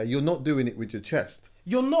what? Yeah, you're not doing it with your chest.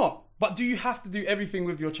 You're not. But do you have to do everything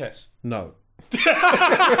with your chest? No.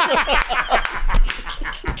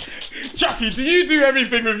 Chucky, do you do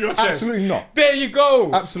everything with your chest? Absolutely not. There you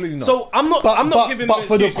go. Absolutely not. So I'm not giving an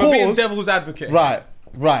excuse. We're being devil's advocate. Right.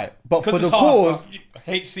 But for the cause,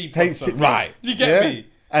 right. Do you get me?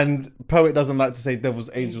 And Poet doesn't like to say devil's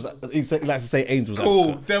angels. He likes to say angels.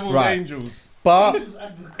 Cool, devil's angels. But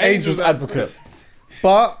angels advocate.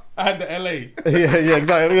 But and the LA. Yeah,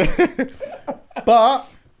 exactly. But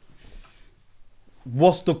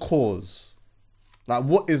what's the cause? Like,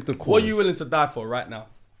 what is the cause? What are you willing to die for right now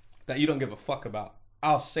that you don't give a fuck about?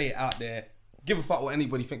 I'll say it out there. Give a fuck what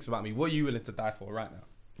anybody thinks about me. What are you willing to die for right now?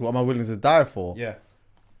 What am I willing to die for? Yeah.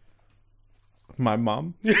 My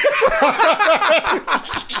mum. Do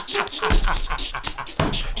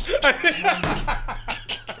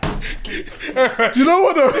you know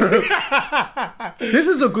what though? This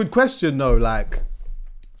is a good question though, like.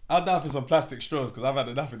 I'll die for some plastic straws because I've had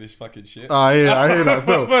enough of this fucking shit. I hear that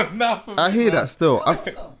still. I hear that still.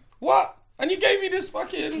 What? And you gave me this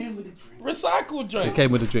fucking recycled drink. It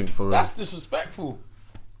came with a drink for real. That's disrespectful.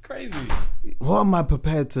 Crazy. What am I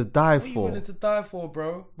prepared to die for? What are you willing to die for,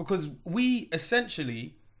 bro? Because we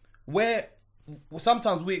essentially,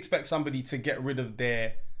 sometimes we expect somebody to get rid of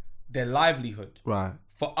their livelihood. Right.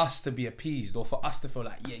 For us to be appeased or for us to feel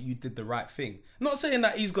like, yeah, you did the right thing. Not saying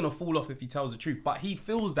that he's going to fall off if he tells the truth, but he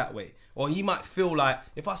feels that way. Or he might feel like,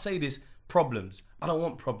 if I say this, problems. I don't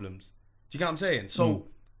want problems. Do you get what I'm saying? So...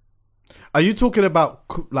 Are you talking about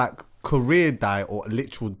like career die or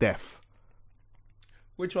literal death?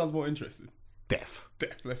 Which one's more interesting? Death.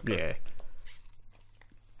 Let's go. Yeah.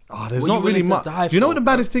 Oh, there's not really much. Do you know what the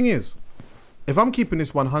baddest thing is? If I'm keeping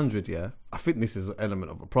this 100, yeah, I think this is an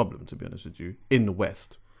element of a problem, to be honest with you, in the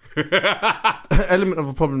West. Element of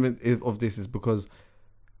a problem of this is because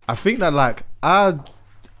I think that like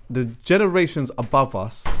the generations above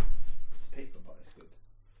us. It's paper, but it's good.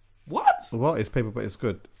 What? What is paper, but it's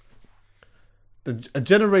good. A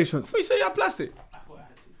generation. I thought you said you had plastic. I thought I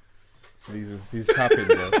had to. He's tapping,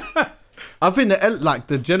 bro. I think that like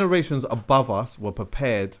the generations above us were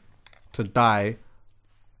prepared to die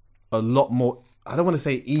a lot more. I don't want to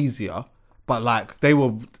say easier, but like they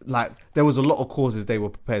were like there was a lot of causes they were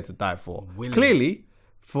prepared to die for. Clearly,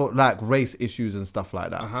 for like race issues and stuff like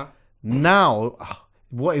that. Now,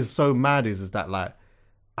 what is so mad is that like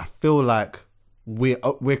I feel like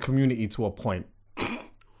we're community to a point.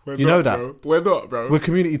 You know that? Bro. We're not, bro. We're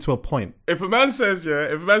community to a point. If a man says, to you,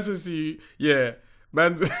 if a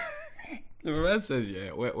man says,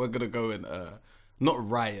 we're going to go and, not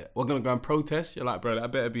riot, we're going to go and protest, you're like, bro,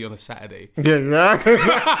 that better be on a Saturday. Yeah.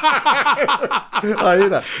 I hear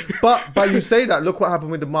that. But you say that, look what happened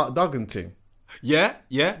with the Mark Duggan thing. Yeah,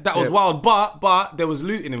 that was wild, but there was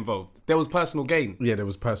looting involved. There was personal gain. Yeah, there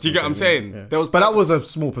was personal gain. Do you get what I'm saying? Yeah. There was, but that was a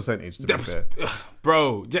small percentage, to be fair.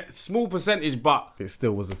 Bro, small percentage, but... It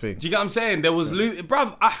still was a thing. Do you get what I'm saying? There was loot.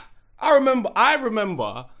 Bruv, I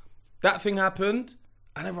remember that thing happened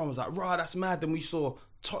and everyone was like, rah, that's mad. Then we saw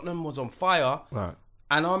Tottenham was on fire. Right.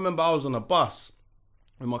 And I remember I was on a bus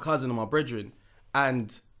with my cousin and my brethren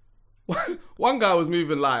and one guy was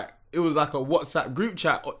moving like, it was like a WhatsApp group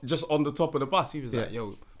chat just on the top of the bus. He was like,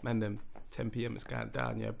 yo, man, them 10 p.m. it's going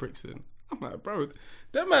down, Brixton. I'm like, bro,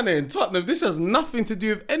 that man in Tottenham, this has nothing to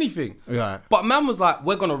do with anything. Right. But man was like,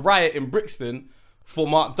 we're going to riot in Brixton for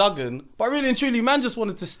Mark Duggan. But really and truly, man just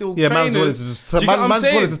wanted to steal trainers. Man just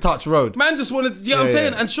wanted to touch road. Man just wanted to, do you know what I'm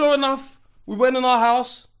saying? And sure enough, we went in our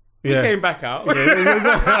house. We came back out.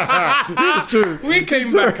 It's true. We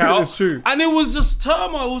came back out. It's true. And it was just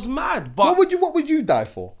turmoil. It was mad. But what would you die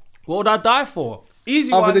for? What would I die for?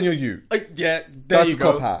 Easy Other one. than you. Yeah, That's a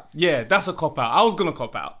cop out. Yeah, that's a cop out. I was going to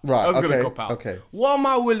cop out. Right, I was going to cop out. Okay. What am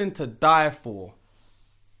I willing to die for?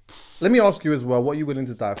 Let me ask you as well, what are you willing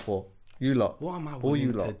to die for? You lot. What am I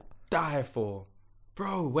willing to die for?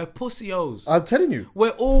 Bro, we're pussios. I'm telling you. We're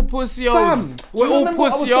all pussios. We're all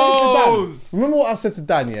pussios. Remember what I said to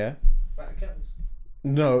Dan, yeah? About the kettles?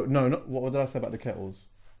 No, not, what did I say about the kettles?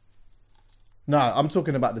 No, I'm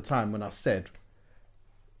talking about the time when I said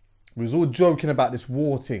we was all joking about this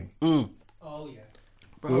war thing. Oh, yeah.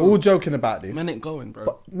 Bro, we're all joking about this. Man ain't going, bro.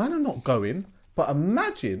 But man are not going. But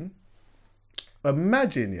imagine,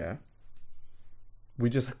 yeah, we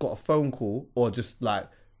just got a phone call or just like,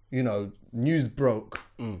 news broke.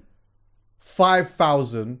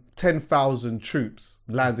 5,000, 10,000 troops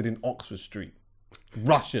landed in Oxford Street.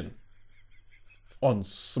 Russian. On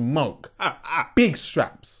smoke. Big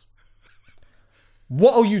straps.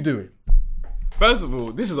 What are you doing? First of all,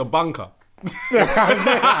 this is a bunker.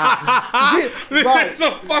 Right. It's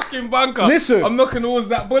a fucking bunker. Listen. I'm knocking towards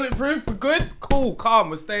that bulletproof. We're good? Cool, calm.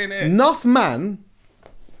 We're staying here. Enough man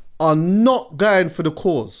are not going for the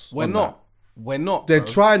cause. We're not. We're not. They're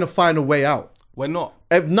trying to find a way out. We're not.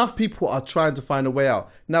 Enough people are trying to find a way out.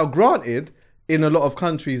 Now, granted, in a lot of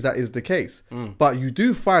countries that is the case. But you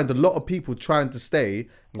do find a lot of people trying to stay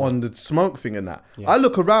on the smoke thing and that. I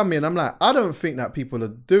look around me and I'm like, I don't think that people are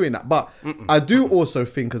doing that. But I do also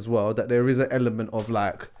think as well that there is an element of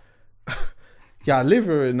like, yeah, I live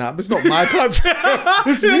here in that, but it's not my country.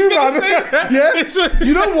 It's you, man. Yeah?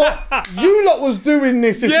 You know what? You lot was doing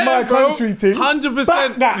this. It's my country thing. 100%.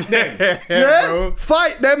 Back that then. Yeah? Bro.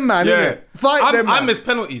 Fight them, man. Yeah. Innit? Fight them, man. I miss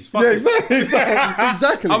penalties. Fuck Yeah, it.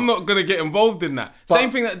 exactly. I'm not going to get involved in that.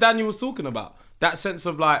 Same thing that Daniel was talking about. That sense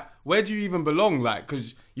of like, where do you even belong? Like,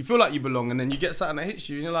 because you feel like you belong and then you get something that hits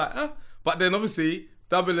you and you're like, ah. But then obviously,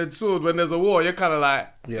 double-edged sword, when there's a war, you're kind of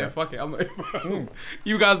like, yeah, fuck it. I'm not,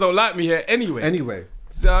 you guys don't like me here anyway.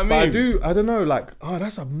 See what I mean? But I don't know, like, oh,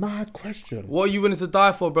 that's a mad question. What are you willing to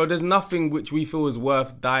die for, bro? There's nothing which we feel is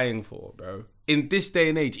worth dying for, bro. In this day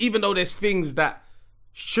and age, even though there's things that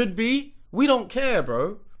should be, we don't care,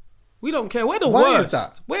 bro. We don't care. We're the worst. Why is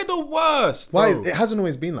that? We're the worst, bro. Why? It hasn't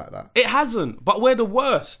always been like that. It hasn't, but we're the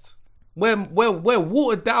worst. We're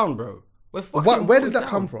watered down, bro. We're fucking Where did that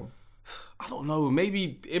come from? I don't know.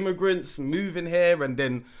 Maybe immigrants moving here and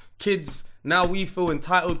then kids. Now we feel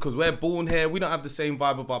entitled because we're born here. We don't have the same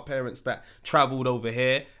vibe of our parents that travelled over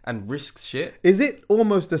here and risked shit. Is it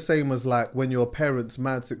almost the same as like when your parents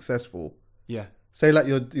mad successful? Yeah. Say like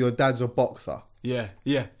your dad's a boxer. Yeah.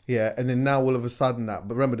 Yeah, and then now all of a sudden that.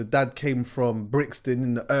 But remember, the dad came from Brixton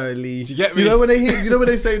in the early. Do you get me? You know when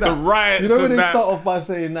they say that. The riots. You know when and they that. start off by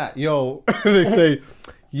saying that, yo, they say,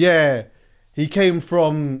 yeah. He came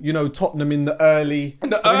from, Tottenham in the early...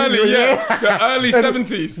 The early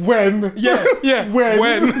 70s. When? Yeah.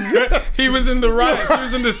 When? He was in the riots. He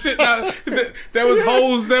was in the sit-down. There was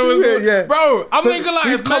holes. There was... Yeah. Bro, I'm not gonna lie.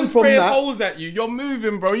 he's If come man's from spraying that. holes at you, you're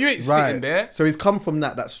moving, bro. You ain't sitting there. So he's come from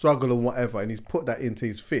that struggle and whatever, and he's put that into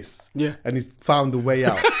his fists. Yeah. And he's found a way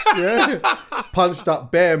out. Yeah. Punched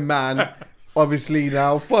up bare man. Obviously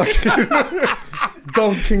now, fucking...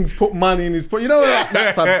 Don King's put money in his... You know,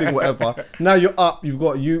 that type of thing, whatever. Now you're up, you've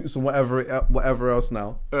got utes and whatever else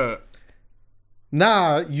now.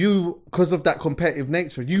 Now, you, because of that competitive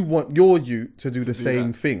nature, you want your ute to do the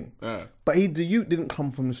same thing. But the ute didn't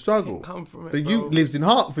come from the struggle. Didn't come from it, the bro. ute lives in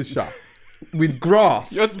Hertfordshire with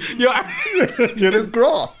grass. There's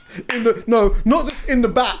grass. Not just in the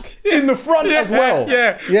back, in the front as well.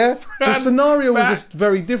 Yeah. The scenario was just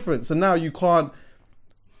very different. So now you can't...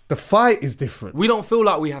 The fight is different. We don't feel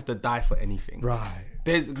like we have to die for anything. Right.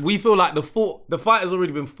 We feel like the fight has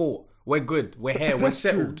already been fought. We're good. We're here. We're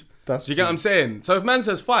settled. True. That's Do you get what I'm saying? So if man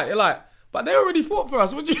says fight, you're like, but they already fought for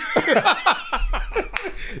us. What do you...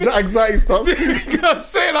 That anxiety starts. You know what I'm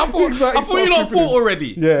saying? I thought you lot fought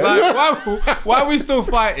already. Yeah. Like, why are we still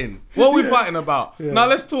fighting? What are we fighting about? Yeah. Now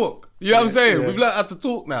let's talk. You know what I'm saying? Yeah. We've learned how to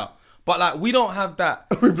talk now. But like, we don't have that.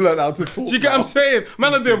 We've learned how to talk. Do you get now. what I'm saying?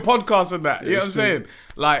 Man are doing podcasts and that. You know what I'm it's true. saying?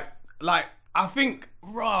 Like, I think,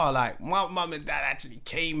 like, my mum and dad actually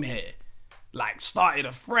came here, like, started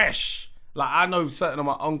afresh. Like, I know certain of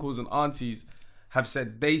my uncles and aunties have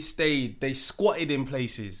said they squatted in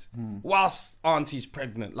places whilst auntie's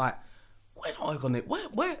pregnant. Like, we're not gonna,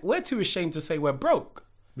 we're too ashamed to say we're broke.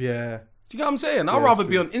 Yeah. Do you get what I'm saying? I'd rather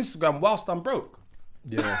be on Instagram whilst I'm broke.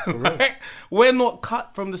 Yeah, for real. Right? We're not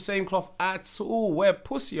cut from the same cloth at all. We're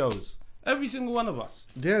pussios. Every single one of us.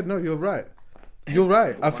 Yeah, no, you're right. You're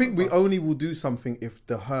right. I think we only will do something if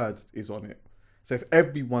the herd is on it. So if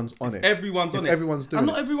everyone's on it. Everyone's on it. Everyone's doing and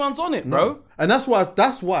it. not everyone's on it, bro. No. And that's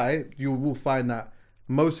why you will find that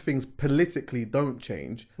most things politically don't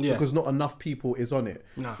change because not enough people is on it.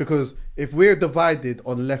 No. Because if we're divided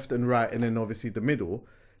on left and right and then obviously the middle,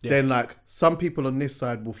 then like some people on this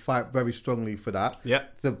side will fight very strongly for that. Yeah.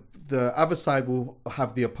 The other side will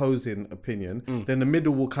have the opposing opinion. Then the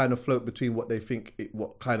middle will kind of float between what they think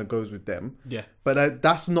what kind of goes with them. Yeah. But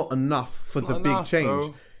that's not enough for the big change.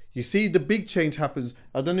 Bro. You see, the big change happens.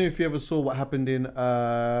 I don't know if you ever saw what happened in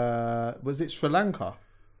was it Sri Lanka?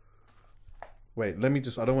 Wait, let me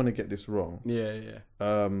just. I don't want to get this wrong. Yeah.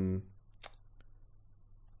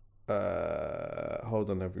 Hold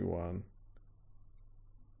on, everyone.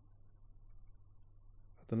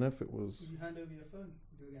 I don't know if it was. Would you hand over your phone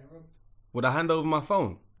if you were getting robbed? Would I hand over my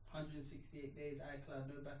phone? 168 days, iCloud,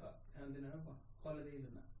 no backup, handing it over. Holidays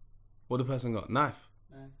and that. What the person got? Knife.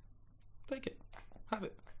 Nice. Take it. Have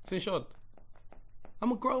it. It's insured.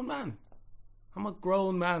 I'm a grown man. Bro. I'm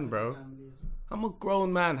a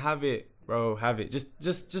grown man. Have it, bro. Have it.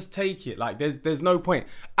 Just take it. Like there's no point.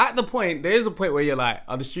 At the point, there is a point where you're like,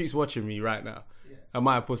 are the streets watching me right now? Yeah. Am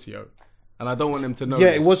I a pussy-o? And I don't want them to know.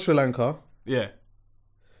 Yeah, this. it was Sri Lanka. Yeah.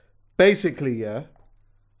 Basically, yeah.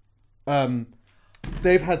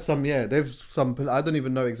 They've had some. I don't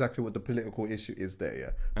even know exactly what the political issue is there. Yeah,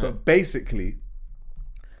 but basically,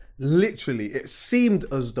 literally, it seemed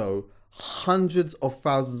as though hundreds of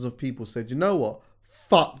thousands of people said, "You know what?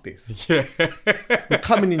 fuck this. Yeah. We're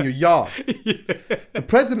coming in your yard. Yeah. The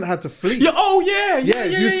president had to flee. Yeah, oh, yeah.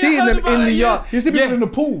 You're seeing them in the yard. You see people in the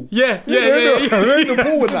pool. Yeah. They're in the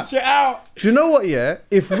pool with that. Check out. Do you know what, yeah?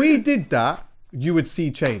 If we did that, you would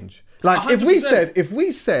see change. Like,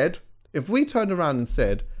 100%. if we turned around and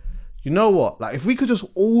said, you know what? Like, if we could just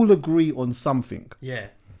all agree on something. Yeah.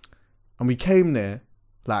 And we came there,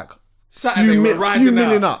 like, Saturday, we're riding few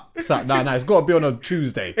million up. No, it's got to be on a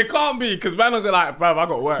Tuesday. It can't be, because man, I'm like, bruv, I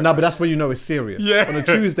got work. No, but that's when you know it's serious. Yeah. On a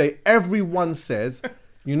Tuesday, everyone says,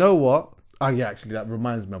 you know what? Oh, yeah, actually, that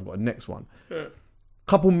reminds me, I've got a next one.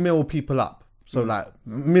 Couple mil people up. So, like,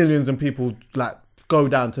 millions of people, like, go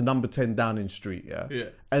down to number 10 Downing Street, yeah?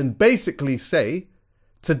 And basically say,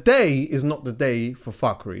 today is not the day for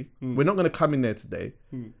fuckery. We're not going to come in there today.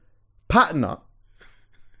 Pattern up.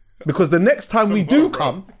 Because the next time we do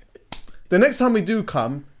come,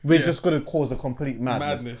 we're just going to cause a complete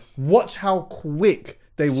madness. Watch how quick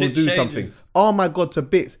they will do something. Oh my God, to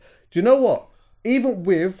bits. Do you know what? Even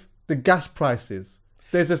with the gas prices,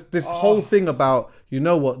 there's this whole thing about, you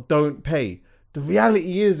know what, don't pay. The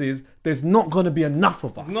reality is there's not going to be enough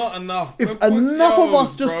of us. Not enough. If enough of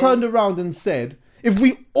us just turned around and said, if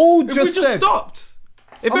we all just stopped.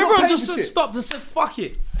 If everyone just stopped and said, fuck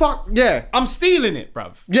it. Fuck, yeah. I'm stealing it,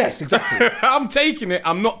 bruv. Yes, exactly. I'm taking it.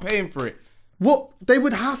 I'm not paying for it. What? They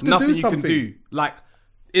would have to Nothing do something. Nothing you can do. Like,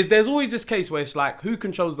 there's always this case where it's like, who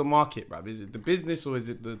controls the market, bruv? Is it the business or is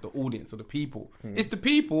it the audience or the people? It's the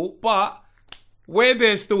people, but we're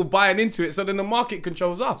there still buying into it, so then the market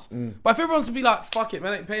controls us. But if everyone's to be like, fuck it,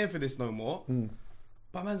 man, I ain't paying for this no more.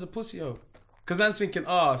 But man's a pussy, yo. Because man's thinking,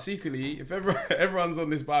 secretly, if everyone's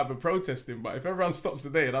on this vibe of protesting, but if everyone stops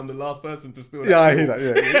today and I'm the last person to steal that. Yeah, I hear that,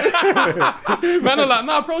 yeah. Man are like,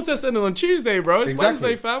 nah, protest ended on Tuesday, bro. It's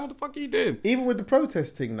Wednesday, fam. What the fuck are you doing? Even with the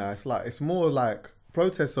protest thing now, it's more like,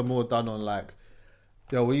 protests are more done on like,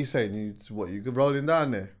 yo, what are you saying? You rolling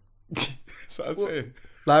down there? That's what I'm saying.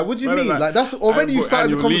 Like, what do you mean? Like, that's already you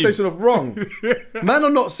started the conversation of wrong. Man are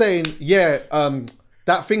not saying,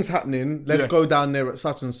 that thing's happening. Let's go down there at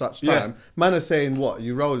such and such time. Man are saying, what?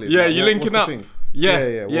 You rolling? Yeah, you linking up.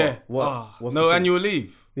 Yeah. What's no annual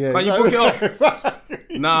leave. Yeah, can't you book it off?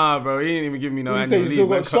 Nah, bro, he ain't even giving me no annual leave. You still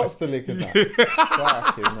got shots to lick and that.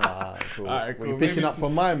 Fucking cool. Alright, cool. You're picking up for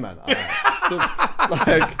my man.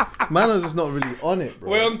 Like, man is just not really on it,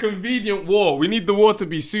 bro. We're on convenient war. We need the war to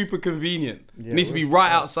be super convenient. It needs to be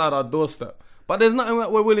right outside our doorstep. But there's nothing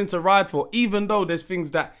that we're willing to ride for, even though there's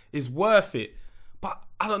things that is worth it. But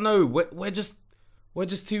I don't know. We're just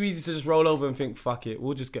too easy to just roll over and think, fuck it,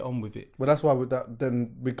 we'll just get on with it. Well, that's why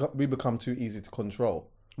we become too easy to control.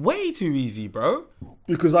 Way too easy, bro.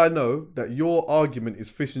 Because I know that your argument is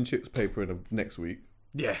fish and chips paper in the next week.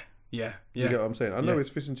 Yeah. You get what I'm saying? I know it's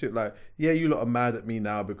fish and chip. Like, yeah, you lot are mad at me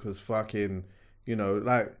now because fucking, you know,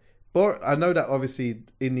 like, I know that obviously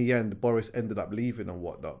in the end Boris ended up leaving and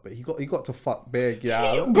whatnot, but he got to fuck bare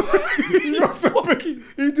gal.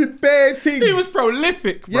 He did bare things. He was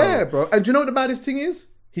prolific, bro. Yeah, bro. And do you know what the baddest thing is?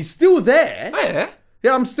 He's still there. Yeah.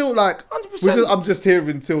 Yeah, I'm still like, 100%. I'm just here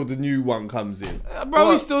until the new one comes in. Bro,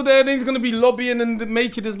 he's still there and he's going to be lobbying and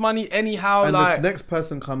making his money anyhow. And like, the next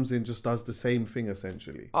person comes in, just does the same thing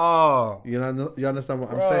essentially. Oh. You know, you understand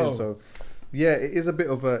what I'm saying? So, yeah, it is a bit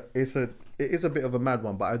of a mad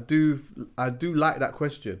one, but I do like that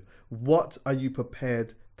question. What are you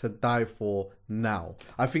prepared to die for now?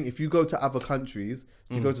 I think if you go to other countries,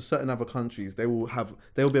 if you go to certain other countries, they will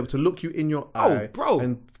be able to look you in your eye, bro,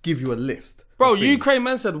 and give you a list. Bro, Ukraine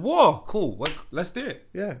man said war. Cool, let's do it.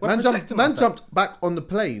 Yeah, man jumped back on the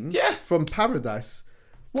plane. From paradise.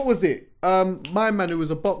 What was it? My man who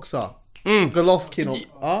was a boxer, Golovkin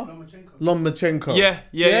or Lomachenko. Yeah.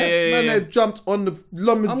 Man, they jumped on the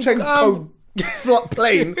Lomachenko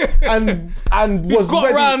plane and was got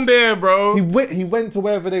ready. Around there, bro. He went to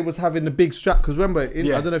wherever they was having the big strap, because remember, I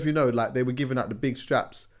don't know if you know, like they were giving out the big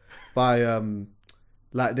straps by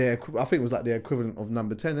like I think it was like the equivalent of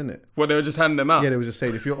number 10, isn't it? Well, they were just handing them out. Yeah, they were just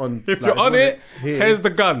saying if you're on here's the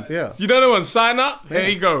gun. Yeah. You don't know what, sign up. Here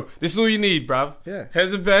you go. This is all you need, bruv. Yeah.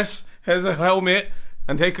 Here's a vest. Here's a helmet,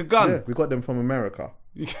 and take a gun. Yeah, we got them from America.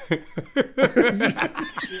 It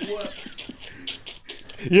works.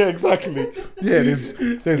 Yeah, exactly. Yeah,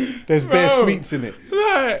 there's bare sweets in it.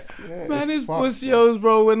 Like, man, it's pussios,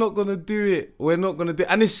 bro. We're not gonna do it.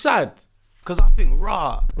 And it's sad. Because I think,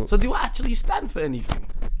 so do I actually stand for anything?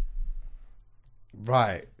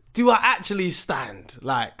 Right. Do I actually stand?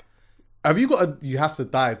 Like, you have to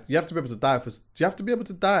die. You have to be able to die for, do you have to be able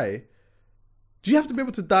to die? Do you have to be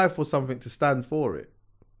able to die for something to stand for it?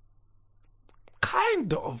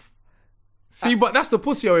 Kind of. See, but that's the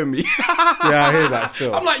pussyo in me. Yeah, I hear that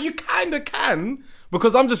still. I'm like, you kind of can,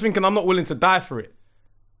 because I'm just thinking I'm not willing to die for it.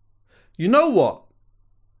 You know what?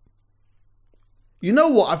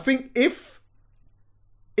 I think if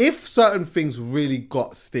certain things really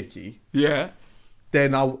got sticky, Yeah.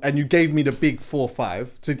 then and you gave me the big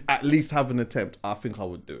 4-5 to at least have an attempt, I think I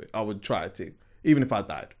would do it. I would try it, even if I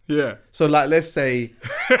died. Yeah. So like, let's say,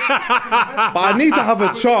 but I need to have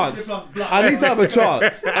a chance. I need to have a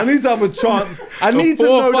chance. I need to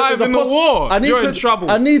know that there's a war. You're in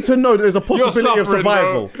trouble. I need to know that there's a possibility of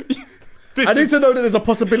survival. I need to know that there's a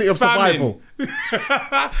possibility of survival.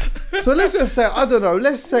 So let's just say, I don't know,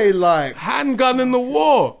 let's say like... handgun in the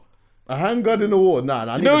war. A handgun in the war?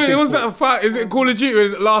 Nah. You know, it was that fight. Is it Call of Duty or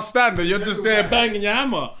is it Last Stand? And you're just there banging your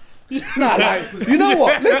hammer. Nah, like, you know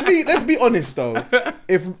what? Let's be honest though.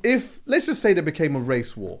 If let's just say there became a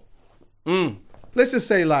race war. Let's just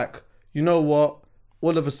say like, you know what?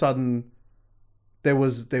 All of a sudden, they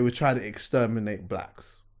were trying to exterminate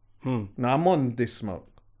blacks. Now I'm on this smoke.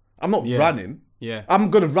 I'm not running. Yeah.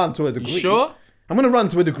 I'm gonna run to a degree. You sure? I'm gonna run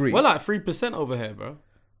to a degree. We're like 3% over here, bro.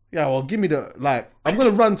 Yeah, well, give me I'm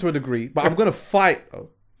gonna run to a degree, but I'm gonna fight though.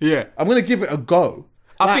 Yeah. I'm gonna give it a go.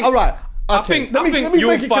 I think- all right. I Okay, think let me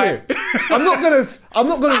you'll make it fight. clear. I'm not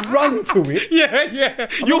gonna run to it. Yeah.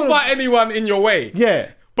 You'll fight anyone in your way.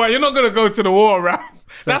 Yeah. But you're not going to go to the war around.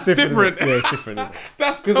 That's different. Yeah, it's different. Isn't it?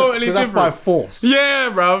 That's totally different. That's by force. Yeah,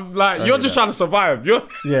 bro. Like, you're just trying to survive. Yeah,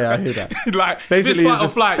 I hear that. Like, basically, this fight or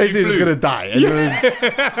flight, basically, you just flew. gonna die. And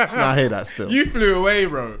I hear that still. You flew away,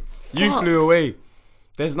 bro. You flew away.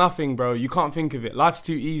 There's nothing, bro. You can't think of it. Life's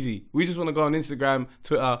too easy. We just want to go on Instagram,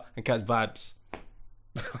 Twitter, and catch vibes.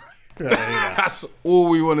 That's all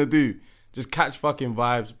we want to do. Just catch fucking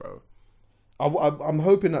vibes, bro. I'm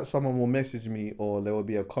hoping that someone will message me or there will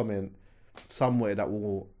be a comment somewhere that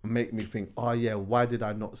will make me think, oh yeah, why did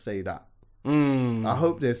I not say that? I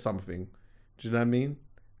hope there's something. Do you know what I mean?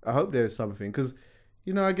 I hope there's something. Because,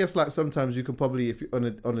 you know, I guess like sometimes you can probably, if you're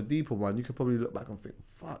on a deeper one, you could probably look back and think,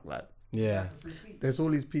 fuck, like, yeah, there's all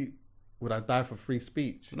these people. Would I die for free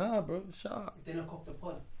speech? Nah, bro, shut up. If they knock off the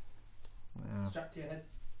pod, strap to your head.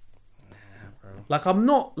 Nah, bro. Like, I'm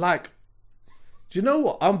not like, do you know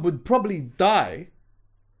what? I would probably die,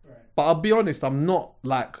 but I'll be honest, I'm not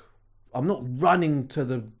running to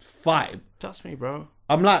the fight. Trust me, bro.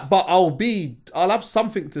 I'm like, but I'll have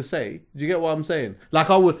something to say. Do you get what I'm saying? Like,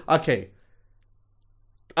 I would, okay,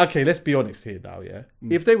 let's be honest here now, yeah?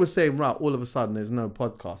 If they were saying, right, all of a sudden there's no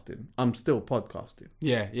podcasting, I'm still podcasting.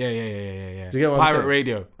 Yeah. Do you get what Pirate I'm saying?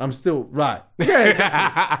 radio. I'm still, right. Yeah,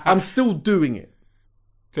 exactly. I'm still doing it.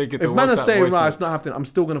 Take it to if man are WhatsApp saying, voice right, notes. it's not happening, I'm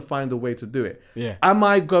still going to find a way to do it. Yeah. Am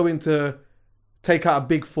I going to take out a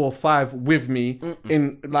big 4-5 with me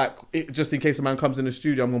in, like, just in case a man comes in the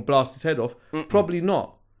studio, I'm going to blast his head off? Probably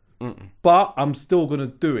not. But I'm still going to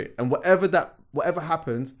do it. And whatever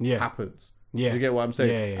happens, happens. Yeah. Do you get what I'm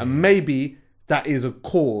saying? Yeah. And maybe that is a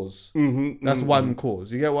cause. That's one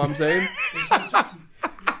cause. You get what I'm saying?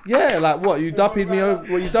 Yeah, like what? You dupping me over?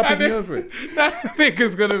 What, you dupping me over it? That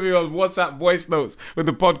nigga's gonna be on WhatsApp voice notes with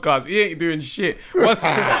the podcast. He ain't doing shit.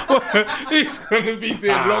 He's gonna be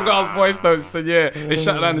doing long ass voice notes. So they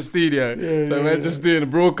shut down the studio. So we're just doing a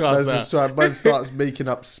broadcast now. Man starts making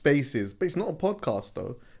up spaces, but it's not a podcast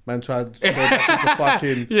though. Man tried to go back into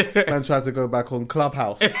fucking. Man tried to go back on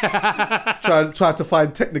Clubhouse. Tried to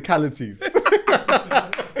find technicalities.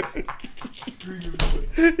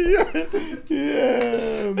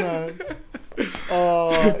 Yeah, man.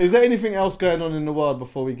 Is there anything else going on in the world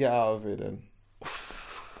before we get out of it then? Is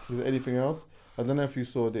there anything else? I don't know if you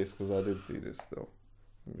saw this because I did see this though.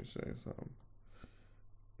 Let me show you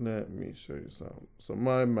something. So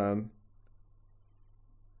my man.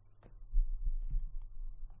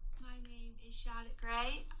 My name is Charlotte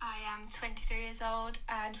Gray. I am 23 years old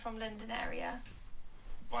and from London area.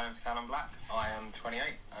 My name's Callum Black. I am 28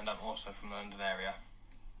 and I'm also from the London area.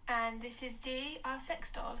 And this is Dee, our sex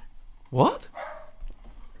doll. What?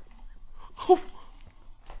 We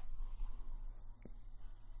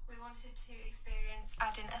wanted to experience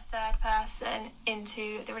adding a third person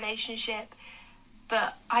into the relationship,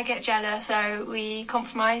 but I get jealous, so we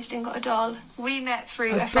compromised and got a doll. We met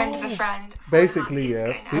through a friend of a friend. Basically,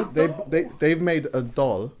 they've made a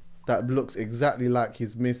doll that looks exactly like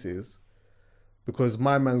his missus because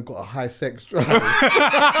my man's got a high sex drive.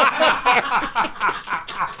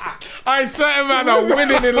 I certain man are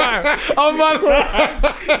winning in life. Oh man,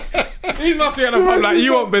 he must be on the pub like,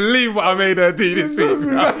 you won't believe what I made her do this week.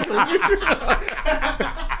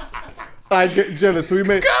 I get jealous. So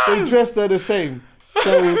they dressed her the same.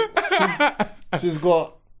 So she's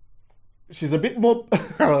got she's a bit more. They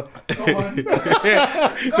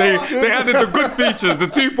added the good features, the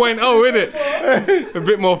 2.0 in it, a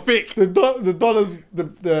bit more thick. The dollar's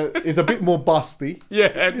is a bit more busty. Yeah,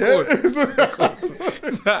 of course.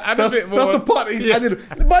 That's the part that he's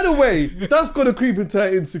added. By the way, that's gonna creep into her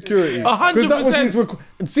insecurity. 100%.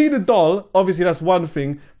 See the doll, obviously that's one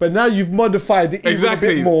thing, but now you've modified it even a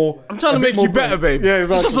bit more. I'm trying to make you better, babe. Yeah,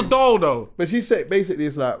 exactly. It's just a doll, though. But she said basically,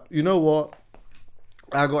 it's like, you know what?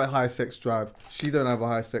 I got a high sex drive. She don't have a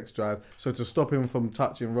high sex drive. So to stop him from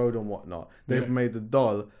touching road and whatnot, they've made the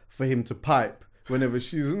doll for him to pipe whenever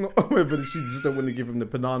she's not, whenever she just don't want to give him the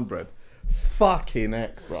banana bread. Fucking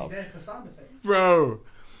heck, bro. There for sound effects. Bro.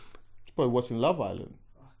 She's probably watching Love Island.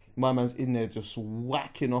 My man's in there just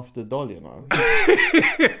whacking off the doll, you know.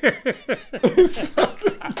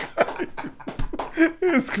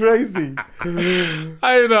 It's crazy.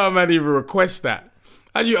 I don't know how man even request that.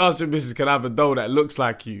 How do you ask your missus, can I have a doll that looks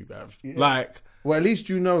like you, bruv? Yeah. Like... Well, at least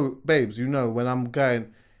you know, babes, you know when I'm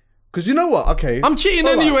going... Because you know what? Okay. I'm cheating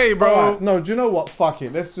anyway, bro. Right. No, do you know what? Fuck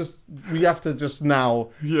it. Let's just... We have to just now...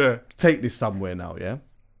 Take this somewhere now, yeah?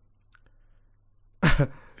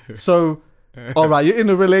 So... All right, you're in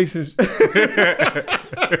a relationship. You're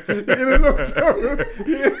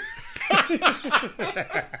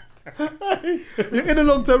in a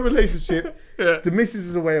long-term relationship. The missus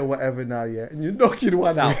is away or whatever now, yeah, and you're knocking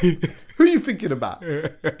one out. Who are you thinking about?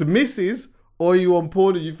 The missus, or are you on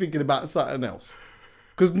porn and you thinking about something else?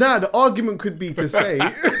 Because now the argument could be to say...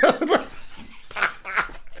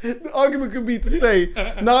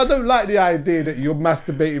 no, I don't like the idea that you're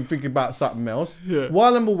masturbating thinking about something else.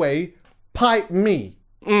 While I'm away, pipe me.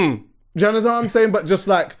 Do you understand what I'm saying? But just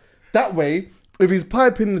like, that way, if he's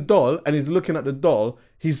piping the doll and he's looking at the doll,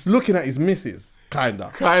 he's looking at his missus, kind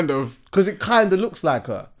of. Because it kind of looks like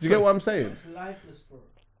her. Do you get what I'm saying? It's lifeless, bro.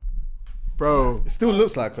 Bro. It still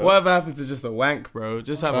looks like her. Whatever happens to just a wank, bro?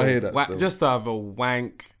 Just have just to have a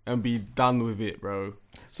wank and be done with it, bro.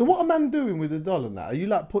 So what a man doing with the doll and that? Are you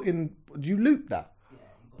like do you loop that?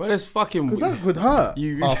 But it's fucking... Because that could hurt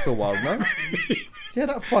after a while, no? Yeah,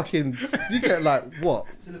 that fucking... You get like, what?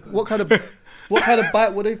 What kind of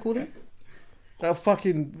bite, what do they call it? That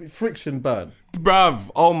fucking friction burn. Bruv,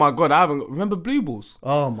 oh my God, I haven't... Remember Blue Balls?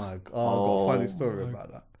 Oh my God, I've got a funny story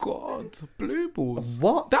about that. God, Blue Balls.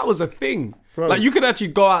 What? That was a thing. Bro. Like, you could actually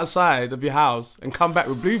go outside of your house and come back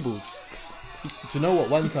with Blue Balls. Do you know what?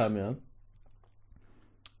 One time, yeah,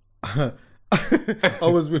 I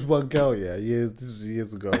was with one girl, this was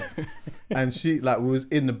years ago, and she, like, we was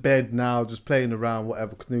in the bed now, just playing around,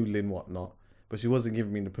 whatever, canoodling, whatnot, but she wasn't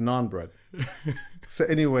giving me the banana bread. So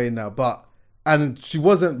anyway, and she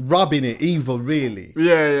wasn't rubbing it either, really.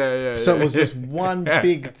 Yeah. So it was just one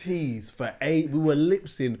big tease for 8. We were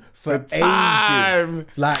lipsing for ages.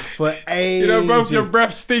 Like, for ages. You know, both your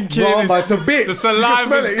breath stinking. Bro, to bits. The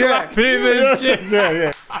saliva's clapping and shit.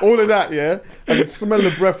 Yeah. All of that, yeah. I could smell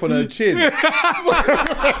the breath on her chin.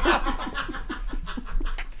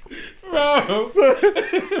 Bro.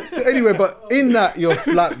 So anyway, but in that, you're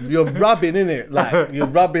rubbing, innit? Like, you're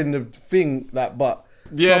rubbing the thing, like, but...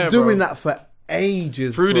 Yeah, so I'm doing that for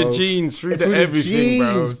ages, through bro. the jeans, through the everything,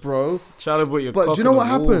 jeans, bro. Trying to put your but cock do you know on what the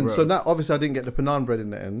happened? wall, So now, obviously, I didn't get the banana bread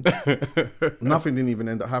in the end. Nothing didn't even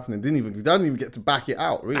end up happening. I didn't even get to back it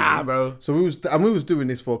out, really. Bro. So we was doing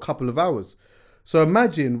this for a couple of hours. So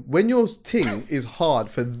imagine when your ting is hard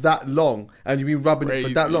for that long and you've been rubbing it for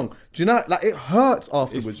that long. Do you know, like, it hurts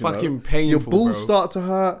afterwards? It's fucking painful, your balls bro. start to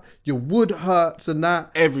hurt. Your wood hurts and that.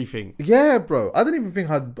 Everything. Yeah, bro. I don't even think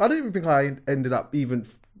I ended up even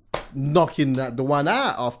knocking the one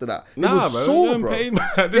out after that. It was bro. sore, bro.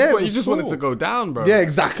 At this point, you just wanted to go down, bro. Yeah,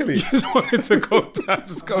 exactly. You just wanted to go down.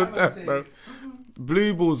 Just go down, bro.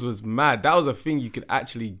 Blue Balls was mad. That was a thing you could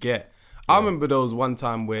actually get. I remember there was one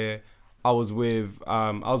time where I was with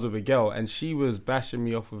a girl and she was bashing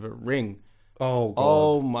me off with a ring. Oh, God.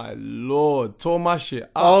 Oh, my Lord. Tore my shit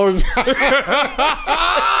up. Oh,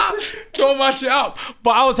 tore my shit up.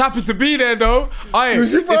 But I was happy to be there, though.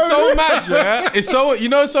 It's so mad, yeah? It's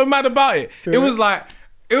so mad about it. Yeah. It was like,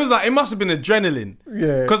 it must have been adrenaline.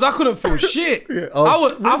 Yeah. Because I couldn't feel shit. Yeah.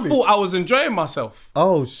 Oh, I thought I was enjoying myself.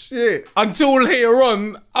 Oh, shit. Until later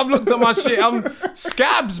on, I've looked at my shit. I'm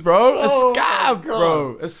scabs, bro. A scab,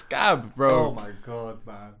 bro. Oh, my God,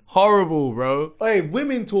 man. Horrible, bro. Hey,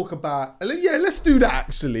 women talk about... Yeah, let's do that,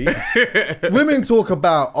 actually. Women talk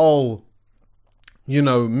about,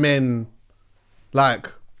 men,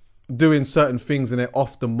 like... doing certain things and they're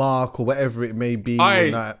off the mark or whatever it may be.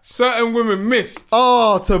 Certain women missed.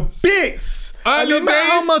 Oh, to bits. And no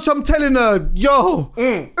matter how much I'm telling her, yo.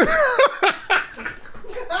 You're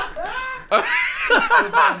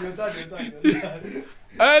done.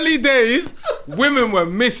 Early days, women were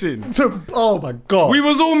missing. Oh my God. We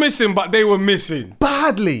was all missing, but they were missing.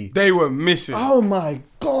 Badly. They were missing. Oh my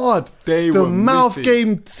God. They the were mouth missing.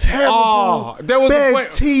 game terrible. Oh, there was Bare a point.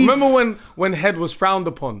 teeth. Remember when head was frowned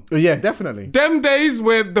upon? Yeah, definitely. Them days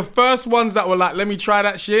where the first ones that were like, let me try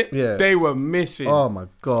that shit, Yeah. they were missing. Oh my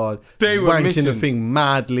God. They were wanking missing. the thing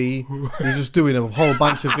madly. You're just doing a whole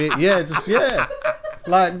bunch of it. Yeah.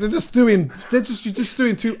 Like you're just doing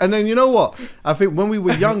too. And then you know what? I think when we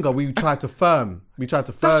were younger, we tried to firm. That's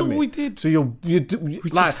what we did. So you're We're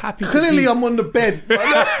like, just happy to clearly be- I'm on the bed.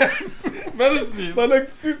 My legs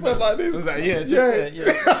do something like this. I was like, yeah, just there,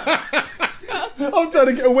 yeah. I'm trying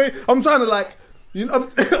to get away. I'm trying to like, you know,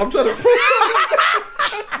 I'm trying to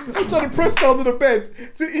I'm trying to press down to the bed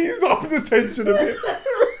to ease up the tension a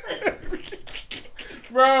bit.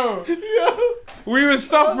 Bro, we were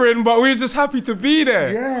suffering, but we were just happy to be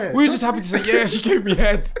there. Yeah. We were just happy to say, yeah, she gave me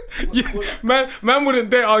head. Yeah, man wouldn't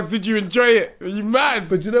dare ask, did you enjoy it? Are you mad?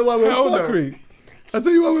 But you know why we're Hell no. fuckery? I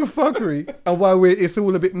tell you why we're fuckery and why it's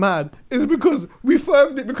all a bit mad. It's because we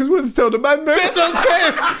firmed it because we wanted to tell the man no. That's what I'm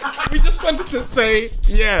saying. We just wanted to say,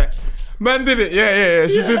 yeah. Man did it. Yeah.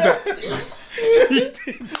 She did that. She did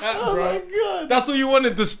that, bro. Oh my God. That's what you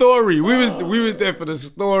wanted, the story. We was there for the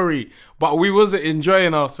story, but we wasn't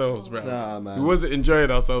enjoying ourselves, bro. Nah, man. We wasn't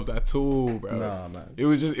enjoying ourselves at all, bro. Nah, man. It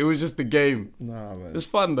was just the game. Nah, man. It was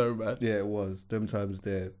fun though, man. Yeah, it was. Them times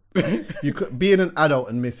there. Being an adult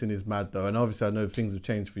and missing is mad though, and obviously I know things have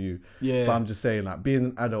changed for you. Yeah. But I'm just saying, like, being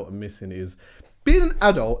an adult and missing is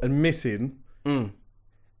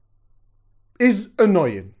is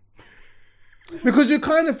annoying. Because you're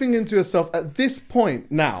kind of thinking to yourself at this point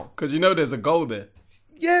now. Because you know there's a goal there.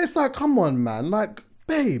 Yeah, it's like, come on, man. Like,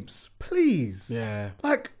 babes, please. Yeah.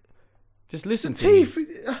 Like, just listen to teeth. me.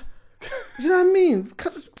 You know what I mean?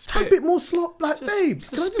 Tap a bit more slop, like, babes.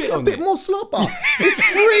 Can I just get a bit more slop up? It's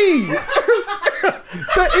free.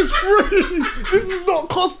 But it's free. This is not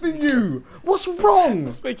costing you. What's wrong?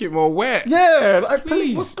 Let's make it more wet. Yeah, like,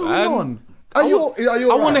 please, what's going man. on? Are you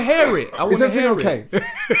I want to hear it. I want to hear okay? it.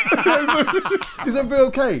 Is everything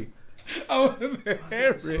okay? I want to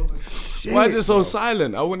hear it. Why is it so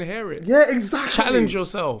silent? I want to hear it. Yeah, exactly. Challenge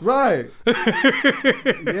yourself. Right.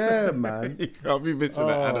 Yeah, man. You can't be missing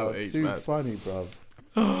that adult age, too man. funny, bro.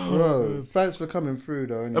 Bro, thanks for coming through,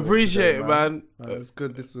 though. Anyway, Appreciate today, it, man. It's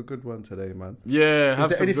good. This is a good one today, man. Yeah,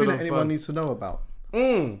 have Is there some anything good that on anyone fun. needs to know about?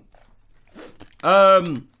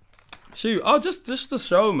 Shoot. Oh, just the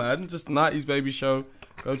show, man. Just 90s Baby Show.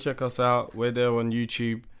 Go check us out. We're there on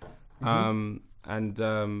YouTube. And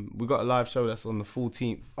we got a live show that's on the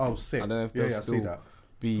 14th. Oh, sick. I don't know if Yeah, there'll I see still that.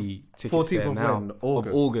 be tickets 14th there of now. when? August.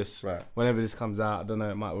 Of August. Right. Whenever this comes out. I don't know.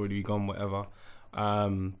 It might already be gone, whatever.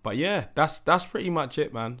 But yeah, that's pretty much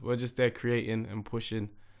it, man. We're just there creating and pushing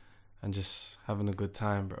and just having a good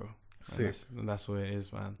time, bro. Sick. And that's what it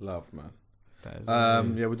is, man. Love, man. That is what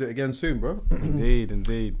it is. Yeah, we'll do it again soon, bro. Indeed.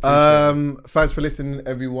 Thanks for listening,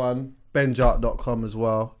 everyone. benjart.com as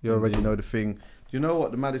well. You already know the thing. You know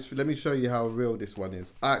what the maddest? Let me show you how real this one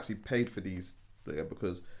is. I actually paid for these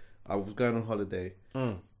because I was going on holiday.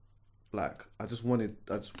 Like I just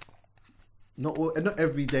not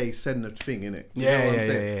every day send a thing in it.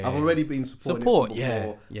 Yeah. I've already been supporting Support, it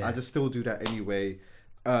before. yeah. I just still do that anyway.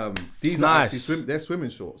 These It's are nice. actually they're swimming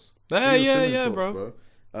shorts. Yeah, These are swimming yeah, shorts,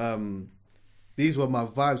 bro. These were my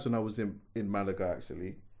vibes when I was in Malaga.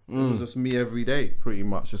 Actually, it was just me every day, pretty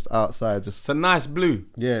much, just outside. Just It's a nice blue.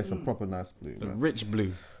 yeah, it's a proper nice blue. It's a Man. rich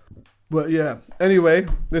blue. But yeah, anyway,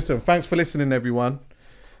 listen. Thanks for listening, everyone.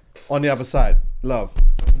 On the other side, love.